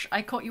gosh,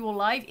 I caught you all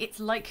live. It's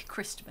like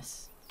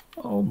Christmas."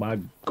 Oh my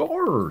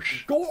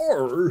gosh.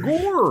 Gorge!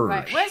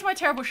 Right, where's my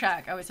terrible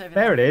shack? Oh, it's over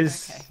there. There it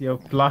is. Okay. Your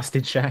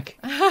blasted shack.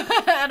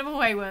 Out of my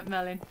way, weren't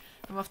Merlin.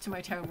 I'm off to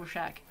my terrible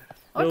shack.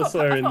 Oh,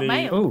 I've got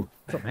mail. Oh,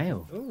 got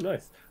mail. Oh,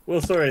 nice.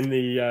 Will Sawyer in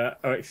the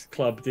OX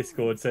Club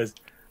Discord says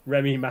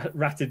Remy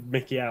ratted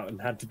Mickey out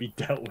and had to be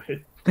dealt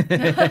with.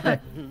 You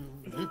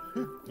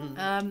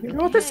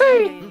know what they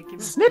say?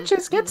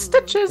 Snitches get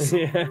stitches.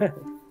 Yeah.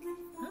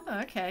 Oh,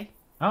 okay.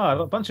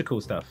 Oh, a bunch of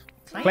cool stuff.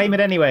 Claim it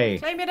anyway.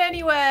 Claim it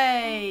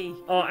anyway.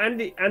 Oh,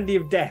 Andy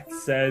of Death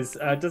says,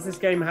 does this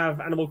game have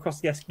Animal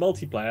Crossing-esque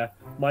multiplayer?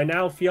 My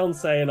now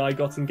fiance and I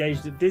got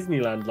engaged at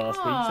Disneyland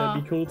last week, so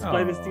it'd be cool to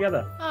play this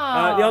together.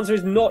 The answer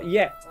is not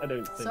yet, I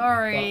don't think.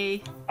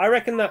 Sorry. But I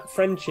reckon that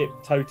friendship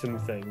totem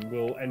thing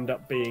will end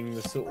up being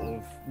the sort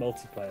of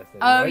multiplayer thing.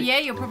 Oh, right? yeah,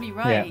 you're probably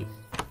right. Yeah.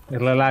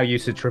 It'll allow you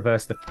to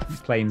traverse the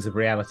planes of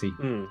reality.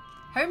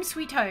 Home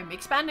sweet home.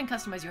 Expand and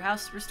customize your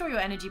house. Restore your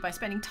energy by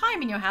spending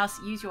time in your house.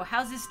 Use your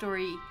house's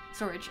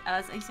storage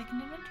as a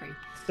second inventory.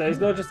 So it's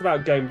not just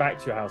about going back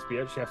to your house, but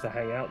you actually have to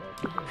hang out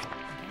there.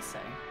 I guess so.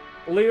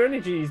 Although your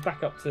energy is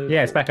back up to...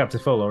 Yeah, it's back up to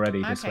full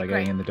already, just Okay, by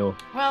going great. in the door.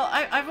 Well,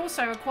 I've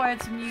also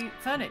acquired some new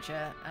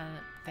furniture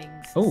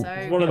things. Oh, so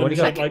One of them what do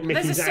you got? like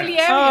there's a Mickey's silly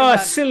ass. area. Oh, one.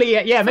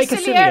 silly. Yeah, For make a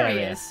silly silly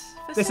area. areas.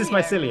 For This is silly my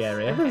areas. silly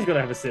area. Everyone's got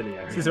to have a silly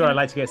area. This is where I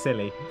like to get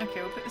silly.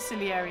 Okay, we'll put the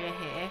silly area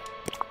here.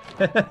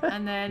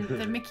 And then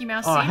the Mickey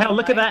Mouse. Oh, ceiling hell,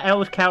 look at light. that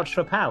elf couch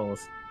for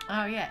pals.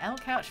 Oh, yeah, L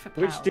couch for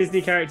pals. Which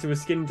Disney character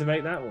was skinned to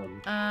make that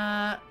one?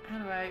 How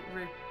do I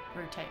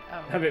rotate?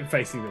 Oh, Have it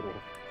facing the wall.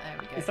 there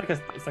we go. It's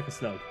like a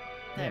snug.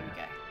 There we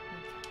go.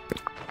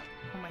 Okay.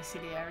 On my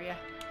silly area.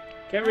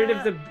 Get rid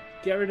of the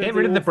Get rid of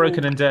the awful-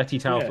 broken and dirty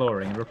tile Yeah.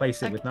 flooring and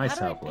replace it Like, with nice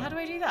tile how flooring. do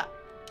I do that?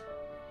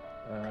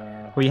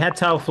 Well, you had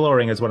tile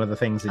flooring as one of the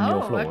things in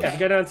your Oh, floors. okay. Yeah,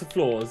 go down to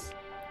floors.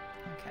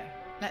 Okay.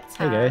 Let's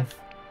There have. you go.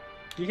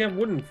 You can have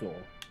wooden floor.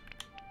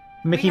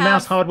 Mickey We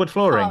Mouse have- hardwood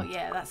flooring. Oh,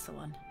 yeah, that's the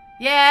one.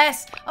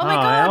 Yes! Oh my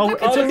god,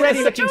 look at it's the already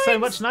little looking so joints!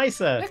 much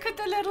nicer. Look at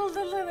the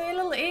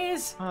little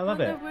ears. I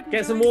love on it. the wooden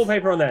Get some joints.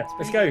 wallpaper on there.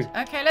 Let's go.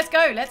 Okay, let's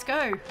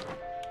go.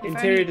 If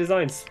Interior only-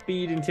 design.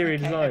 Speed interior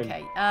design.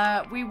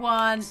 Okay. We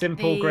want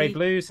Simple the, grey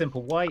blue,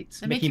 simple white.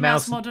 the Mickey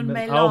Mouse modern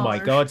melange. Oh my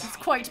god. It's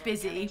quite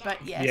busy, but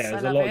yes, Yeah, I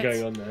there's love a lot it.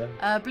 going on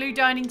there. Blue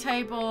dining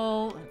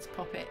table. Let's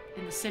pop it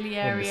in the silly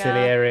area. In the silly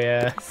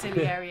area.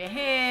 Silly area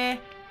here.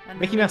 And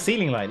Mickey then Mouse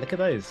ceiling light. Look at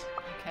those.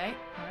 Okay.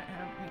 All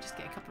right. Let me just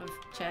get a couple of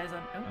chairs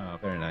on. Oh, Oh,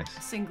 very nice.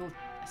 a single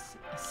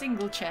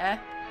chair.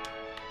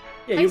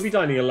 Yeah, Place- you'll be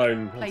dining alone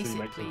until Place you it,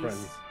 make some please.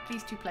 friends.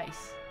 Please to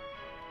place.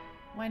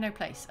 Why no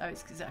place? Oh,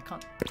 it's because I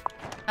can't.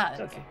 Ah,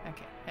 there we go.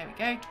 Okay, there we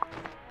go.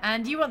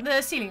 And you want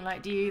the ceiling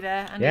light, do you?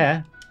 There. Andy?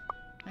 Yeah.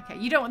 Okay,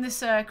 you don't want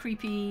this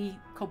creepy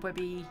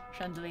cobwebby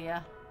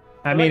chandelier.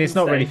 I mean, like it's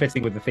them not really staying.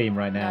 fitting with the theme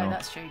right now. No,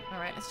 that's true. All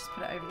right, let's just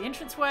put it over the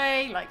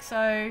entranceway, like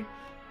so.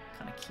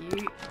 Kind of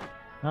cute.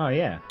 Oh,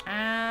 yeah.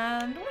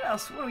 And what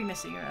else? What are we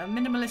missing? A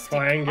minimalistic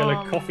Triangular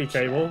armchair. coffee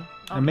table.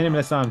 A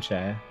minimalist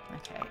armchair.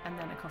 Okay, and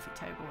then a coffee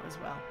table as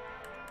well.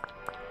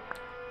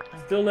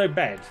 Still no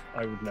bed,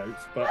 I would note,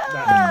 but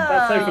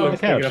that sofa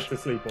looks The big couch. enough to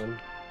sleep on.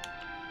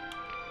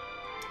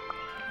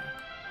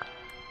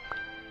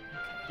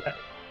 Okay.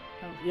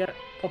 Yeah,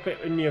 pop it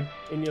in your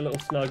little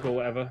snug or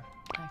whatever.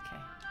 Okay.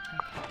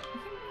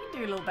 We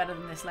can do a little better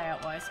than this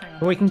layout-wise. Hang on.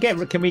 Well,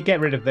 can we get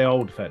rid of the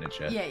old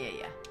furniture? Yeah.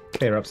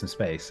 Clear up some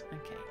space.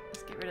 Okay,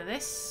 let's get rid of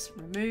this.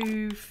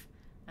 Remove.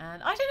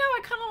 And I don't know.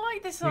 I kind of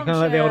like this You armchair.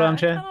 kinda like the old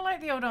armchair? I kind of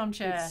like the old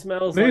armchair. It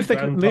smells Move like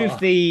grandpa.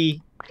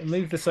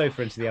 move the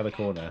sofa into the other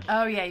corner.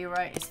 Oh yeah, you're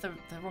right. It's the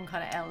wrong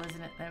kind of L,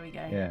 isn't it? There we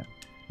go. Yeah.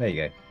 There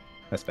you go.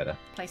 That's better.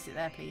 Place it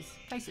there, please.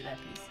 Place it there,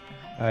 please.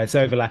 It's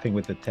overlapping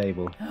with the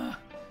table.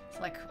 It's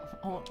like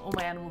all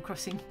my Animal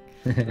Crossing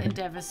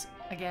endeavours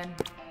again.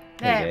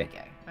 There There we you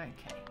go.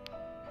 Okay.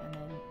 And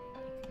then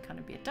it can kind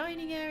of be a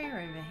dining area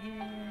over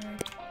here.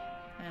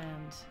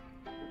 And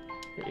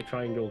Get your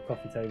triangle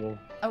coffee table.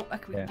 oh, okay,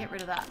 we can Yeah. get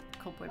rid of that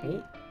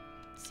cobwebby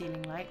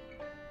ceiling light.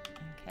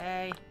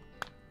 Okay.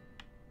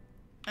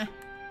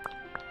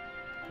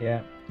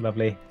 Yeah,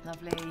 lovely.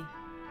 Lovely. And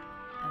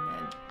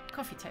then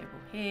coffee table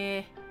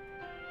here.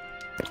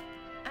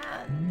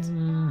 And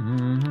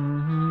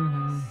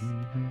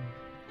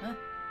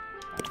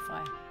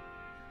fire.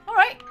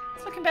 Alright,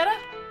 it's looking better.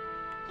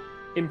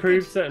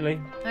 Improved, certainly.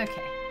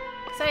 Okay.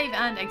 Save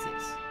and exit.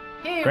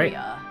 Here Great. we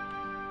are.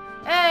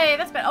 Hey,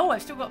 that's better. Oh,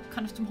 I've still got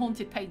kind of some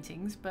haunted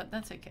paintings, but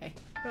that's okay.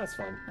 That's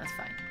fine. That's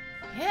fine.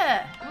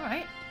 Yeah,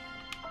 alright.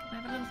 Can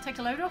I have a little take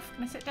a load off?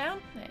 Can I sit down?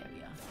 There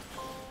we are.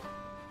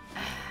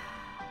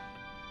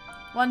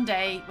 One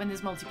day, when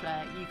there's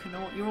multiplayer,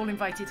 you're all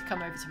invited to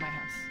come over to my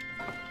house.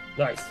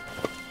 Nice.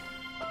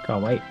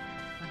 Can't wait. Okay.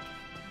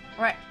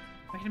 Alright,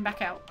 we're heading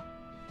back out.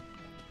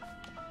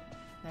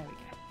 There we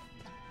go.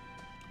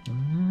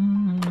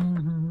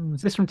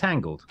 Is this from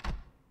Tangled?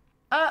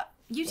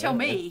 You tell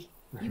me.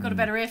 You've got a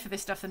better ear for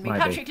this stuff than me. Might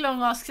Patrick be. Long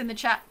asks in the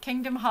chat,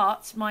 Kingdom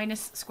Hearts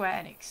minus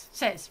Square Enix.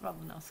 Says rather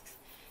than asks.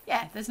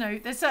 Yeah, there's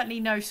certainly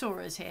no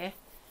Soras here.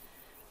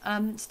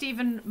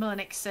 Stephen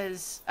Mulinix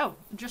says, oh,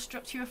 just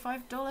dropped you a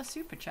 $5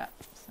 super chat.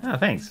 So, Oh,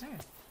 thanks. right,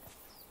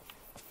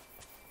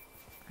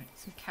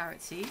 some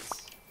carrot seeds.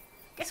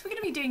 Guess we're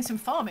going to be doing some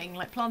farming,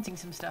 like planting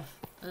some stuff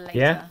later.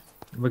 Yeah,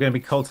 we're going to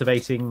be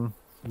cultivating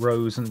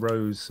rows and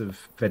rows of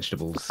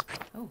vegetables.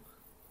 Oh,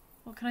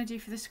 what can I do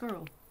for this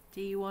squirrel?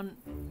 Do you want...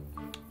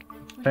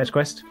 Fetch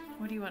quest?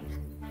 What do you want?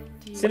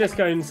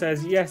 Cinescone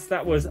says, yes,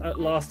 that was At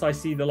Last I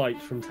See the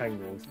Light from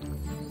Tangled.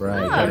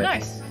 Right. Oh, got it.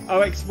 nice.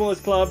 OX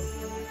Sports Club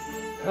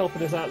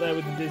helping us out there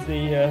with the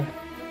Disney Oh,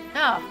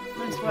 nice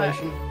work.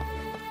 information.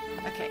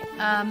 Okay,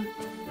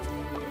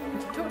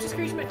 talk to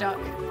Scrooge McDuck.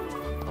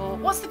 Or,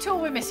 what's the tool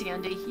we're missing,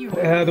 Andy? You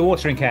The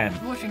watering can.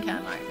 Watering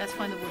can, right. Let's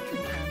find the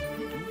watering can.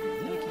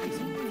 Then we can do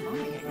some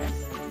farming, I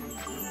guess.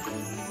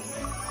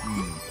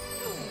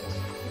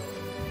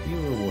 You're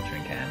a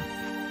watering can.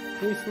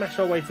 Can we smash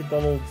our way to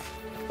Donald's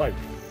boat?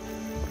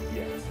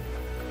 Yes.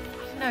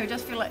 No, it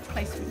does feel like a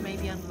place we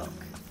maybe unlock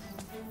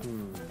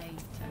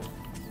later.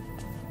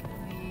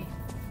 Can we...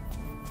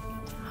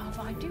 Oh,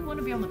 but I do want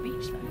to be on the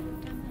beach,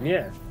 though.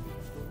 Yeah.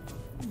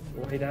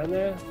 Way down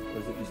there? Or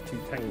is it just too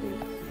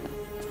tangled?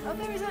 Oh,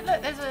 there is a...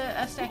 Look, there's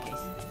a staircase.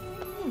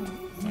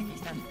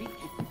 Staircase down the beach.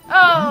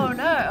 Oh,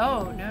 no.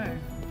 Oh, no.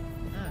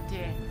 Oh,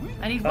 dear.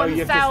 I need Oh,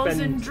 you have to 1,000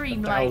 spend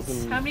dream 1,000.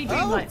 lights. How many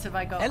dream lights have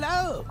I got?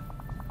 Hello.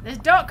 There's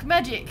dark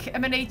magic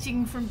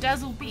emanating from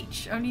Dazzle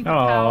Beach. Only the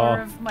Aw.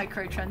 power of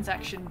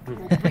microtransaction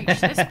will breach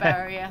this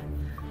barrier.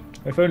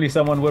 If only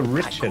someone were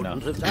rich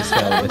enough to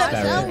dispel this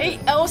barrier. Hey,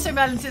 also,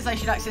 Merlin says I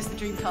should access the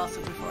Dream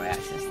Castle before I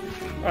access the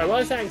Dream. Alright, well,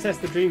 let's access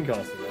the Dream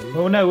Castle then.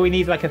 Well, no, we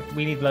need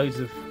loads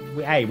of.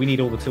 We need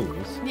all the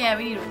tools. Yeah,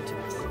 we need all the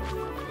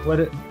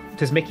tools.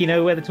 Does Mickey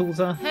know where the tools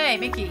are? Hey,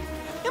 Mickey.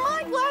 Am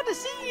I glad to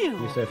see you?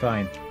 You're so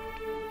fine.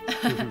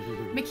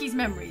 Mickey's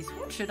memories.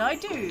 What should I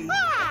do?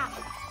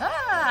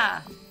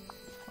 Ah!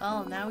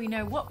 Well, now we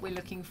know what we're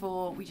looking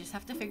for. We just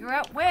have to figure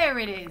out where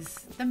it is.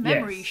 The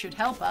memory Yes. should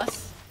help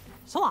us.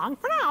 So long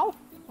for now.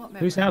 What memory?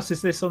 Whose house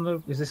is this on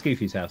the? Is this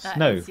Goofy's house? That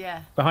no. is,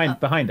 yeah.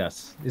 Behind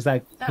us. Is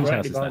that That whose one.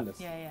 house is Behind that?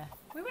 us. Yeah, yeah.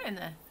 We went in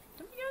there.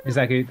 Didn't we go in Is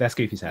there? that's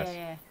Goofy's house?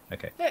 Yeah, yeah.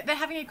 Okay. Look, they're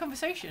having a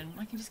conversation.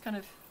 I can just kind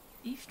of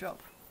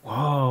eavesdrop.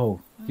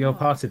 Whoa, you're Oh.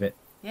 part of it.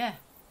 Yeah.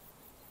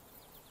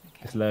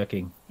 Okay. Just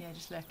lurking. Yeah,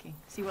 just lurking.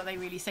 See what they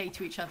really say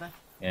to each other.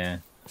 Yeah.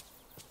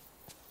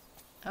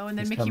 Oh, and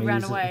then Just Mickey come ran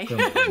easy- away.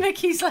 come-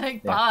 Mickey's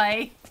like, Yeah.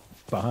 bye.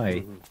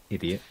 Bye,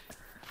 idiot.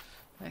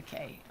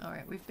 Okay,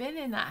 alright. We've been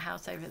in that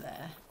house over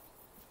there.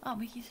 Oh,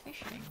 Mickey's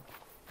fishing.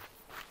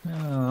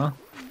 Oh,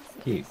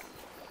 cute.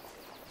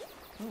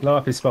 Blow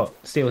up his spot.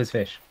 Steal his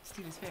fish.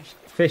 Steal his fish.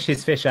 Fish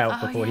his fish out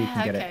Oh, before yeah, he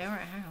can get okay, it.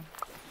 alright, hang on.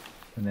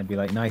 And then be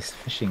like, nice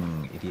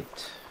fishing,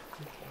 idiot.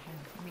 Okay, hang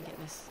on. Let me get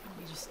this. Let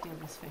me just steal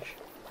this fish.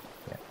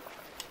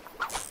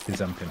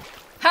 Gazump him.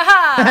 Ha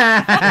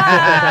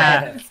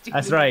ha!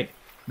 That's right.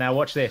 Now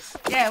watch this.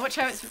 Yeah, watch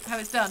how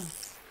it's done.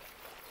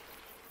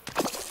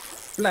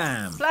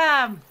 Blam!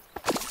 Blam!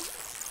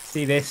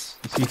 See this,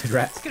 you stupid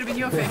rat? It's gonna be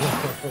your fish.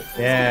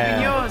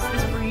 Yeah. Yours,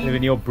 this bream.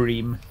 Living your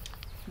bream.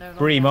 No longer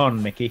Bream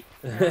on, Mickey.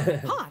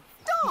 Hot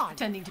dog.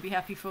 pretending to be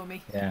happy for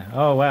me. Yeah.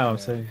 Oh wow, I'm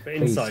so But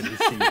pleased. inside he's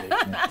seething.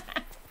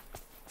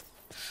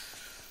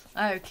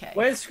 Okay.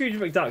 Where's Scrooge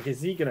McDuck?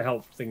 Is he going to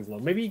help things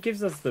along? Maybe he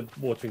gives us the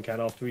watering can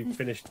after we've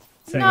finished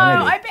saying No,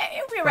 maybe. I bet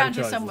it'll be around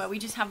here Franchises. somewhere. We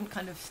just haven't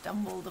kind of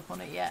stumbled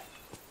upon it yet.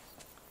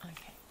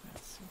 Okay,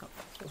 we've got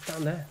What's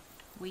down there?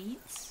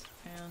 weeds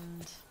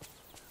and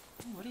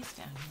oh, what is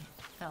down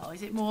here? Oh,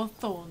 is it more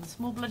thorns?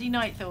 More bloody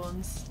night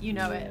thorns? You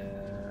know it.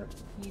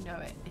 You know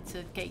it. It's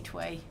a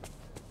gateway.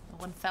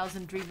 A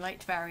 1,000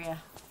 dreamlight barrier.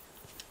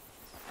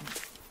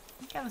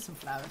 Gather some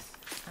flowers.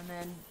 And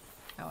then...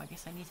 Oh, I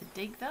guess I need to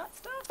dig that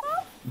stuff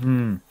up?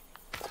 Hmm.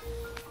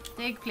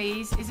 Dig,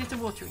 please. Is it a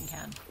watering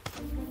can?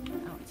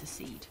 Oh, it's a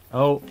seed.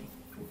 Oh,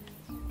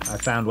 I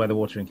found where the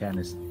watering can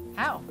is.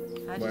 How?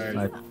 How did Where you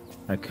is do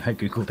that? that? I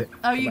googled it.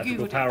 Oh, you magical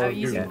googled it. power Oh, of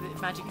you using Google.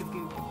 the magic of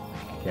Google.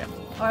 Yeah.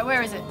 Alright,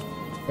 where is it?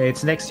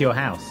 It's next to your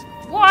house.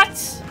 What?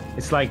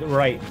 It's like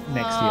right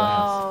next to your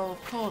house. Oh,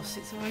 of course.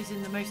 It's always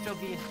in the most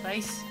obvious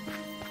place.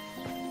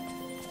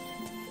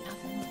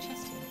 Nothing in the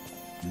chest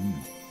here.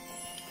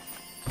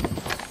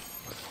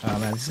 Oh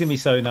man, this is gonna be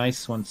so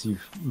nice once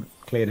you've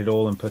cleared it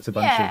all and put a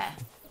bunch Yeah.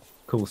 of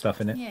cool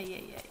stuff in it. Yeah.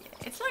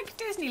 It's like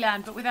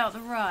Disneyland, but without the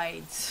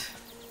rides.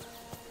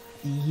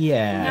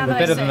 Yeah, Now but that I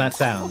better say- than that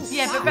sounds.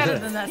 Yeah, but better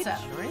than that It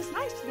sound. sure is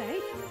nice today.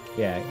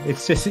 Yeah,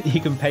 it's just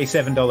you can pay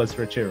 $7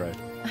 for a churro,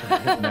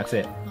 and that's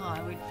it. Oh,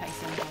 I would pay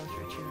 $7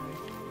 for a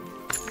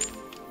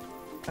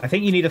churro. I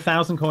think you need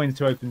 1,000 coins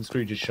to open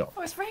Scrooge's shop,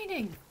 Oh, it's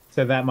raining.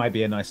 so that might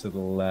be a nice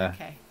little,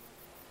 Okay.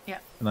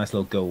 a nice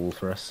little goal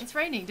for us. It's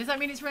raining. Does that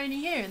mean it's raining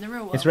here in the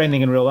real world? It's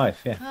raining in real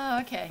life, yeah. Oh,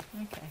 okay.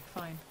 Okay,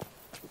 fine.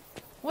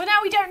 Well, now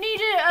we don't need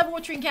a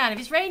watering can. If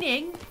it's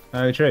raining,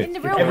 Oh, true. In the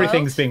real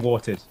Everything's world- being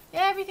watered.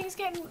 yeah, everything's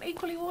getting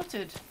equally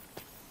watered.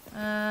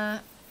 Okay.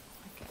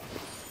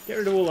 Get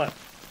rid of all that.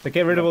 But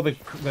get rid of all the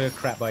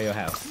crap by your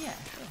house. Yeah,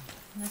 sure.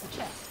 And there's a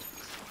chest.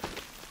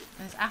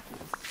 There's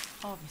apples.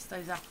 Harvest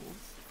those apples.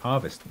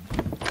 Harvest them.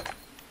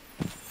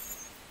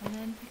 And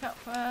then pick up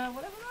whatever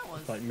that was.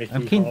 It's like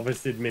Mickey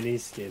harvested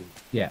Minnie's skin.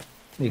 Yeah,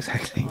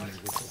 exactly.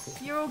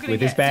 You're all going to With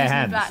get his bare Disney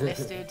hands.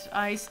 blacklisted.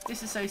 I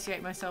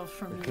disassociate myself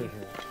from you.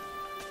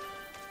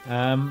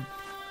 I'm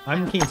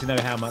keen to know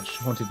how much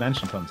Haunted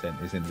Mansion content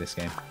is in this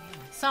game.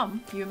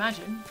 Some, you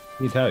imagine.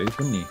 You'd hope,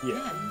 wouldn't you? Yeah,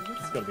 Yeah.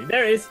 it's got to be.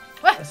 There it is.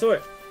 What? I saw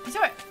it. You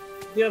saw it?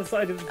 The other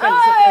side of the fence.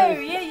 Oh,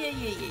 yeah.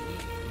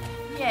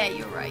 Yeah,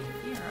 you're right.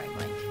 You're right,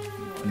 Mike.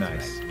 You're always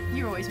Nice. right.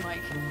 You're always Mike.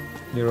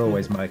 You're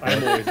always Mike.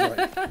 I'm always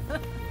right.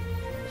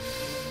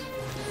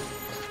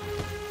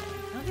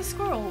 Oh, the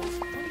squirrels.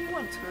 What do you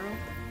want, squirrel?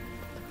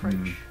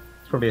 Approach.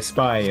 It's probably a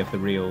spy of the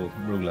real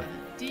ruler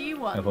Do you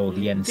want? of all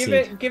the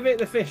NC. Give it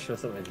the fish or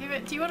something. Give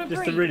it. Do you want a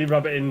Just breed? to really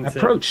rub it into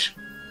Approach.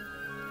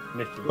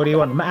 Mickey. What do you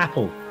want?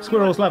 Apple.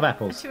 Squirrels love A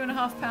apples.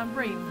 2.5 pound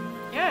breed.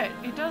 Yeah,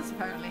 it does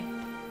apparently.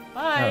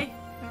 Bye.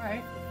 Oh. All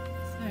right.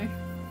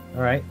 So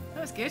All right.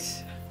 that was good.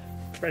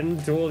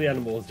 Friend to all the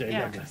animals, Jane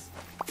Yeah. Douglas.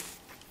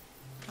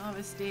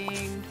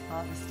 Harvesting.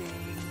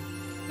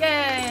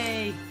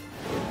 Yay!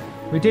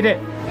 We did it.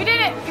 We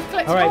did it. We've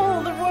collected All right.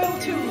 all the royal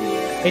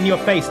tools. In your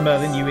face,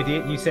 Merlin, you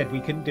idiot. You said we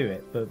couldn't do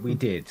it, but we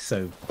did.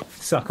 So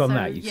suck on So,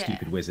 that, you yeah.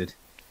 stupid wizard.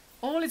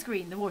 All is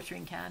green. The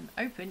watering can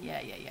open.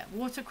 Yeah.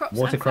 Water crops.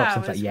 Water and crops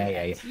and flowers. yeah.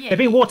 Yeah. They're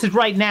being watered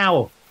right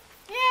now.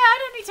 Yeah, I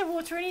don't need to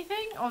water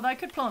anything. Although I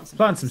could plant some.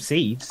 Plant some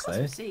seeds, Got though.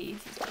 some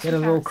seeds. Got Get some a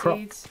little carrot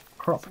seeds,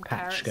 crop some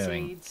patch carrot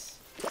going. Seeds.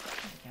 There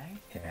we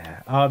go.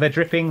 Yeah. Oh, they're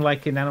dripping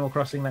like in Animal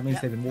Crossing. That means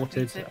Yep, they've been that watered.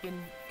 means they've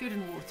been good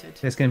and watered.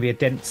 There's going to be a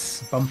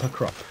dense bumper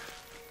crop.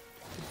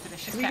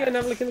 Delicious Can we go and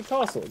have a carrots. look in the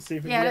castle and see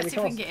if we Yeah, can let's get see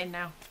if in we the can castle? get in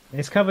now.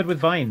 It's covered with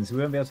vines. We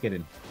won't be able to get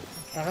in.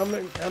 How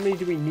many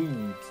do we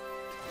need?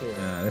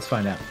 Let's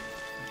find out.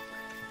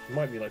 It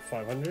might be like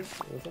 500 or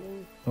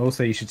something.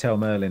 Also, you should tell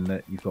Merlin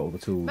that you've got all the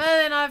tools.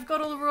 Merlin, I've got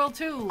all the royal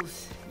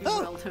tools. You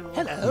Oh, royal tool.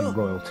 You hello.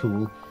 royal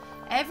tool.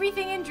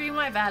 Everything in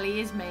Dreamlight Valley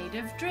is made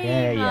of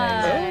Yeah.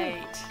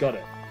 Dreamlight. Got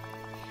it.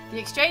 The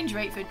exchange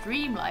rate for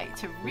Dreamlight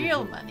to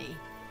real money.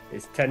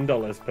 It's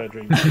 $10 per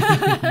dream.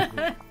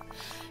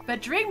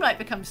 But Dreamlight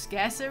becomes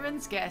scarcer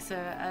and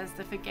scarcer as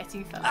the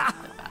forgetting fell into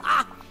the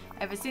valley.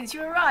 Ever since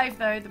you arrived,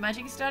 though, the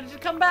magic has started to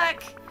come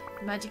back.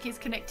 The magic is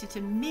connected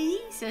to me,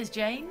 says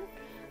Jane.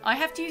 I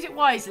have to use it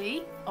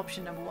wisely,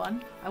 option number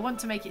 1. I want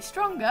to make it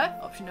stronger,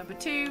 option number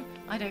 2.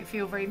 I don't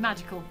feel very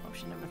magical,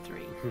 option number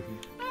 3.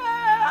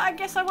 I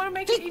guess I want to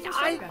make it even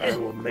stronger. I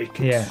will make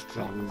it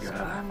stronger.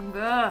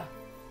 Stronger.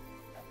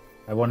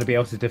 I want to be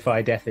able to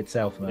defy death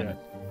itself, man. Yeah.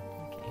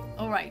 Okay.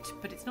 All right,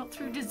 but it's not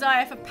through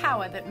desire for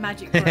power that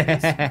magic grows.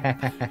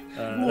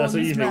 That's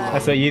what you think.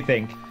 That's what you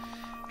think.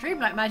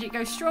 Dreamlight magic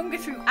goes stronger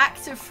through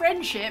acts of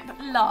friendship,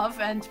 love,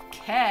 and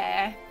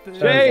care. Boo.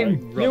 Jane,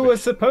 like you rubbish. were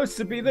supposed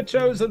to be the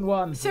chosen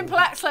one. Simple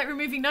acts like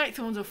removing night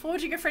thorns or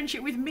forging a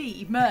friendship with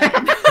me, Merlin.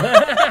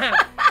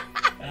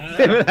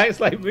 That's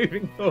like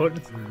moving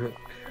thorns.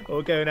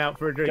 Or going out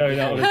for a drink. Going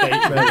out on a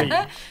date,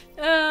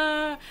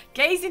 maybe.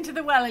 Gaze into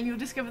the well and you'll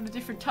discover the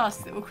different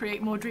tasks that will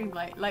create more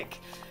dreamlight, like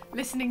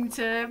listening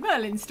to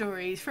Merlin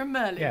stories from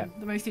Merlin,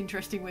 the most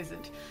interesting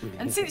wizard.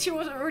 And since you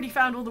already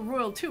found all the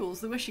royal tools,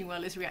 the wishing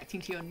well is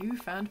reacting to your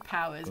newfound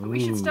powers. But we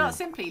should start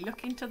simply.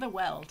 Look into the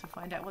well to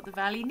find out what the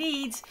valley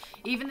needs.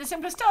 Even the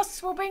simplest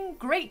tasks will bring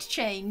great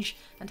change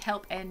and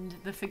help end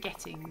the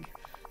forgetting.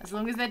 As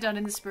long as they're done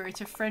in the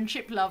spirit of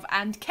friendship, love,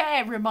 and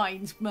care,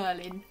 reminds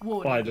Merlin.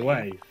 Warning By the you.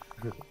 way,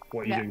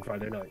 what are you doing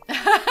Friday night?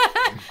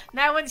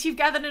 Now, once you've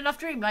gathered enough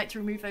dreamlight to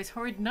remove those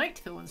horrid night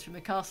thorns from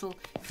the castle,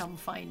 come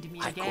find me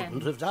I again.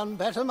 couldn't have done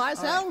better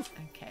myself.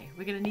 Alright, okay,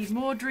 we're going to need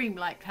more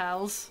dreamlight,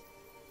 pals.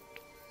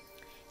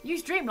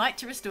 Use dreamlight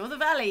to restore the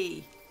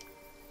valley.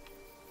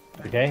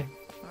 Okay.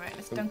 Alright,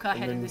 let's dunk our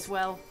head in this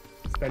well.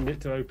 Spend it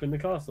to open the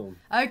castle.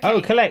 Okay.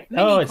 Oh, collect.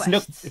 mini Oh, it's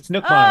Nook. quests. It's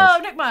Nook Miles.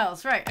 Oh, Nook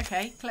Miles. Right.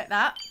 Okay. Collect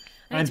that.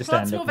 I need to understand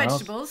plant some more Nook Miles.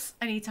 vegetables.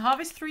 I need to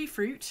harvest 3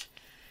 fruit.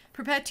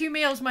 Prepare 2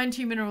 meals, mine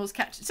 2 minerals,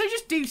 catch. So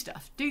just do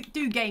stuff. Do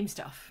game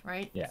stuff,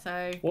 right? Yeah.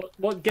 So.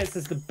 What gets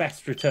us the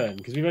best return?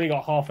 Because we've only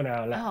got half an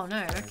hour left. Oh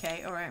no.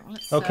 Okay. All right. Well,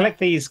 let's. Oh, collect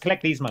these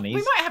monies.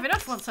 We might have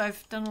enough once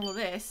I've done all of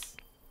this.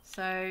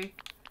 So,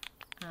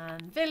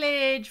 and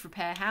village,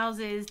 repair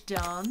houses,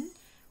 done.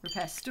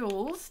 Repair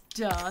stalls,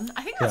 done.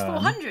 I think that's Done.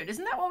 400.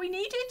 Isn't that what we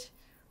needed?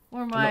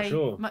 Or am not I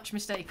sure. much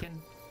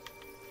mistaken?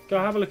 Go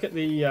have a look at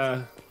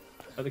the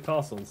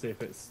castle and see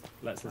if it's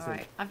lets us All in.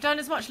 right. I've done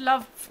as much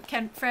love,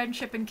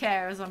 friendship, and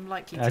care as I'm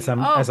likely to.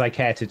 As I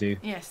care to do.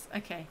 Yes.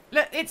 Okay.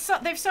 Look,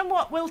 they've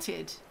somewhat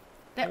wilted.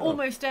 They're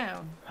almost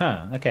down.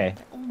 Huh. Okay.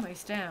 They're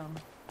almost down.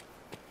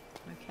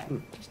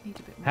 Okay. Just need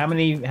a bit more.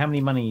 How many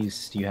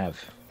monies do you have?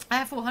 I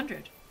have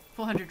 400.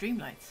 400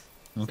 dreamlights.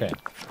 Okay.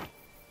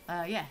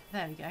 Yeah.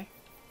 There we go.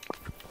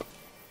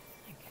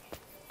 Okay.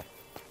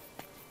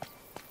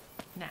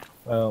 Now.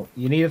 Well,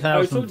 you need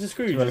 1,000 talk to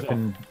Scrooge as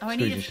open I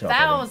need Scrooge's shop.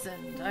 I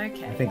 1,000.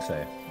 Okay. think so.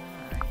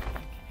 Alright, okay.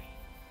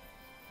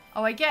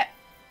 Oh, I get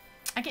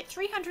I get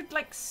 300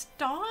 like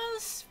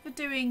stars for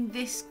doing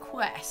this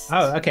quest.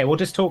 Oh, okay. We'll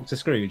just talk to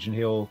Scrooge, and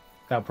that'll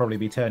probably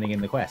be turning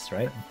in the quest,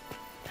 right?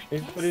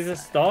 But is a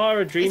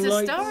star a dreamlight? Is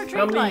a star a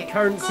How many dreamlight?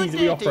 currencies are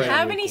we operating?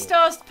 How many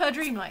stars per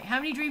dreamlight? How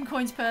many dream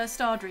coins per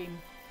star dream?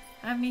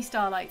 How many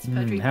starlights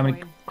per dream How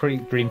coin? many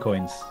dream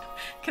coins?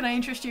 Can I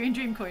interest you in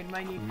dream coin,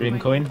 my new Dream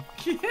coin?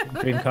 Dream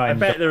coin. I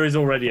bet there is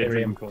already a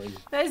dream coin.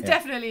 There's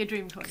definitely a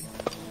dream coin.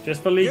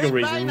 Just for legal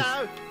Goodbye reasons,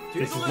 now.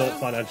 this is not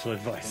financial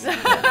advice.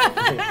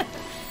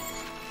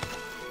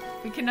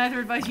 We can either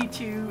advise you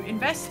to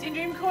invest in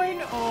dream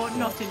coin or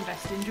not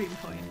invest in dream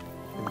coin.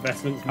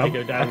 Investments may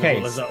go down okay.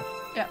 as well as up.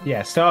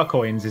 Yeah, star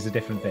coins is a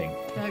different thing.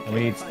 Okay, And we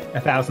need fine.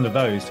 1,000 of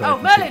those. To Oh,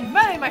 open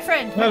Merlin, my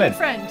friend, my Merlin. good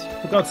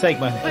friend, For God's sake,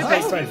 my Merlin.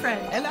 best friend.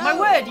 friend. Hello. My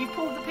word, you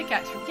pulled the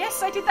pickaxe.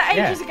 Yes, I did that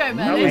ages ago, That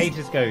Merlin. was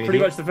Ages ago. Pretty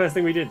much the first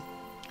thing we did.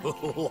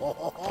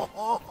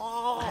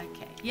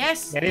 Okay.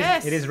 Yes, It is-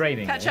 yes. it is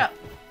raining, Catch yeah. up.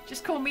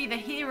 Just call me the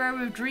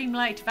hero of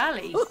Dreamlight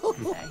Valley. No,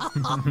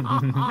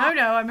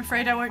 I'm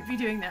afraid I won't be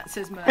doing that,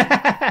 says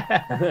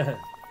Merlin.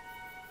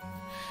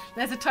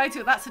 There's a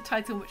title. That's a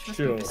title which must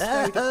Sure. be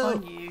bestowed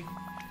upon you.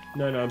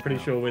 No, I'm pretty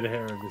sure we're the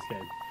hero of this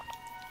game.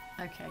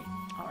 Okay,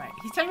 all right.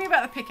 He's telling me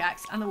about the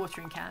pickaxe and the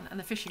watering can and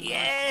the fishing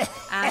rod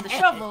and the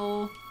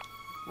shovel.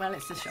 Well,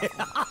 it's a shovel,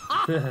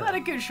 but a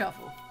good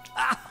shovel.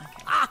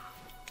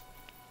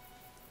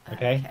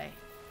 Okay.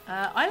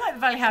 I like the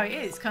valley how it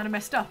is, kind of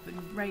messed up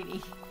and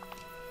rainy.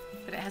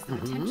 But it has the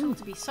potential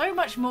to be so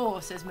much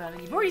more, says Merlin.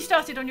 You've already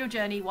started on your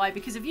journey. Why?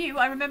 Because of you,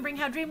 I'm remembering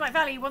how Dreamlight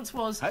Valley once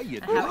was How you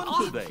and how doing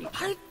it is in the today?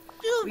 future.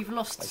 We've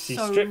lost I see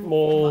so strip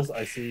malls, much.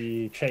 I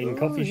see chain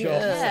coffee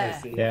shops, yeah.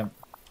 I see... Yeah.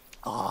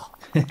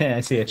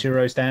 I see a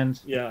churro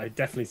stand. Yeah, I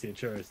definitely see a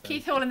churro stand.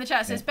 Keith Hall in the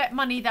chat says, bet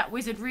money that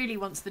wizard really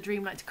wants the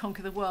Dreamlight to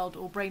conquer the world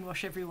or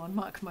brainwash everyone,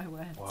 mark my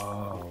words.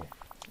 Whoa.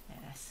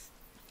 Yes.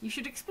 You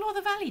should explore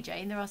the valley,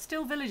 Jane. There are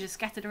still villagers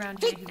scattered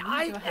around here who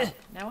need your help.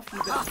 Now off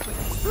you go quick.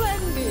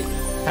 Splendid.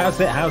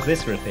 How's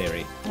this for a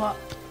theory? What?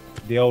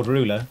 The old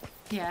ruler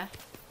Yeah.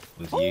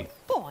 was you.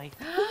 Boy,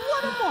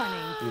 what a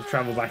morning. You've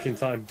travelled back in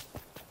time.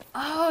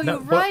 Oh, No,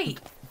 you're what- right.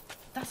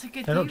 That's a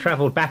good They're not theory.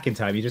 travelled back in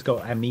time, you just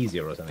got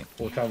amnesia or something.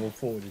 Or travelled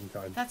forward in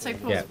time. That's so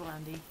plausible,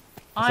 Andy.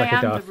 I like a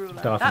am Darth- the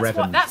ruler. Darth that's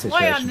Revan that's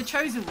why I'm situation. the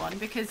chosen one,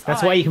 because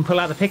That's why you can pull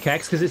out the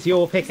pickaxe, because it's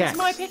your pickaxe. It's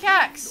my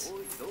pickaxe.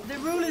 The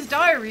ruler's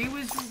diary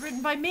was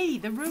written by me,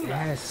 the ruler.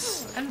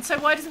 Yes. And so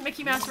why doesn't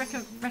Mickey Mouse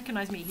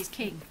recognise me? He's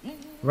king.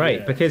 Right,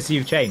 Yeah. because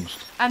you've changed.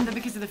 And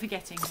because of the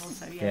forgetting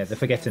also, yes. Yeah, the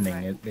forgetting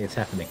right. it's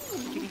happening.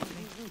 Forgetting.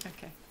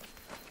 Okay.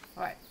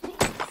 Alright.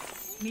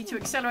 We need to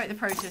accelerate the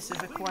process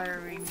of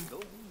acquiring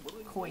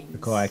coins.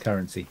 Acquire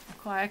currency.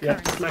 Acquire Yeah,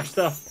 currency. smash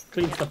stuff,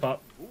 clean stuff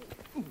up.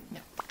 Yeah.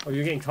 Oh,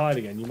 you're getting tired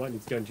again. You might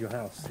need to go into your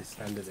house to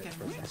stand in it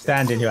for a second.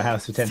 Stand in your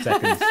house for 10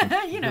 seconds.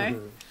 You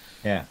know.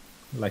 Yeah,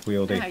 like we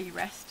all do. How you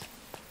rest.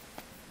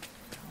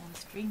 Oh, the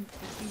stream.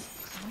 There's these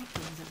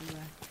icons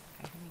everywhere.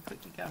 Okay, let me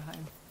quickly go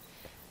home.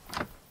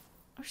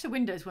 I wish the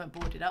windows weren't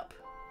boarded up.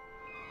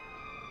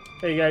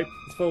 There you go.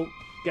 It's full.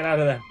 Get out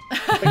of there.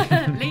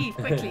 Leave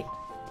quickly.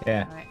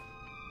 Yeah. Right.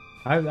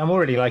 I'm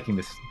already liking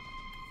this,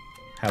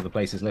 how the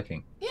place is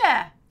looking.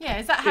 Yeah. Yeah.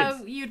 Is that how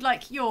Good. you'd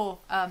like your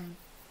home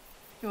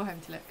to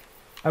look?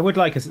 I would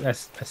like a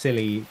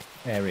silly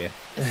area.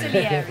 A silly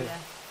area.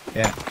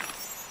 Yeah.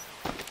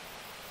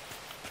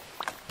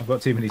 I've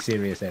got too many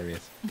serious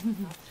areas.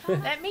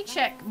 Let me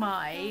check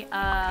my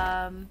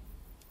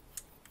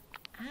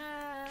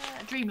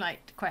Dreamlight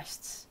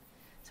quests.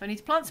 So I need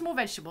to plant some more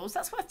vegetables.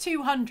 That's worth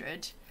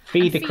 200.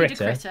 Feed And a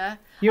critter.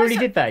 You already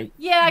did that.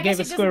 Yeah, I You guess gave it a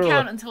doesn't squirrel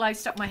count until I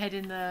stuck my head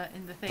in the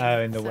thing.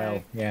 Oh, in the So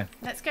well, yeah.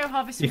 Let's go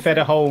harvest. You some fed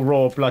a fruit. whole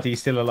raw, bloody,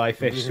 still alive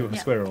fish to a Yeah.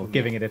 squirrel,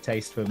 giving it a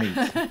taste for meat.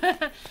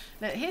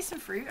 Look, here's some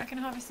fruit. I can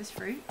harvest this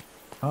fruit.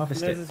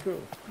 Harvest There's it a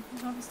squirrel. I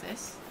can harvest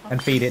this. and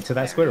Harvest feed the it to that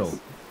berries. squirrel.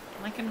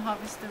 And I can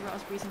harvest the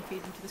raspberries and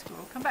feed them to the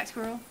squirrel. Come back,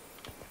 squirrel.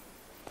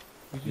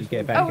 You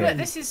get back Oh, in. look,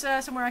 this is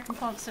somewhere I can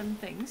plant some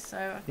things. So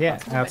I can Yeah,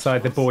 plant some more outside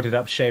the vegetables. boarded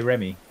up Chez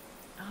Remy.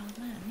 Oh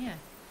man, yeah.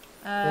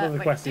 One of the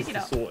wait, quests dig is it to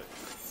up.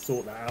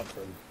 sort that out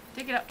for him.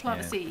 Dig it up,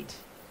 plant a Yeah. seed.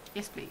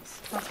 Yes, please.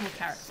 Plant some more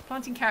carrots.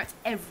 Planting carrots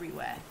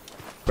everywhere.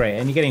 Great,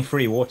 and you're getting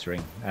free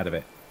watering out of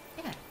it.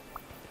 Yeah.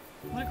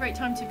 What a great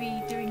time to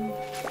be doing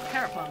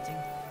carrot planting.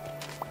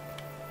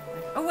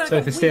 Oh, well, I So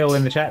got the still wheat.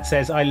 in the chat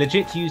says, I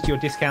legit used your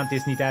discount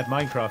Disney Dad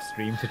Minecraft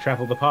stream to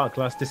travel the park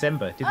last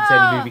December. Didn't see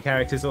any movie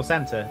characters or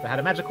Santa, but had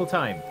a magical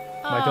time.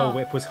 My Dole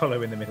Whip was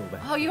hollow in the middle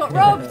there. Oh, you got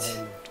robbed!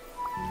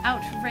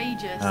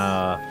 Outrageous.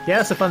 Yeah,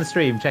 that's a fun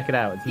stream. Check it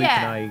out. It's Luke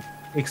Yeah. and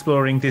I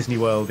exploring Disney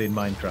World in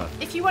Minecraft.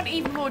 If you want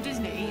even more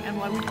Disney, and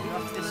why wouldn't you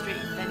after this stream,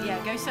 then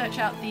yeah, go search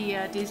out the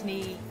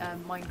Disney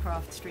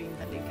Minecraft stream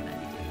that Luke and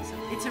Andy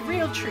do. It's a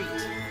real treat.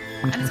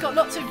 And it's got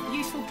lots of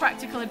useful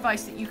practical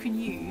advice that you can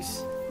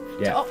use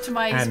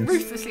to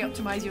ruthlessly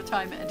optimize your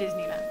time at a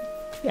Disneyland.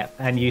 Yeah,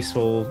 and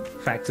useful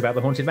facts about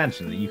the Haunted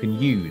Mansion that you can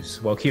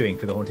use while queuing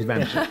for the Haunted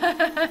Mansion. Okay,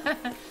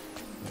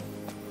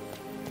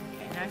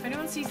 now if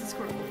anyone sees the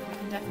squirrel, we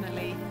can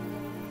definitely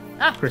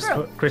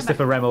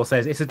Christopher Remmel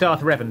says, it's a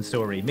Darth Revan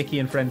story. Mickey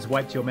and friends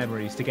wiped your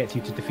memories to get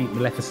you to defeat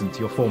Maleficent,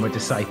 your former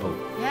disciple.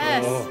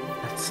 Yes.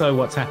 That's so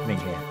what's happening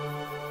here.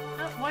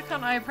 Why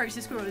can't I approach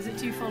the squirrel? Is it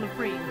too full of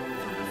bream from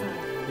before?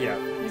 Yeah.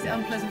 Is it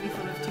unpleasantly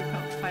full of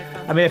 5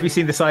 pounds? I mean, have you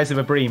seen the size of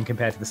a bream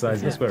compared to the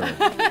size of a squirrel?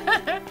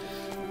 I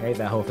ate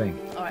that whole thing.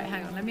 All right,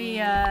 hang on. Let me,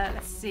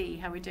 let's see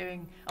how we're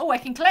doing. Oh, I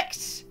can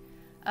collect,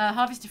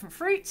 harvest different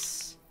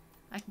fruits.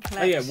 I can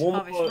collect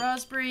harvest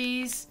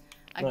raspberries.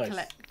 I can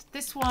collect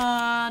this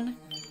one.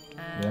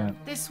 And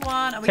this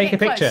one. Oh, Take a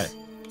picture.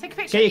 Take a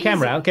picture. Get your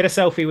camera out. Get a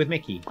selfie with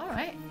Mickey. All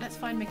right, let's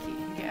find Mickey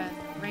and get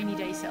a rainy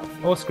day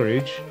selfie. Or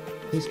Scrooge.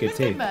 He's good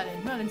too.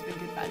 Merlin. Merlin's been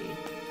good value.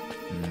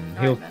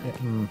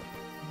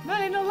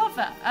 Merlin will love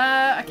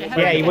that. Okay.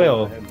 Yeah, he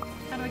will.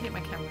 How do I get my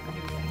camera?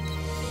 Here we go.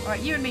 All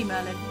right, you and me,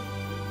 Merlin.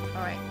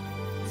 All right,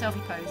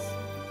 selfie pose.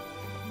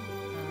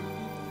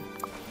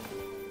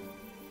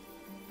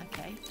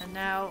 Okay, and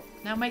now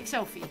make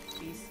selfie,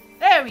 please.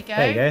 There we go.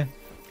 There you go.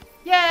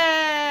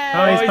 Yeah.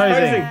 Oh, he's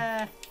posing.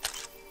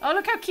 Oh,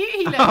 look how cute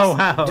he looks. Oh,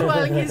 wow.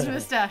 Twirling his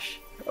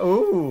moustache.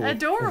 Ooh.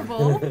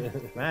 Adorable.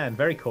 Man,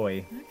 very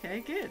coy.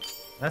 Okay, good.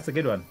 That's a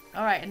good one.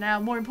 All right, and now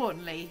more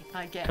importantly,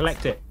 I get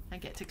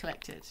to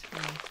collect it.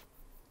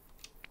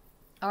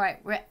 All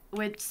right,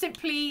 we're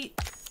simply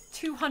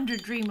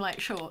 200 Dreamlight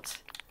short.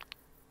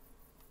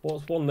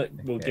 What's one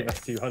that will give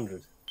us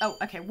 200? Oh,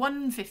 okay,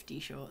 150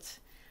 short.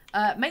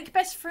 Make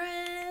best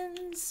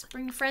friends,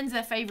 bring friends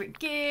their favourite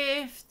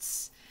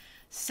gifts,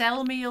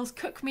 sell meals,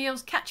 cook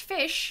meals, catch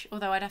fish,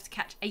 although I'd have to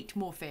catch 8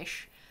 more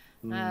fish.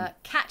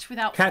 Catch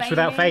without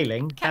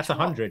failing. That's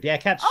 100. Yeah,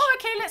 catch. Oh,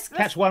 okay, let's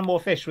catch one more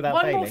fish without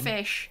failing. One more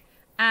fish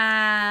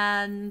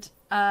and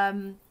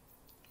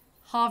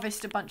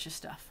harvest a bunch of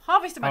stuff.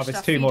 Harvest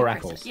 2 more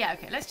apples. Yeah,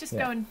 okay, let's just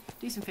go and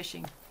do some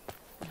fishing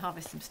and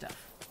harvest some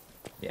stuff.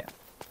 Yeah.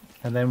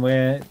 And then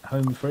we're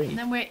home free. And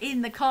then we're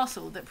in the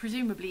castle that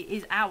presumably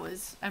is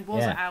ours and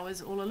was ours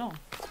all along.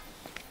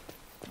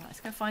 Right,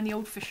 let's go find the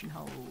old fishing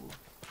hole.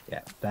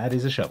 Yeah, that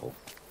is a shovel.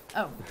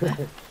 Oh,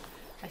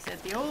 I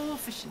said the old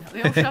fishing hole,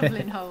 the old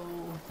shoveling hole.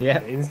 Yeah.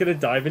 He's going to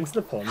dive into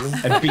the pond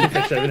and beat the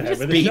fish over the head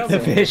with a shovel. Beat the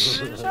fish.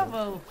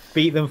 Shovel.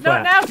 Beat them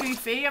flat. Not now,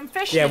 Goofy. I'm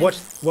fishing. Yeah,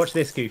 watch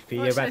this, Goofy.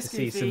 You're about to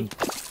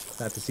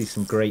see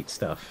some great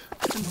stuff.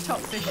 Some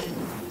top fishing.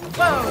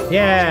 Whoa.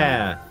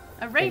 Yeah.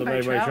 A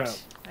rainbow trout.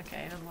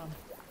 Okay, another one.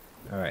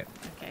 All right.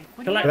 Okay.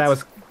 That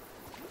was.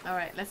 All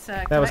right. Let's.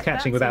 That was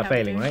catching without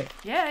failing, right?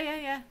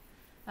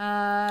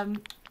 Yeah.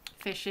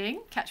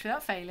 Fishing, catch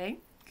without failing.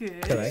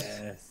 Good.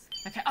 Yes.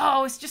 Okay.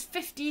 Oh, it's just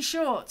 50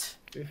 short.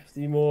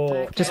 50 more.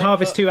 Okay. Just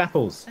harvest 2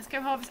 apples. Let's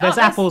go harvest. There's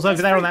apples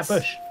over there on that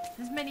bush.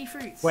 There's many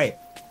fruits. Wait,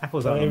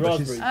 apples aren't on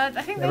bushes. I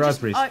think they're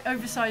raspberries. Just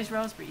oversized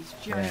raspberries,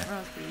 giant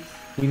raspberries.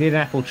 We need an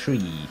apple tree.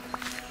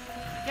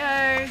 Go.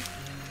 Okay.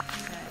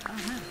 Oh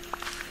man.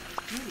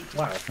 Really good.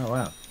 Wow. Oh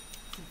wow.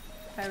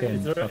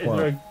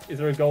 Is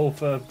there a goal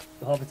for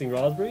harvesting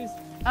raspberries?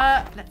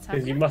 Let's have.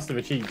 Because you must have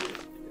achieved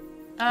it.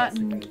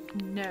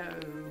 No.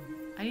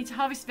 I need to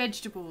harvest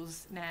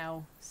vegetables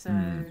now, so.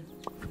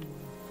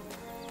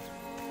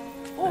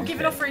 Or give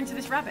an offering to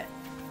this rabbit.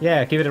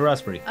 Yeah, give it a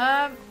raspberry.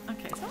 Okay,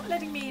 it's not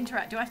letting me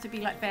interact. Do I have to be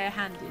like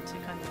bare-handed to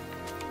kind of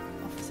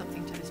offer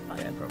something to this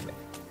bunny? Yeah, probably.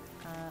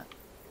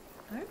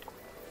 No?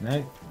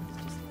 No.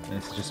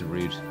 This is just a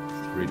rude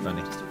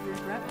bunny. Just a rude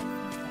rabbit.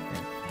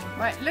 Okay. Yeah.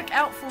 Right, look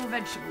out for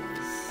vegetables.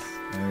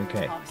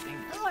 Okay. Harvesting.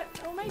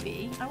 Oh,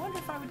 maybe. I wonder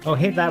if I would. Oh,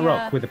 hit that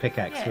rock with a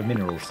pickaxe for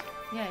minerals.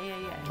 Yeah.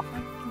 If I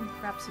can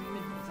grab some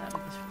minerals out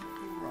of this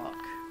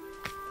rock,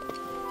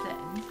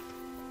 then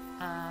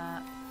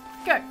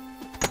go.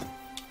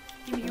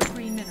 Give me your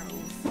green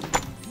minerals.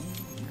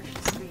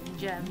 Precious green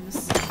gems.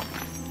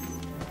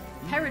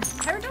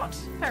 Peridot?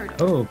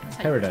 Peridot. Oh,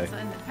 peridot.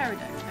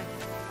 Peridot. Okay.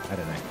 I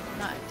don't know.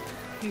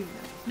 Who knows?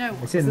 No.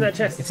 It's in that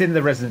chest. It's in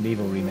the Resident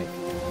Evil remake.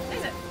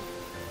 Is it?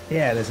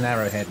 Yeah, there's an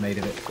arrowhead made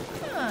of it.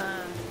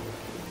 Ah.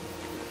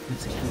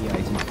 It's a key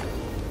item.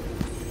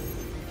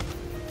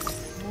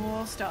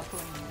 More star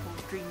coin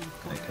or dream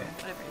coin,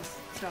 whatever it is.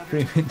 Star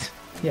Dream.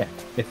 Yeah,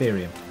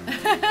 Ethereum.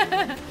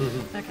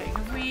 Okay,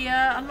 have we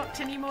unlocked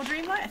any more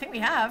Dreamlight? I think we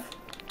have.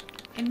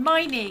 In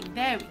mining,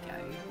 there we go.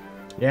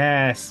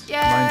 Yes.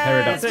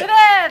 Yes. Mine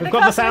Peridot. We've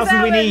got the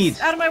 1,000 we need.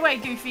 Out of my way,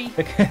 Goofy.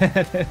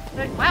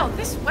 Wow,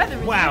 this weather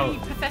is really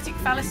pathetic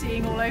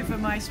fallacying all over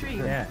my stream.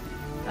 Yeah.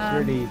 It's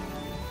really.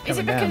 Is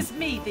it because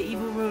me, the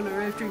evil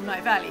ruler of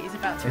Dreamlight Valley, is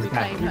about to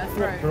reclaim her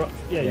throne?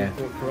 You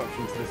brought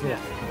corruption to this.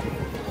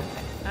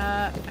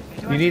 Yeah.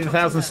 You need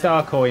 1,000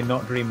 star coin,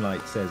 not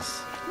Dreamlight.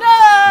 Says. No.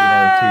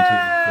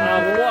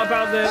 But what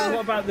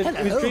about the?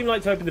 It was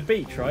Dreamlight to open the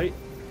beach, right?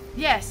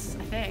 Yes,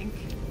 I think.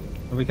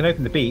 Well, we can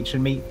open the beach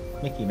and meet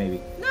Mickey,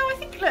 maybe. No, I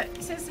think. Look,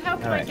 it says, "How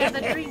can I gather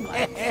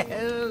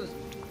Dreamlight?"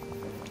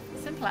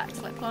 Simple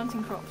acts like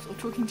planting crops or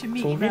talking to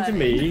me. Talking to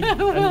me.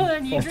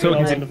 Or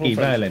talking to me,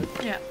 Merlin.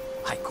 Yeah.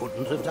 I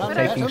couldn't have done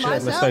that taking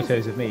shirtless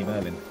photos of me,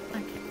 Merlin.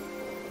 Okay.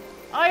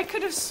 I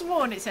could have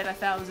sworn it said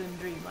 1,000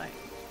 Dreamlight.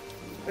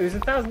 It was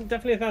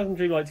definitely 1,000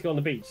 Dreamlight to go on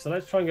the beach. So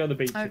let's try and go on the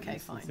beach. Okay,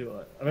 fine.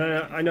 I mean,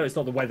 I know it's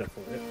not the weather for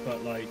it,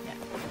 but like. Yeah.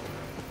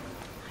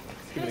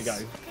 Let's give it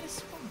a go.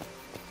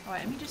 All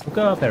right, let me just. We'll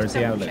go up there and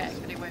see how it check, looks.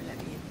 but it won't let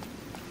me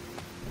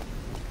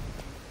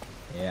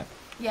in. Yeah.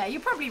 Yeah,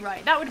 you're probably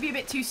right. That would be a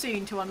bit too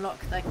soon to unlock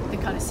the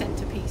kind of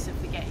centerpiece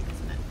of the game,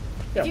 isn't it?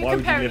 Yeah, why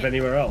would you live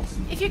anywhere else?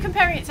 If you're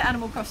comparing it to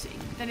Animal Crossing,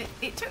 then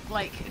it took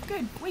like a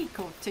good week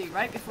or two,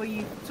 right, before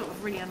you sort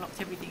of really unlocked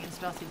everything and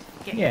started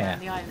getting around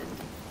the island.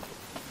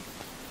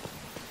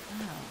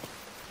 Wow,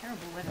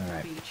 terrible weather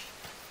for the beach.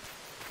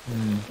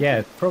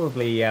 Yeah,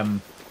 probably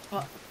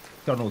What?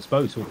 Donald's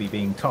boat will be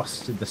being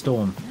tossed in the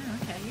storm. Oh,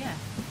 okay, yeah.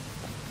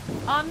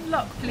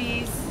 Unlock,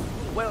 please.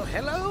 Well,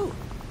 hello.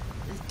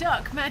 There's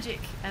dark magic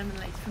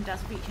emanates from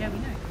Dazzle Beach. Yeah, we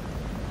know.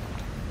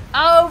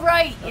 Oh,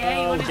 right.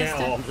 Yeah, you wanted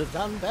us to... I've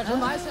done better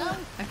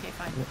myself. Okay,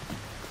 fine.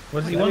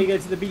 What does he Let want? me go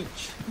to the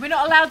beach. We're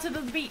not allowed to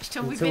the beach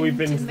till we've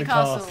been to the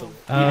castle.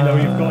 Even though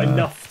we've got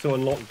enough to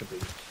unlock the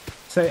beach.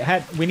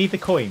 So we need the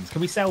coins.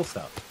 Can we sell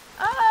stuff?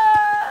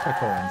 The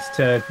coins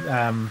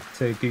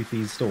to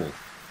Goofy's stall.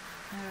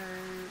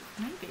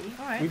 Maybe.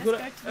 All right. We've got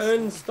to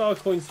earn star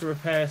coins to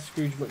repair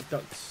Scrooge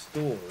McDuck's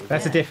store.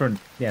 That's a different.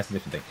 Yeah, it's a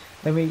different thing.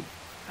 Let me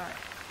All right.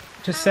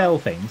 just sell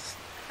things.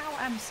 How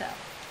am sell?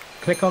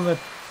 Click on the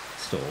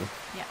stall.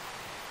 Yeah.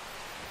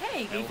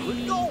 Hey,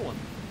 Goofy.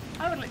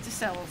 I would like to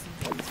sell some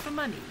things for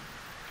money.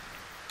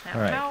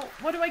 Now,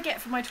 what do I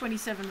get for my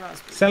 27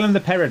 raspberries? Sell them the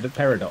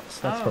paradox.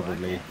 That's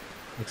probably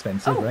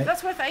expensive, right?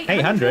 That's worth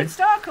 800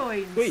 star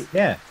coins. Sweet.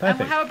 Yeah,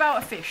 perfect. And how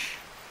about a fish?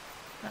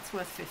 That's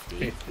worth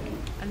 50.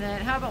 And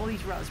then how about all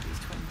these raspberries?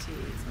 20.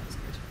 It's not as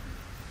good.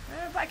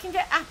 But I can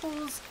get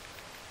apples.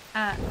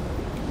 Yeah,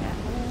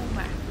 all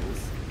my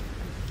apples.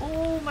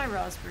 All my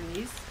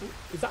raspberries. Ooh.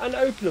 Is that an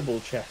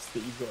openable chest that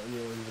you've got in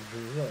your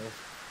inventory as well?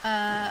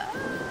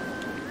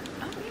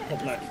 Oh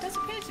yeah, it does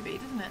appear to be,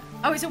 doesn't it?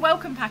 Oh, it's a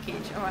welcome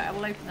package. All right, I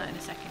will open that in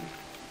a second.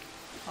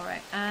 All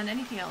right, and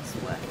anything else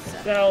worth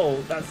selling? Sell.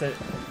 That's it.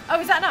 Oh,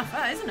 is that enough?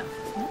 That is enough.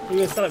 You're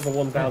going to sell it for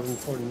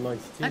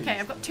 1,492. Okay,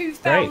 I've got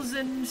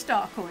 2,000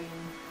 star coin.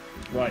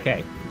 Right.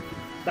 Okay.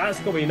 That's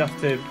got to be enough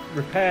to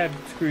repair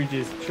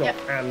Scrooge's shop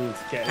and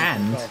get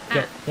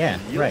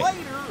right. Bye.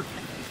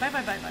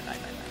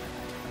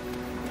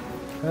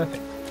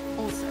 Perfect.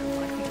 Also,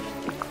 what I think I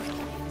should do quickly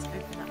is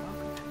open that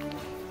welcome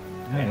package.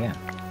 Oh yeah.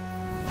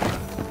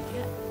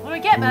 What do I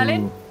get,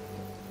 Merlin? Ooh.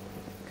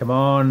 Come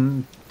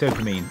on,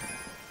 dopamine.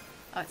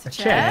 Oh, it's a A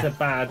chair. chair. It's a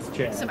bad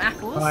chair. Some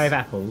apples. 5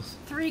 apples.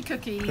 3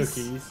 cookies.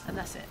 And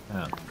that's it.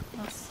 Oh.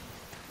 That's...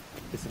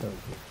 Disappointing.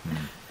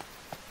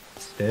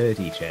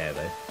 Sturdy chair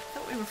though. I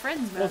thought we were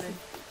friends, Merlin.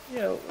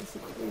 What are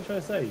you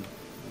trying to say?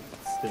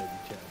 Sturdy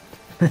chair.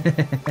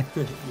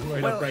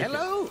 Well,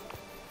 hello.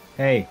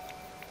 Hey.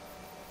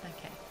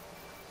 Okay.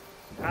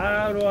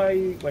 How do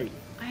I... Wait.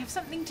 I have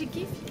something to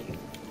give you.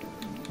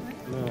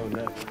 Oh,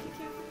 no.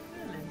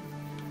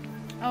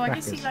 Oh, I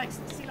guess he likes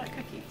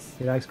cookies.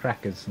 He likes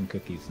crackers and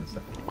cookies and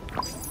stuff.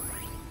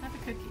 Have a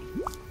cookie.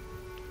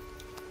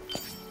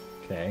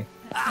 Okay.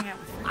 Let's hang out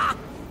with friends.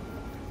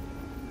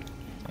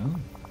 Oh.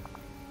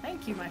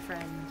 Thank you, my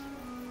friend.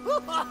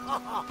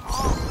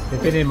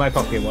 They've been in my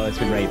pocket while it's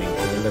been raining, so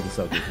they're a little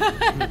soggy.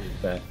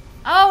 But...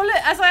 Oh,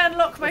 look! As I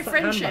unlock my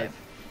friendship,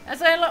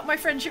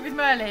 with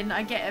Merlin,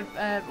 I get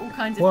all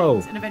kinds of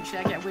things, and eventually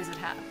I get a wizard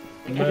hat.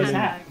 Merlin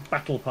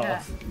battle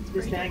pass. Yeah.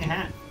 Just getting a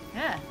hat.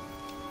 Yeah.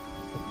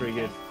 That's pretty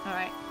good. All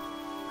right.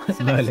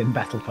 Merlin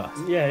battle pass.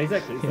 Yeah,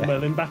 exactly. It's the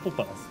Merlin battle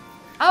pass.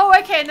 Oh,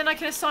 okay, and then I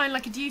can assign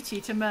like a duty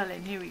to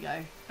Merlin. Here we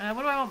go.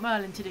 What do I want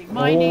Merlin to do?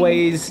 Mining.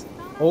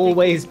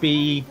 Always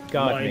be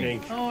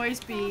gardening. Always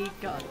be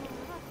gardening.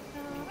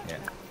 Yeah.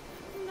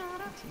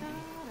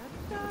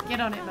 Get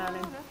on it,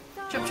 Merlin.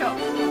 Chop chop.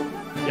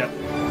 Yep.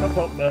 Chop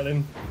chop,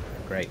 Merlin.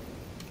 Great.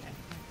 Okay.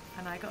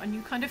 And I got a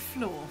new kind of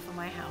floor for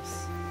my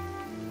house.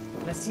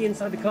 Let's see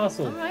inside the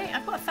castle. All right,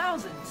 I've got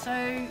 1,000. So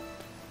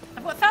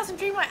I've got 1,000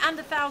 Dreamlight and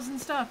 1,000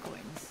 star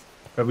coins.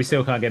 But we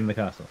still can't get in the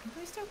castle.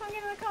 We still can't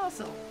get in the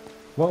castle.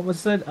 What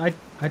was the...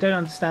 I don't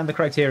understand the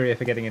criteria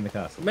for getting in the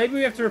castle. Maybe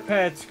we have to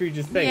repair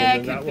Scrooge's thing. Yeah,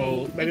 and it then could that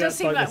will, be. maybe It does that's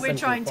seem like the we're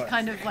central trying to quest.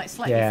 kind of like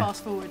slightly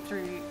fast forward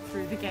through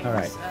the games. All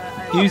right.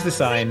 Use the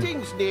sign.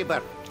 Greetings,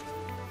 neighbour.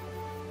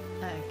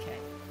 Okay.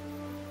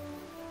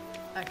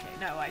 Okay,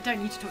 no, I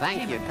don't need to talk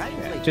Thank to you him.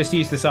 kindly. Just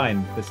use the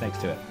sign that's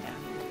next to it.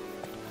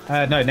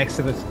 Yeah. No, next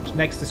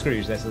to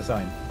Scrooge, there's the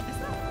sign. Is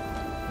that?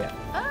 Yeah.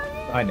 Oh,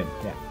 yeah. Behind him,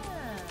 yeah.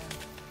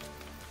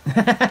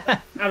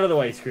 Out of the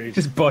way, Scrooge.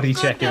 Just body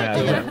check him out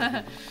of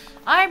there.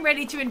 I'm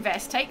ready to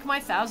invest. Take my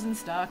 1,000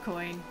 star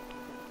coin.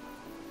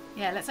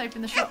 Yeah, let's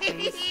open the shop,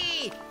 please.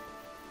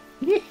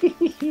 Oh,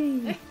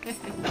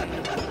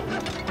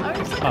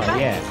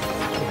 yeah.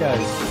 It does.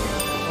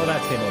 Oh,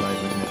 that's him all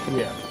over, isn't it?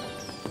 Yeah.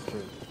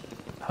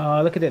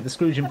 Oh, look at it, the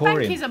Scrooge The Emporium.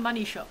 bank is a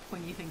money shop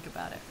when you think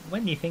about it.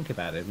 When you think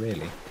about it,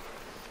 really.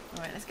 All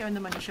right, let's go in the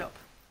money shop.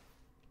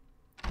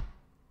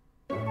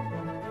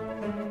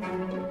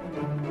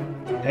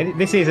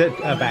 This is a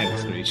bank,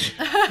 Scrooge.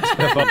 It's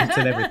got bottles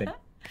and everything.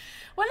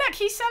 Well, look,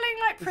 he's selling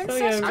like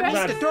princess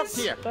dresses.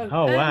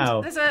 Oh,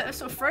 wow. There's a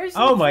sort of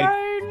frozen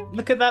throne.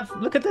 Look at that.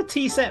 Look at the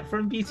tea set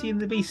from Beauty and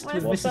the Beast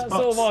with What's Mrs. that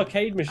Potts. sort of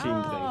arcade machine thing?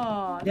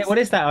 Oh, Yeah, what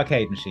is that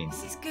arcade machine?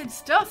 This is good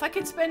stuff. I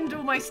could spend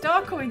all my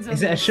star coins on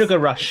Is it a Sugar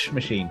Rush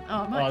machine?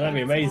 Oh, that'd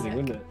be amazing,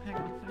 wouldn't it? Hang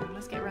on,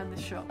 let's get around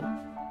this shop.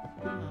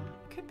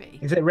 Could be.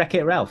 Is it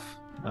Wreck-It Ralph?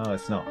 Oh,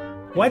 it's not.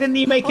 Why didn't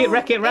you make it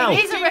Wreck-It Ralph?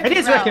 It is a Wreck-It It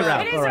is Ralph. Wreck-It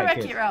Ralph. It is a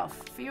Wreck-It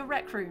Ralph for your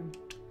rec room.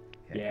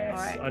 Yes,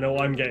 Right. I know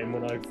what I'm getting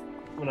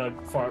when I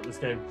fire up this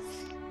game.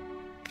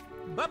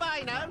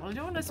 Bye-bye now. Well, I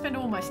don't want to spend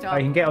all my stuff. Oh,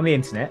 you can get on the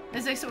internet.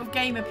 There's a sort of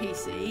gamer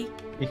PC.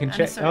 You can and a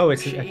check. soda Oh,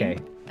 it's machine. okay.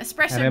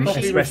 Espresso And a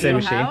machine espresso for your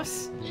machine.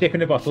 house. Chip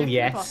in a bottle, Chip in a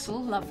yes.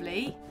 bottle,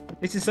 lovely.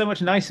 This is so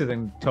much nicer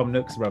than Tom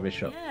Nook's rubbish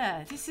shop.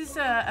 Yeah, this is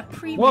a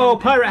premium. Whoa,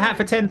 pirate hat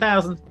for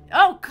 10,000.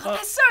 Oh god,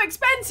 that's so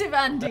expensive,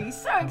 Andy.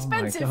 So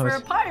expensive for a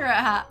God. pirate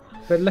hat.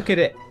 But look at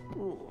it.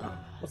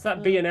 What's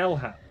that B&L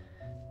hat?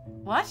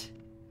 What?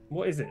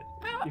 What is it?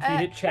 Oh, If you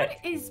hit check.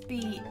 What is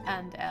B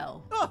and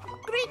L? Oh,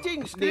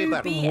 greetings,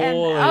 neighbour. B and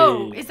Wally.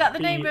 oh, is that the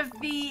B- name of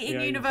the yeah.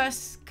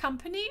 in-universe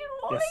company?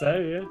 Wally? Guess so,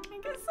 yeah.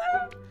 I guess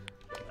so.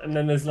 And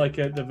then there's like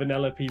the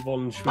Vanellope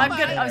von Schwartz.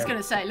 I was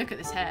gonna say, look at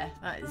this hair.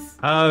 That is.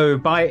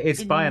 Oh,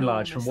 it's by and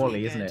large from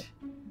enormously Wally, isn't good. it?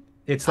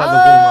 It's like the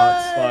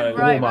Walmart,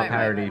 right, Walmart right,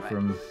 parody right.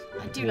 from.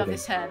 I do love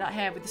this hair. That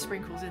hair with the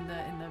sprinkles in the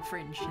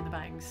fringe, in the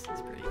bangs.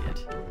 It's pretty good.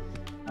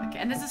 Okay,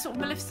 and there's a sort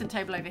of Maleficent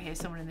table over here.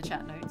 Someone in the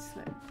chat notes.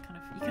 Look, kind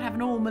of, you could have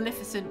an all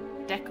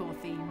Maleficent decor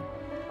theme.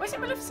 Or is it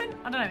Maleficent?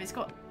 I don't know. It's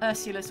got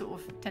Ursula sort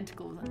of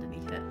tentacles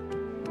underneath it.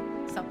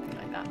 Something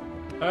like that.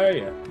 Oh,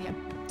 yeah. Yeah.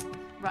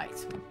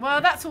 Right.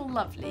 Well, that's all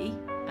lovely.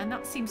 And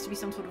that seems to be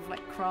some sort of like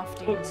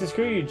crafting. Look to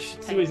Scrooge.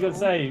 See what he's got to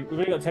say. We've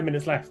only got 10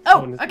 minutes left.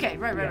 Oh, Someone- okay.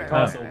 Right.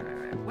 Castle.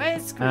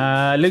 Where's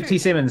Scrooge? Luke T.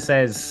 Simmons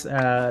says,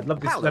 love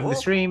Hello. the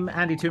stream.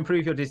 Andy, to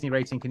improve your Disney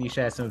rating, can you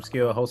share some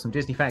obscure, wholesome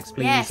Disney facts,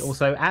 please? Yes.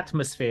 Also,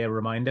 atmosphere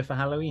reminder for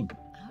Halloween.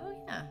 Oh,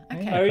 yeah.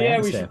 Okay. Yeah. Oh, yeah, we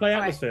Atmosphere. should play Right.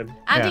 Atmosphere.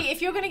 Andy, Yeah.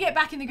 if you're going to get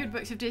back in the good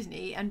books of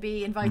Disney and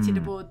be invited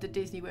aboard the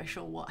Disney Wish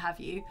or what have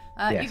you,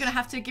 you're going to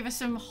have to give us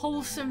some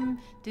wholesome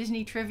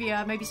Disney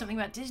trivia, maybe something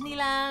about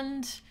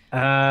Disneyland.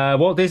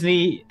 Walt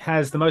Disney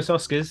has the most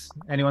Oscars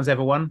anyone's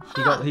ever won.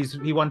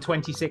 He won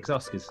 26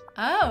 Oscars,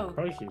 Oh.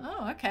 Crikey.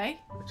 Oh, okay.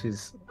 which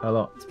is a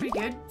lot. It's pretty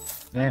good.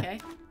 Yeah. Okay.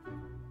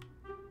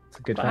 It's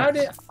a good But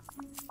fact.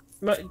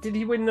 how did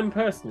he win them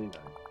personally,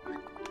 though?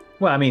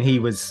 Well, I mean, he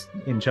was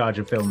in charge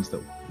of films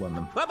that won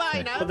them.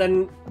 Bye-bye now. But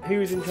then, who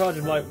was in charge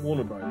of, like,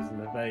 Warner Bros?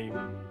 And that they...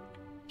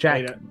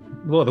 Jack, They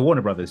well, the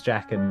Warner Brothers,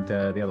 Jack and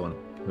the other one.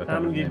 who I can't How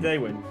many remember did the name. they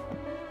win?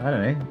 I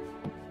don't know.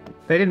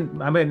 They didn't.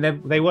 I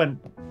mean, they weren't.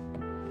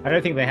 I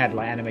don't think they had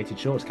like animated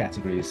shorts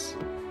categories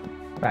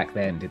back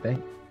then, did they?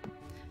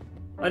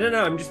 I don't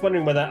know. I'm just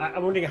wondering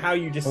I'm wondering how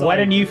you decide. Well, why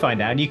don't you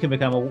find out and you can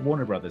become a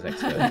Warner Brothers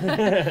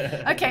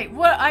expert? Okay,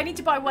 well, I need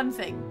to buy one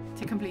thing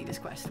to complete this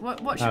quest. What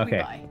should we Okay.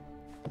 buy?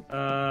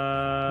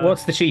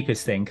 What's the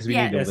cheapest thing? Because we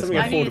need all this something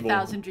I money. need affordable.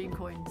 1,000 dream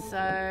coins,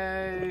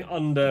 so...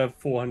 Under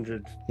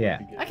 400. Yeah,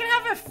 I can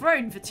have a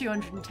throne for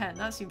 210.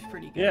 That seems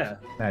pretty good. Yeah.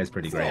 that is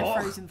pretty Let's get great.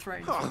 a frozen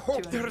throne I for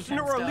hope there's 210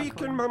 no star leak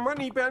coin. in my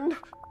money bin.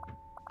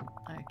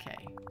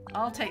 Okay,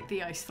 I'll take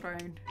the ice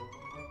throne.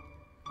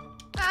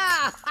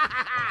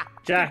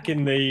 Jack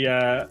in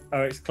the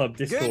OX Club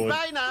Discord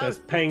Goodbye now. says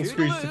paying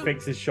Scrooge to Toodaloo.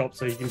 fix his shop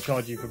so he can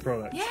charge you for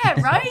products. Yeah,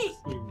 right?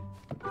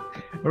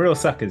 We're all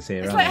suckers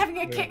here, It's aren't like we?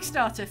 having a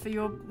Kickstarter for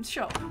your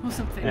shop or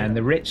something. And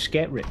the rich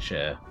get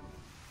richer.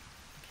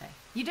 Okay.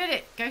 You did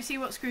it. Go see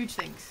what Scrooge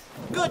thinks.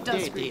 Good What does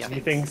day, Scrooge dear. He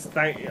think? thinks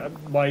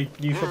my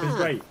new shop is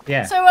great.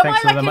 Yeah. So am thanks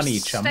I for like the a money,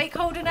 chum.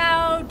 stakeholder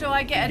now? Do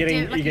I get You're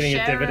getting- like you're getting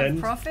a share dividend.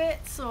 of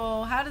profits,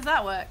 or how does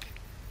that work?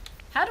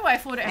 How do I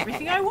afford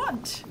everything I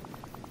want?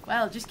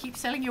 Well, just keep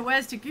selling your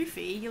wares to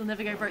Goofy. You'll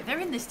never go broke. They're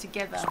in this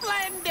together.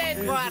 Splendid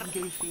Goofy work. and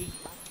Goofy.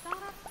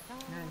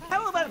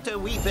 How about a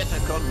wee bit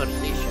of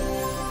conversation?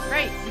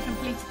 Great, we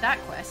completed that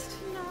quest.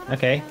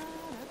 Okay.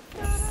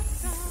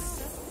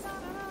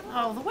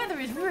 Oh, the weather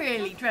is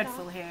really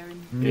dreadful here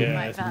in Yeah,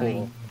 Dreamlight it's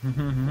Valley.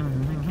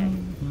 Okay.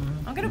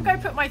 I'm gonna go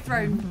put my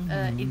throne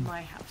in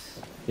my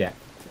house. Yeah.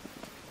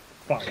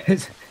 Fine.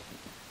 It's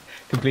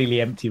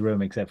completely empty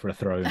room except for a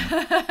throne. Right in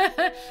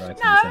the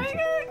No, centre.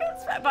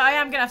 but I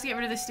am gonna have to get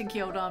rid of this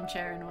stinky old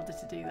armchair in order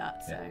to do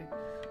that.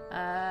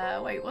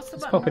 So, wait, what's the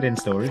Let's button? pop it in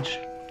storage.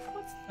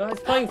 Oh,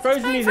 it's playing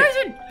Frozen Playing music.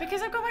 Frozen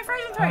because I've got my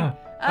Frozen throne.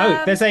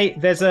 Oh,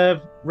 there's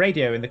a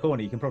radio in the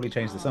corner. You can probably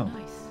change the song.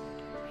 Nice.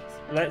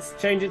 Let's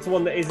change it to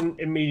one that isn't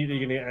immediately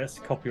going to get us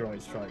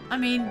copyright strike. I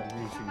mean, on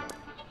YouTube.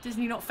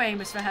 Disney not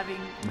famous for having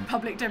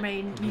public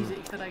domain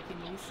music that I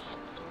can use.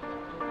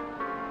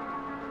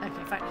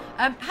 Okay,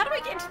 fine. How do I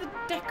get into the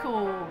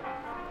decor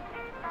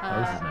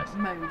this is nice.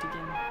 mode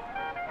again?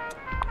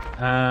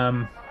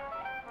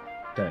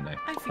 Don't know.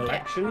 I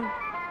forget. Collection.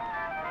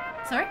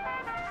 Sorry?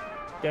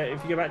 Yeah,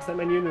 if you go back to that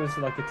menu, there was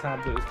like a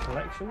tab that was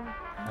collection.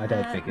 I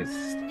don't think it's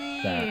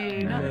that.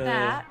 No, not No.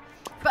 that.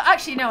 But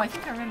actually, no, I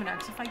think I remember now,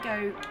 because if I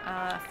go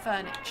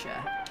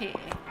furniture here,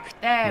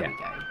 there we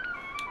go.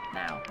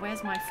 Now,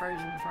 where's my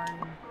frozen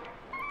throne?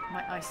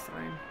 My ice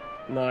throne.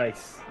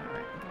 Nice.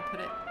 Alright, I'm going to put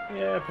it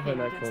Yeah, put it in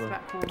that against the corner.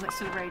 back wall next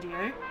to the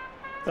radio.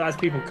 So as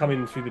people come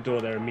in through the door,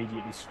 they're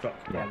immediately struck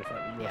by the fact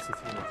that you're Yeah.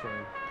 sitting on the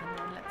throne. And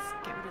then let's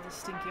get rid of this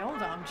stinky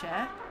old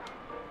armchair.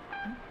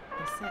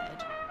 I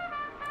said.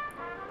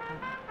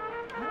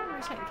 How do I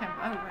rotate the camera?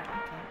 Oh, right,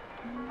 okay.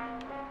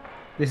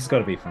 This has got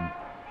to be from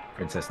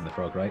Princess and the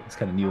Frog, right? It's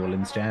kind of New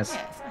Orleans jazz.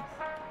 Yeah, it's nice.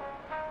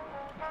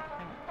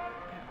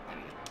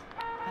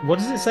 Okay, What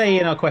does it say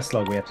in our quest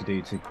log we have to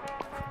do to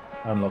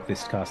unlock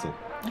this castle?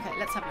 Okay,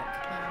 let's have a look.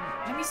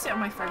 Let me sit on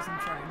my frozen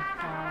throne.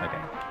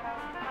 Okay.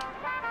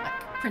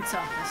 Like Prince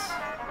Arthur's.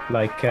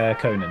 Like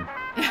Conan.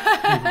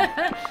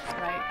 Right.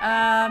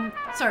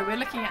 Sorry, we're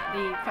looking at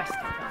the quest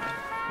log.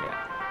 Yeah.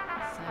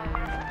 So,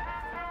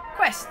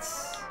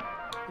 quests.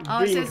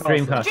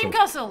 Dream Dream Castle.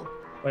 Castle.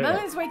 Wait,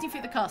 Merlin's waiting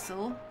for the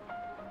castle.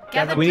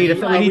 We need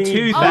 2,000. Oh, we need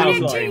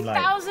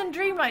 2,000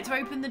 Dreamlight to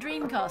open the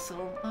Dream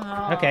Castle.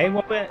 Oh. Okay,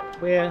 well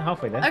we're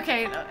halfway there.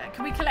 Okay,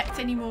 can we collect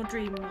any more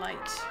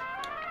Dreamlight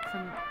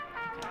from? Okay,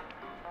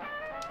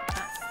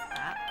 that's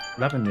that.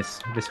 Loving this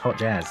hot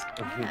jazz.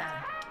 Yeah.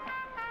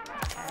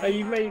 Oh,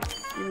 you made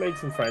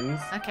some friends.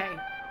 Okay.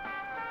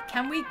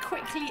 Can we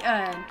quickly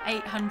earn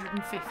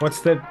 850? What's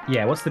the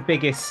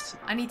biggest?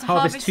 I need to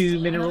harvest 2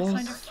 another minerals.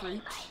 kind of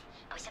fruit.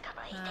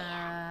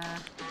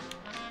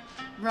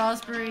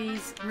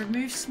 Raspberries.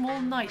 Remove small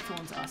night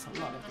thorns. Oh, that's a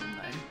lot of them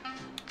though.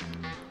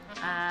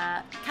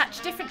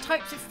 Catch different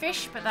types of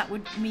fish, but that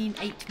would mean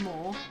 8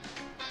 more.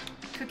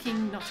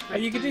 Cooking, not a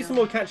great You could do deal. some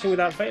more catching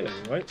without failing,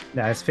 right?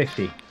 No, it's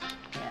 50. Yeah,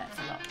 it's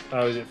a lot.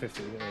 Oh, is it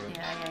 50?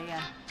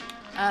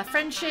 Yeah.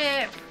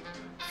 Friendship.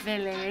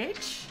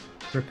 Village.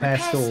 Repair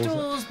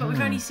stalls. But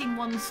we've only seen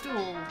one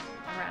stall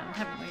around,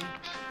 haven't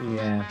we?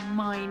 Yeah.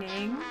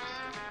 Mining.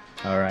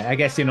 All right. I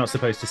guess you're not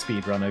supposed to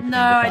speed run opening No,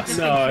 the I castle. just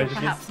No, think it's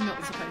you're perhaps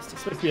not supposed to.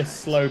 It's supposed to be a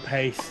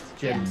slow-paced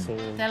gem stall.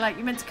 They're like,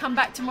 you're meant to come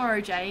back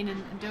tomorrow, Jane,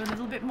 and do a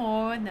little bit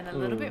more, and then a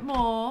little bit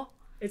more.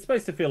 It's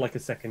supposed to feel like a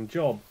second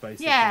job,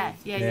 basically. Yeah.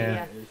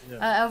 Yeah.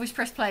 Elvis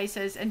Press Play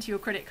says, enter your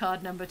credit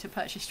card number to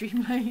purchase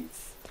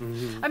Dreamlights.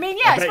 Mm-hmm. I mean,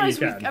 yeah, I bet you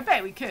suppose can. I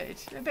bet we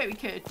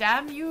could.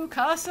 Damn you,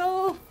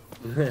 castle!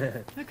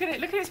 Look at it!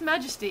 Look at its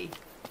majesty.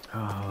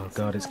 Oh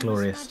God, it's Its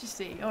glorious.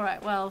 majesty. All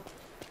right, well,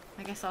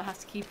 I guess I'll have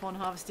to keep on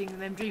harvesting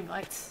them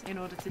Dreamlights in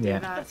order to do Yeah.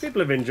 that. If people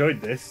have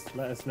enjoyed this,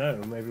 let us know.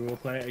 Maybe we'll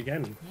play it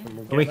again. And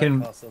we'll get We that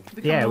can- castle.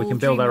 Become Yeah, an we can all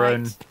build our Dreamlight,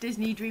 own-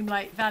 Disney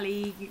Dreamlight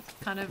Valley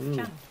kind of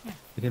channel. Yeah.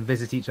 We can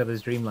visit each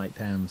other's Dreamlight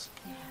towns.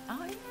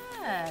 Oh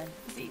yeah,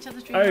 visit each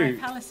other's Dreamlight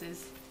Oh.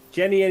 palaces.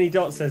 Jenny Any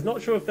Dot says,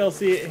 not sure if they'll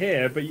see it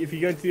here, but if you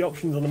go into the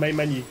options on the main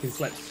menu, you can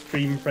select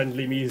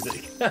stream-friendly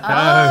music.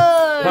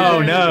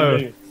 Oh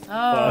no! Oh,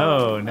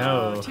 Oh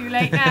no! too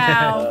late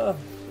now.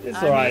 It's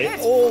I mean, alright.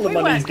 it's- All the we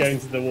money's work. going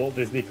to the Walt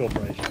Disney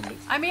Corporation.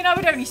 I mean, I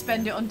would only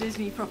spend it on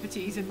Disney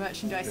properties and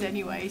merchandise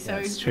anyway, so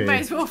That's we true. might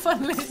as well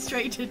funnel it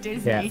straight to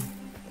Disney.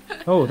 Yeah.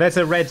 Oh, there's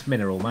a red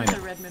mineral mine. It's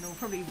a red mineral,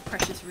 probably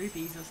precious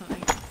rubies or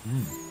something.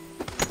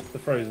 The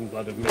frozen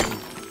blood of Moon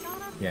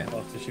Yeah.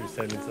 after she was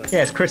turned into...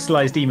 Yeah, it's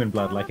crystallized demon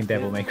blood, like in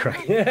Devil May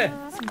Cry.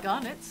 Some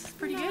garnets,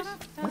 pretty good.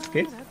 That's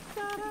good.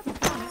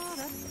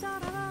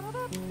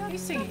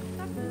 Who's singing?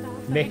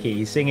 Mickey,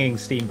 he's singing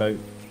Steamboat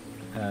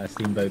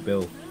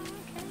Bill.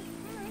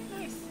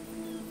 Nice.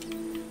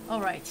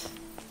 All right.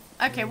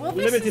 Okay, well,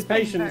 this has Limited been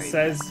Patience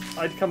very says,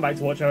 I'd come back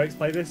to watch Alex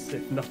play this,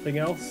 if nothing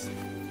else.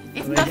 good.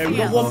 If There you go, nothing we've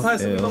got else. one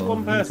person, we've got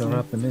one person.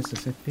 Up the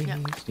Mississippi, Yeah.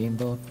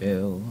 Steamboat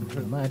Bill,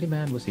 the mighty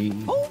man was he.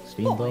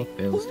 Steamboat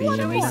Bill, Why steaming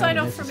don't we down sign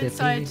the off from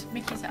Mississippi. inside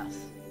Mickey's house?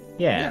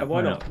 Yeah,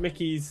 Why not?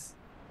 Mickey's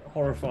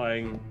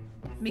horrifying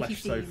Mickey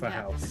flesh sofa themed,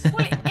 yeah. house.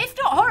 Well, if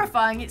not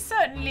horrifying, it's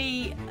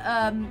certainly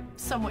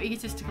somewhat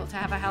egotistical to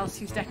have a house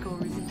whose decor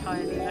is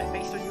entirely like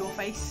based on your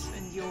face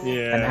and your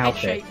Yeah. An head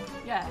outfit. shape.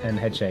 Yeah. And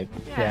head shape.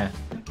 Yeah. Yeah.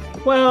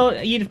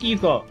 Well,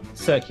 you've got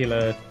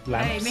circular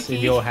lamps Mickey.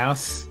 in your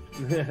house,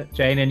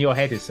 Jane, and your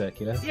head is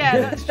circular. Yeah,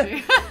 that's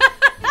true.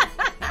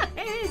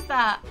 It is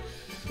that.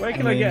 Where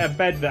can I get a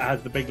bed that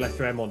has the big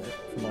letter M on it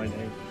for my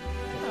name?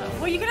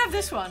 Well, you can have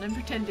this one and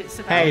pretend it's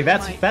about. Hey,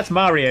 Mike. that's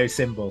Mario's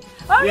symbol.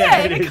 Oh Yeah,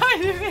 yeah, it it is.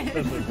 kind of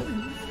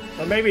is.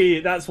 Or maybe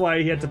that's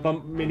why he had to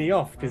bump Minnie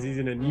off, because he's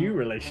in a new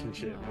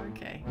relationship.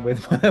 Okay.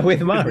 With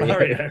Mario.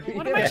 Mario.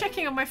 What am I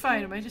checking on my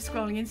phone? Am I just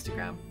scrolling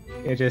Instagram?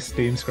 You're just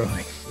doom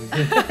scrolling.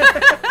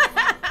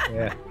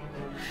 Yeah.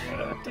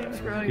 Doom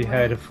scrolling. You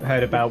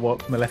heard about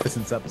what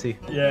Maleficent's up to?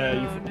 Yeah,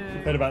 Oh, you've no.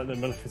 heard about the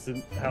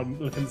how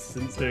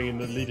Maleficent's doing in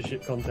the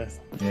leadership contest.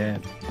 Yeah.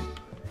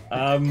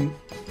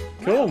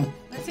 Cool.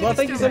 Let's see Well, if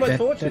thank you it's so still much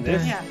for watching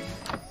this, Yeah.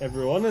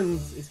 everyone, and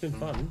it's been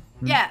fun.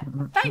 Yeah.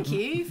 Thank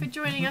you for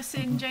joining us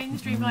in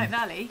Jane's Dreamlight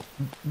Valley.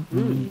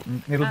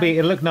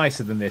 It'll look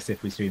nicer than this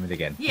if we stream it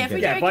again. Yeah, if we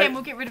We'll do get- it again,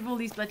 we'll get rid of all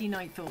these bloody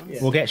night thorns. Yeah.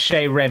 We'll get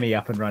Chez Remy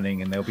up and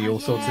running, and there'll be Oh, all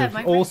sorts yeah, of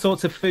my all friend-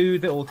 sorts of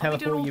food that will I'll be doing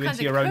teleport all you kinds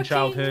into of your own cooking.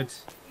 childhood.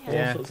 All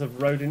Yeah. sorts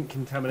of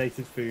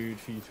rodent-contaminated food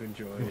for you to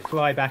enjoy.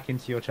 Fly back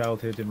into your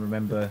childhood and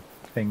remember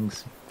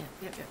things.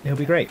 Yep. It'll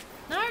be great.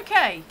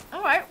 Okay.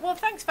 All right. Well,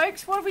 thanks,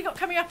 folks. What have we got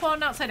coming up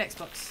on Outside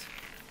Xbox?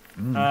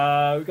 We've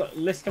got a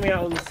list coming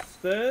out on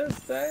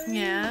Thursday.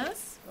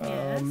 Yes.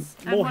 Yes.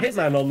 And More what is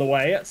it? Hitman on the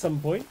way at some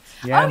point.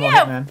 Yeah, Oh more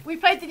yeah, Hitman. we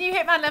played the new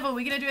Hitman level.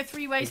 We're gonna do a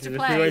 3 ways to There's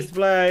play. 3 ways to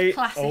play.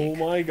 Classic. Oh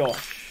my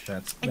gosh.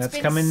 That's been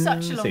coming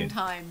such a long soon.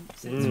 time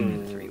since we've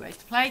been 3 Ways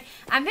to Play.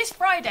 And this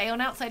Friday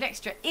on Outside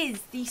Extra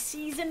is the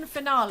season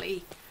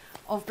finale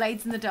of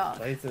Blades in the Dark.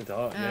 Blades in the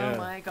Dark, Oh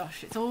my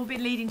gosh, it's all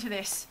been leading to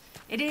this.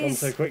 It is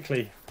gone so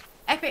quickly.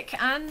 Epic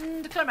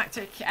and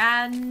climactic,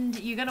 and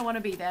you're going to want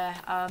to be there.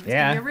 It's going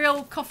to be a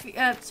real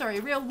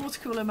real water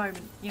cooler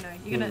moment. You know,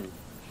 you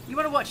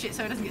want to watch it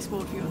so it doesn't get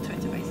spoiled for you on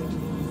Twitter,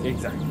 basically.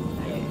 Exactly.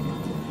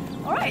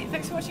 All right,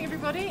 thanks for watching,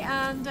 everybody.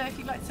 And if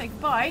you'd like to say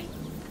goodbye.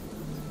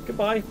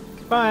 Goodbye.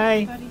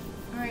 Bye. Everybody.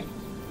 All right,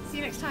 see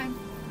you next time.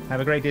 Have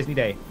a great Disney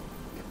day.